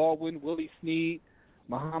 Doug Baldwin, Willie Snead,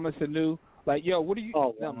 Muhammad Sanu. Like, yo, what are you?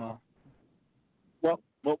 Oh, no. Well,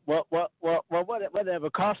 whatever.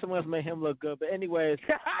 Carson Wentz made him look good, but anyways,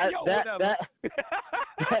 yo,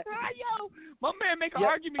 my man make an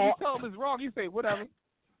argument. You tell him it's wrong. You say whatever.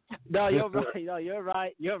 No, you're right. No, you're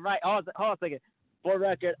right. You're right. Hold on a second. For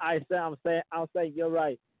record, I'm saying you're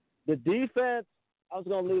right. The defense, I was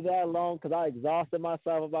gonna leave that alone because I exhausted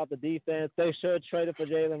myself about the defense. They should have traded for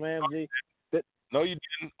Jalen Ramsey. No, you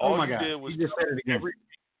didn't. Oh my God! You just said it again.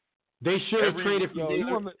 They should have traded for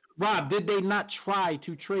Jalen. Rob, did they not try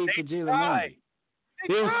to trade for Jalen Ramsey?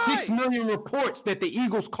 There are 6 million reports that the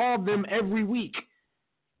Eagles called them every week.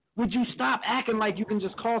 Would you stop acting like you can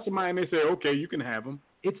just call somebody and they say, okay, you can have them?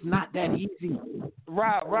 It's not that easy.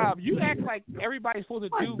 Rob, you act like everybody's supposed to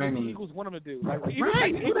do what the Eagles want them to do. Like, even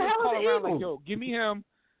call around like, yo, give me him,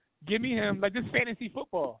 like this fantasy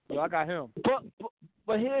football. Yo, I got him.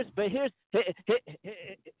 But here's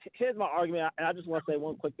my argument, and I just want to say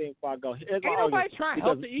one quick thing before I go. Here's my nobody argument. trying to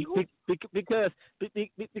help the Eagles?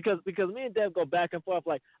 Because me and Dev go back and forth.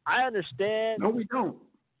 Like, I understand. No, we don't.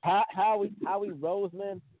 Howie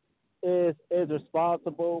Roseman is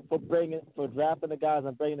responsible for drafting the guys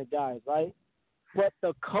and bringing the guys, right? But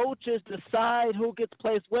the coaches decide who gets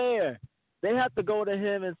placed where. They have to go to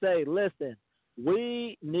him and say, listen,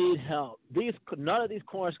 we need help. None of these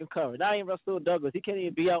corners can cover. Not even Russell Douglas. He can't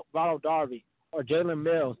even be out Ronald Darby or Jalen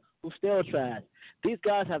Mills, who's still trash. These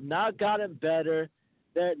guys have not gotten better.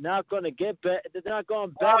 They're not going to get better. They're not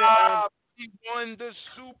going better. He won the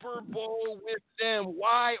Super Bowl with them.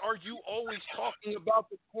 Why are you always talking about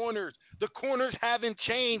the corners? The corners haven't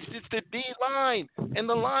changed. It's the D-line and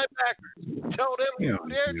the linebackers. Tell them to do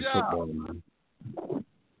their job.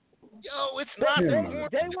 Yo, it's not the corners.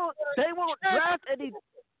 They won't draft any.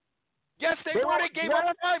 Yes, they were. They gave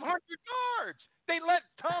up 500 yards. They let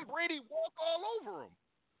Tom Brady walk all over them.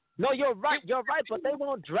 No, you're right. You're right, but they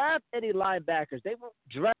won't draft any linebackers. They won't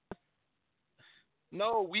draft.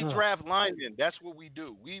 No, we draft linemen. That's what we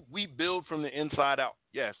do. We build from the inside out.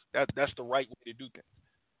 Yes, that's the right way to do things.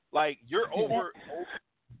 Like, you're over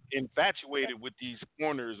infatuated with these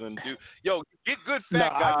corners and get good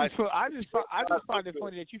fat guys. I just find it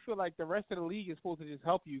funny that you feel like the rest of the league is supposed to just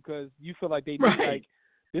help you because you feel like they need like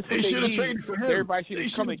this. They should have traded for him. Everybody should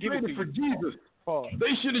have come and give it to for you. Jesus.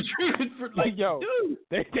 They should have traded for dude.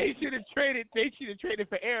 They should have traded. They should have traded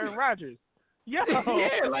for Aaron Rodgers. Yo,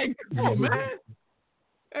 yeah, like come on, man.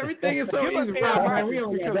 Everything is so easy, man. We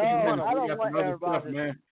don't got other stuff,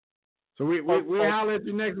 man. So we holler at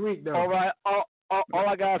you next week, though. All right. All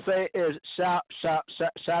I gotta say is shout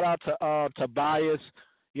out to Tobias,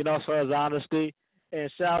 for his honesty,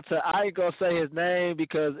 and shout out to, I ain't gonna say his name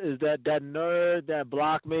because is that nerd that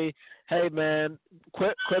blocked me. Hey man,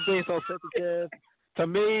 quit being so sensitive. To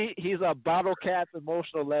me, he's a bottle cap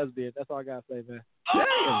emotional lesbian. That's all I gotta say, man.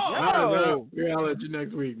 We'll holler at you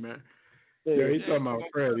next week, man. Yeah, he's talking about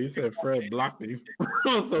Fred. He said Fred blocked him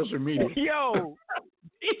on social media. Yo,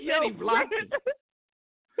 he blocked him.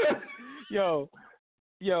 Yo.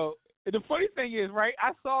 The funny thing is, right?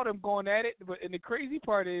 I saw them going at it, and the crazy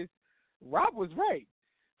part is, Rob was right.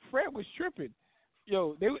 Fred was tripping.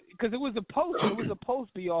 Yo, because it was a post. It was a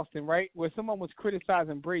post, B. Austin, right, where someone was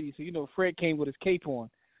criticizing Brady. So Fred came with his cape on.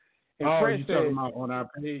 And Fred you said, talking about on our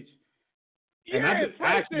page? Yeah, and I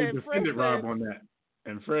actually defended Rob on that.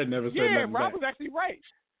 And Fred never said Yeah, nothing Rob back. was actually right.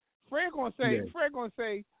 Fred gonna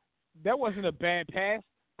say that wasn't a bad pass.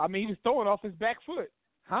 I mean, he was throwing off his back foot.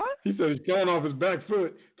 Huh? He said he's throwing off his back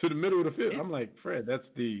foot to the middle of the field. I'm like, Fred, that's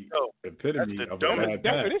the epitome of a bad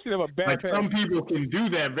pass. Definition of a bad pass. Some people can do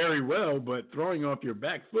that very well, but throwing off your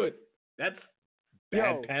back foot, that's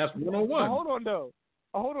bad pass 101. Hold on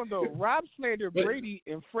though. Rob slandered Brady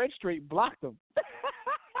and Fred straight blocked him.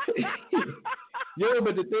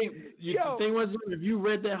 But the thing was, if you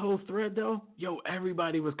read that whole thread though,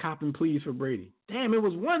 everybody was copping pleas for Brady. Damn, it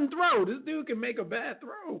was one throw. This dude can make a bad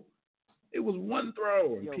throw. It was one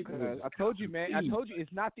throw. And I told you, man. I told you,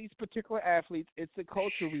 it's not these particular athletes. It's the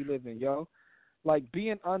culture we live in, yo. Like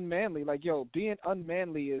being unmanly, being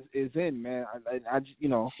unmanly is in, man. I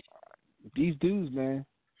these dudes, man.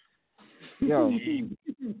 Yo.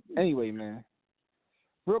 Anyway, man.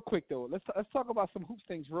 Real quick though, let's talk about some hoops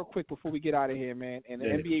things real quick before we get out of here, man. And the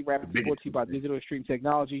NBA Rapid is brought to you by Digital Extreme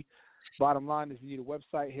Technology. Bottom line is, you need a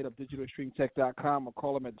website, hit up digitalextremetech.com or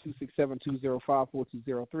call them at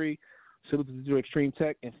 267-205-4203. Salute to Digital Extreme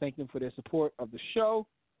Tech and thank them for their support of the show.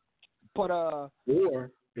 But or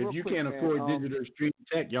if you can't afford Digital Extreme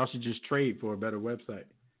Tech, y'all should just trade for a better website.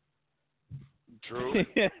 True.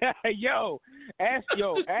 Ask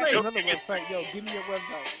another website. Give me your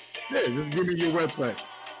website. Yeah, just give me your website.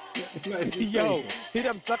 Hit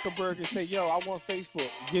up Zuckerberg and say, I want Facebook.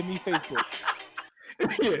 Give me Facebook.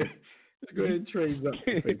 Yeah, just go ahead and trade up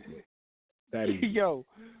for Facebook. That easy.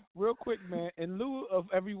 Real quick, man. In lieu of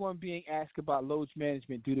everyone being asked about load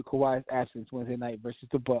management due to Kawhi's absence Wednesday night versus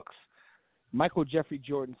the Bucks, Michael Jeffrey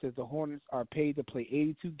Jordan says the Hornets are paid to play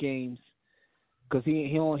 82 games because he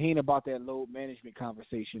ain't about that load management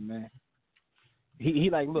conversation, man. He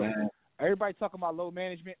like, look, man. Everybody talking about load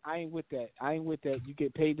management. I ain't with that. You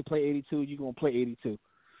get paid to play 82. You gonna play 82.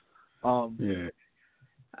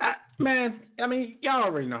 Man, I mean, y'all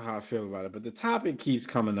already know how I feel about it, but the topic keeps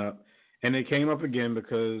coming up, and it came up again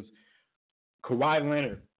because Kawhi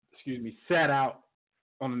Leonard, sat out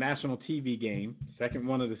on a national TV game, second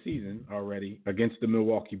one of the season already, against the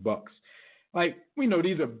Milwaukee Bucks. Like, we know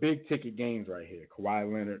these are big-ticket games right here,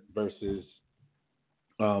 Kawhi Leonard versus,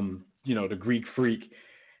 the Greek Freak.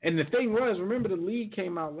 And the thing was, remember the league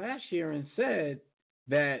came out last year and said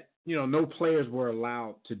that, no players were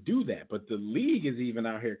allowed to do that. But the league is even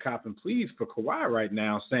out here copping pleas for Kawhi right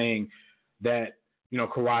now, saying that,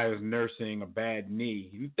 Kawhi is nursing a bad knee.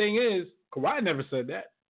 And the thing is, Kawhi never said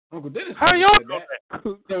that. Uncle Dennis How y'all said that.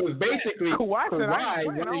 So it was basically Kawhi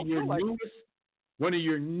one of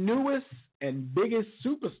your newest and biggest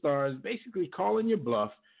superstars, basically calling your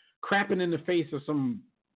bluff, crapping in the face of some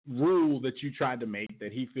rule that you tried to make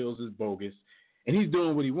that he feels is bogus, and he's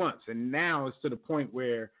doing what he wants. And now it's to the point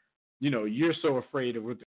where, you're so afraid of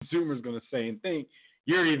what the consumer's going to say and think,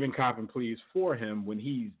 you're even copping pleas for him when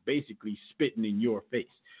he's basically spitting in your face.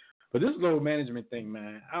 But this load management thing,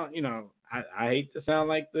 man, I hate to sound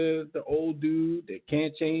like the old dude that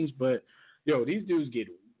can't change, but, these dudes get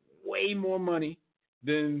way more money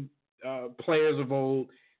than players of old.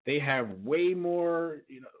 They have way more,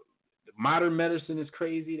 modern medicine is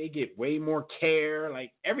crazy. They get way more care.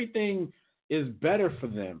 Like, everything is better for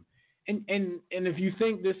them. And if you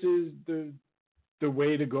think this is the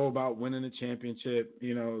way to go about winning a championship,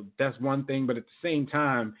 that's one thing. But at the same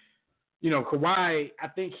time, Kawhi, I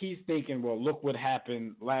think he's thinking, well, look what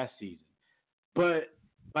happened last season. But,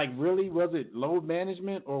 like, really, was it load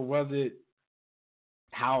management or was it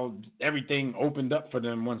how everything opened up for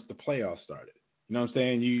them once the playoffs started? You know what I'm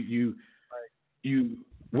saying? You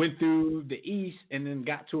went through the East and then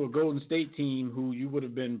got to a Golden State team who you would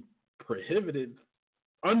have been prohibited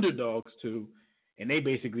underdogs to, and they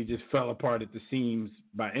basically just fell apart at the seams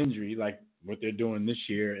by injury, like what they're doing this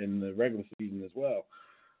year in the regular season as well.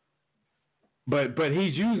 But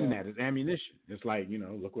he's using that as ammunition. It's like,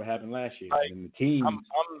 look what happened last year. And the team.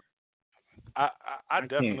 I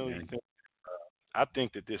definitely think. I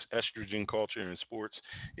think that this estrogen culture in sports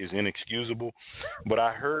is inexcusable. But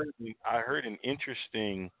I heard an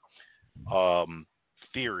interesting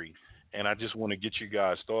theory, and I just want to get you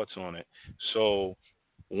guys' thoughts on it. So,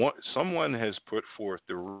 someone has put forth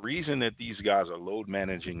the reason that these guys are load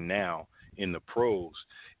managing now in the pros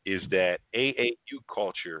is that AAU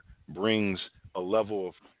culture brings a level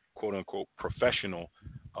of quote unquote professional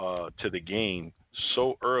to the game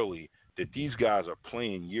so early that these guys are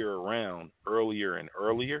playing year round earlier and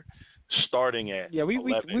earlier, starting at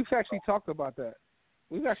we've actually talked about that.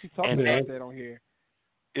 We've actually talked about that on here.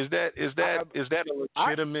 Is that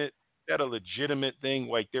a legitimate thing?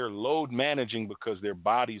 Like, they're load managing because their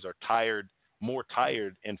bodies are more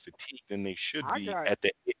tired and fatigued than they should be at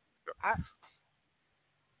the age.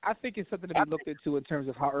 I think it's something to be looked into in terms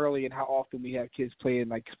of how early and how often we have kids playing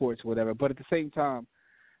like sports or whatever. But at the same time,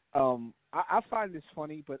 I find this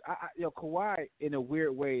funny. But Kawhi in a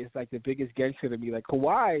weird way is like the biggest gangster to me. Like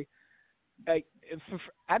Kawhi, like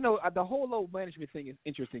I know the whole load management thing is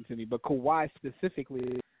interesting to me, but Kawhi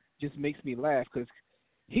specifically just makes me laugh because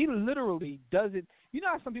he literally does it. You know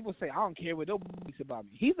how some people say, I don't care what nobody thinks about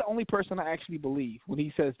me. He's the only person I actually believe when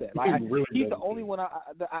he says that. Like, he's the only one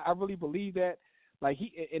I really believe that. Like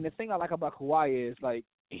and the thing I like about Kawhi is like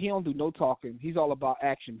he don't do no talking. He's all about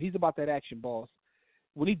action. He's about that action, boss.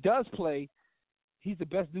 When he does play, he's the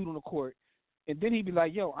best dude on the court. And then he'd be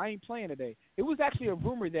like, yo, I ain't playing today. It was actually a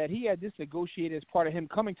rumor that he had this negotiated as part of him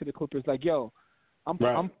coming to the Clippers. Like, yo, I'm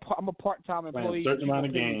a part-time employee. A certain amount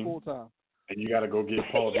of games. Full-time. And you got to go get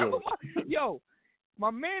Paul George. Yo,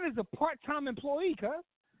 my man is a part-time employee, cuz.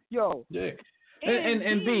 Yo. Yeah.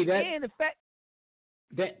 And B, the fact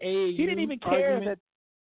that AAU he didn't even care argument,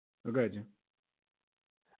 that. Oh, go ahead, Jim.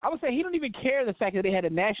 I would say he don't even care the fact that they had a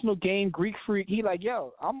national game, Greek Freak. He like,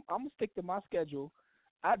 yo, I'm gonna stick to my schedule.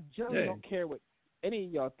 I generally don't care what any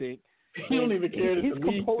of y'all think. He don't even care that the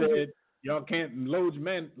league said y'all can't load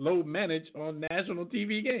manage on national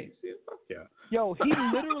TV games. Fuck yeah. Yo, he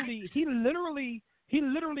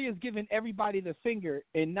literally is giving everybody the finger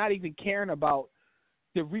and not even caring about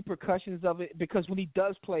the repercussions of it, because when he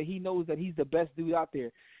does play, he knows that he's the best dude out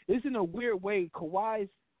there. It's in a weird way. Kawhi's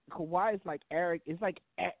like arrogant. It's like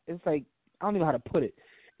I don't even know how to put it.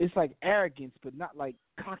 It's like arrogance, but not like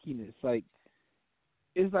cockiness. Like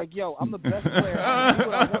it's like, yo, I'm the best player. I do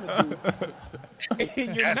what I want to do,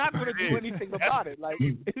 and you're not going to do anything about it. Like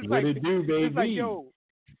it's what it do, baby? It's like, yo,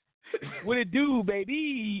 what it do,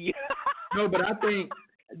 baby? No, but I think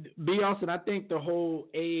B. Austin. I think the whole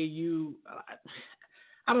AAU.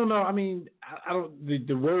 I don't know. I mean, I don't.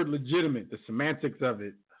 The word legitimate, the semantics of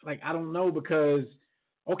it. Like I don't know, because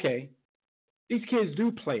okay, these kids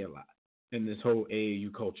do play a lot in this whole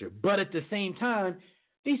AAU culture, but at the same time,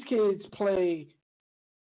 these kids play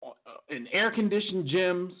in air-conditioned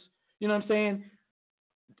gyms. You know what I'm saying?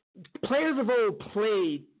 Players of old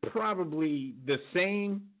played probably the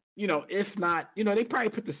same, if not, they probably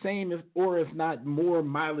put the same if not more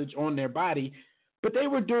mileage on their body, but they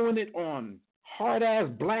were doing it on hard-ass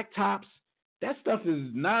black tops. That stuff is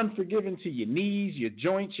non-forgiving to your knees, your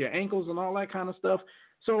joints, your ankles, and all that kind of stuff.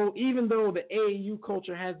 So even though the AAU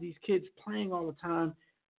culture has these kids playing all the time,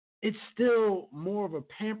 it's still more of a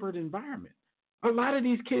pampered environment. A lot of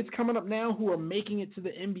these kids coming up now who are making it to the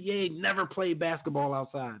NBA never played basketball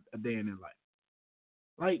outside a day in their life.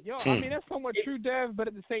 Like, yo, I mean, that's somewhat true, Dev, but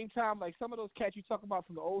at the same time, like some of those cats you talk about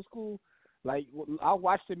from the old school, like I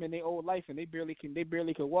watched them in their old life and they barely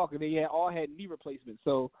can walk, and they all had knee replacements.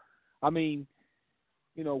 So, I mean,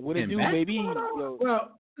 what it do, maybe.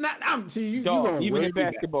 Well, you going even in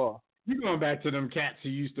basketball. You're going back to them cats who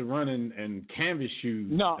used to run in canvas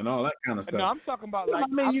shoes and all that kind of stuff. No, I'm talking about like. I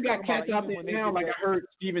mean, you got cats out there now, like I heard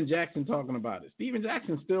Steven Jackson talking about it. Steven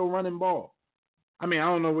Jackson's still running ball. I mean, I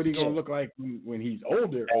don't know what he's going to look like when he's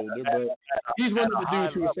older, but he's one of the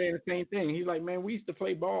dudes who was saying the same thing. He's like, man, we used to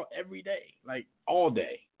play ball every day, like all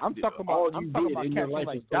day. I'm talking about cats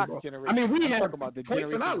like Doc's generation. I mean, we had about the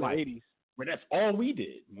generation of the 80s. Where that's all we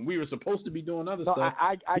did when we were supposed to be doing other stuff.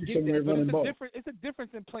 I get that, but it's a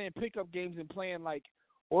difference in playing pickup games and playing like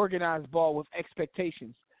organized ball with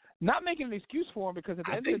expectations. Not making an excuse for him, because at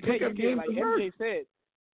the end of the day, like MJ said,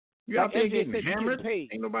 you out there getting hammered.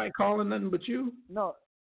 Ain't nobody calling nothing but you. No,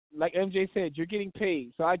 like MJ said, you're getting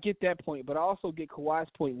paid. So I get that point, but I also get Kawhi's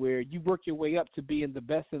point where you work your way up to being the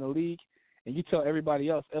best in the league, and you tell everybody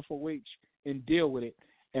else FOH and deal with it.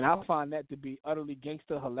 And I find that to be utterly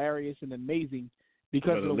gangster, hilarious, and amazing,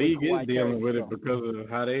 because of the league is dealing with it because of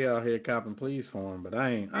how they out here copping pleas for him. But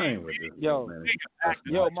I ain't with this.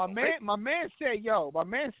 My man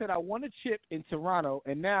said I won a chip in Toronto,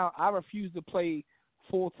 and now I refuse to play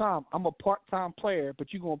full time. I'm a part-time player,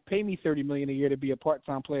 but you're gonna pay me $30 million a year to be a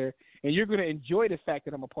part-time player, and you're gonna enjoy the fact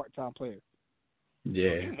that I'm a part-time player.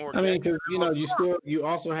 Yeah, I mean, because you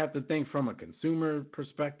also have to think from a consumer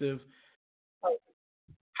perspective.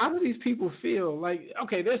 How do these people feel? Like,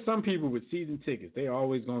 okay, there's some people with season tickets. They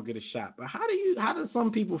always going to get a shot. But how do some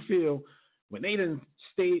people feel when they done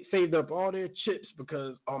saved up all their chips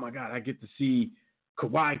because, oh, my God, I get to see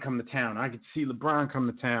Kawhi come to town. I get to see LeBron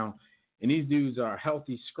come to town. And these dudes are a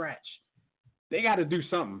healthy scratch. They got to do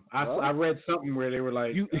something. I read something where they were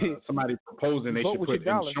like, somebody proposing they should put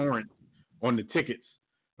insurance on the tickets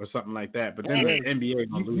or something like that. But then the NBA is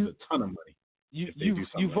going to lose a ton of money. You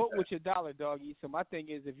vote with your dollar, doggy. So my thing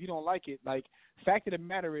is, if you don't like it, fact of the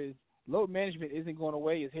matter is, load management isn't going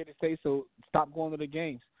away. It's here to stay. So stop going to the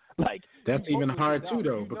games. Like that's even hard too,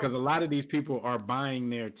 though, because a lot of these people are buying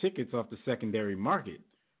their tickets off the secondary market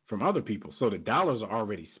from other people, so the dollars are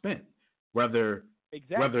already spent. Whether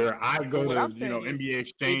I go to NBA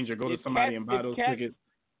Exchange or go to somebody and buy those tickets,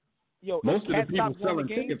 most of the people selling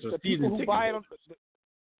tickets are season ticket holders.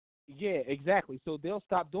 Yeah, exactly. So they'll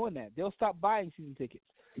stop doing that. They'll stop buying season tickets.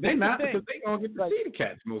 They're not, because they gonna get to see the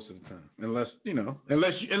cats most of the time, unless you're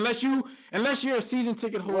a season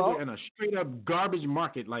ticket holder in a straight up garbage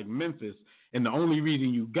market like Memphis, and the only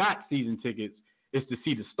reason you got season tickets is to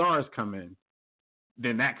see the stars come in.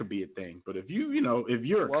 Then that could be a thing. But if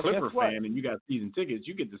you're a Clipper fan and you got season tickets,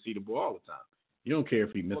 you get to see the ball all the time. You don't care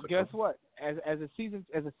if you miss. Well, guess what? As a season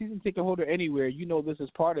ticket holder anywhere, this is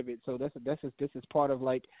part of it. So this is part of,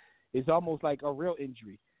 like, it's almost like a real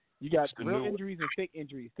injury. You got real injuries and fake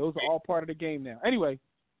injuries. Those are all part of the game now. Anyway,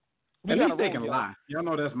 at least they can lie. Y'all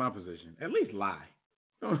know that's my position. At least lie.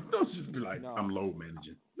 Don't just be like, I'm low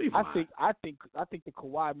managing. I think the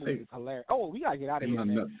Kawhi move is hilarious. Oh, we gotta get out of here,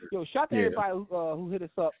 man. Yo, shout to everybody who hit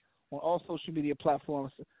us up on all social media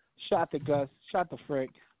platforms. Shout to Gus. Shout to Fred.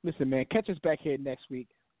 Listen, man, catch us back here next week.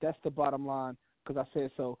 That's the bottom line, because I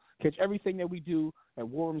said so. Catch everything that we do at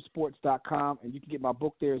warroomsports.com, and you can get my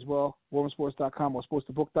book there as well, warroomsports.com or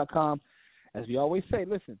sportstobook.com. As we always say,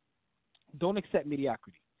 listen, don't accept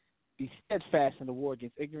mediocrity. Be steadfast in the war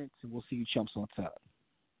against ignorance, and we'll see you chumps on top.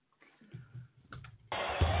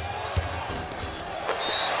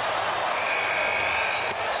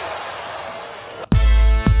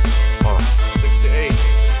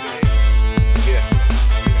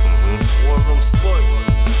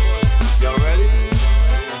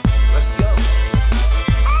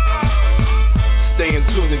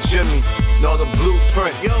 Know the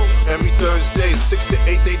blueprint. Every Thursday, 6 to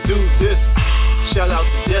 8, they do this. Shout out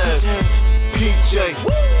to Dev, PJ,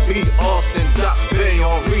 B. Austin, Bay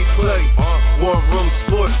on replay.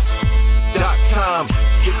 warroomsports.com.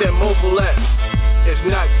 Get that mobile app. If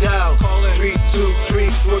not, dial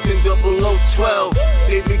 323-140012.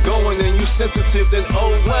 They be going and you sensitive, then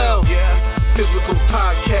oh well. Physical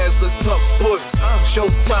podcast, let's talk sports.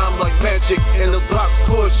 Showtime like magic in the block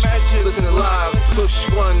push. Listen live, push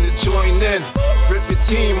one to join in. Rip your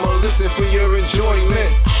team or listen for your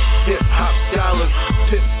enjoyment. Hip hop scholars,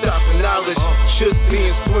 pit stop and knowledge. Should be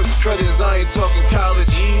in sports credits, I ain't talking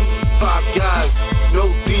college. 5 guys, no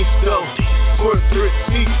beef though. Worth it,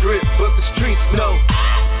 secret, but the streets know.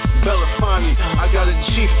 Belafonte, I got a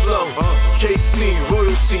G flow. KC,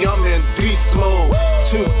 royalty, I'm in beast mode.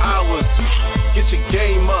 2 hours, get your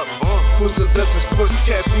game up. Who's the best in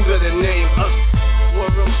sportscast? You better name us.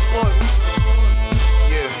 War Room Sports.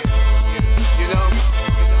 Yeah, you know,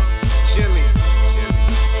 Jimmy,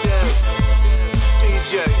 Dev,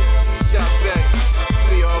 PJ, Jack Beck,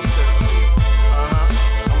 the Austin.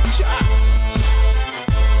 I'm Jack.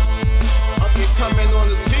 Up and coming on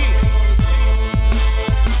the beat.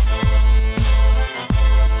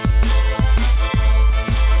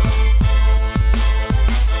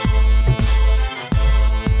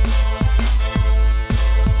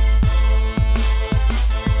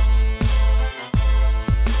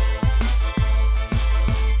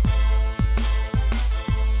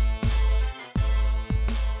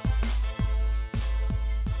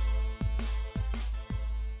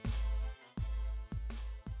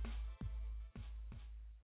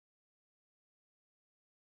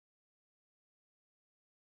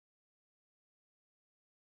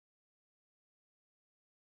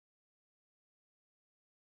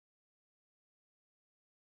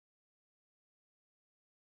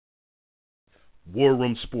 War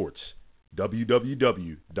Room Sports,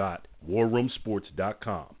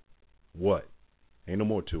 www.warroomsports.com. What? Ain't no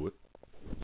more to it.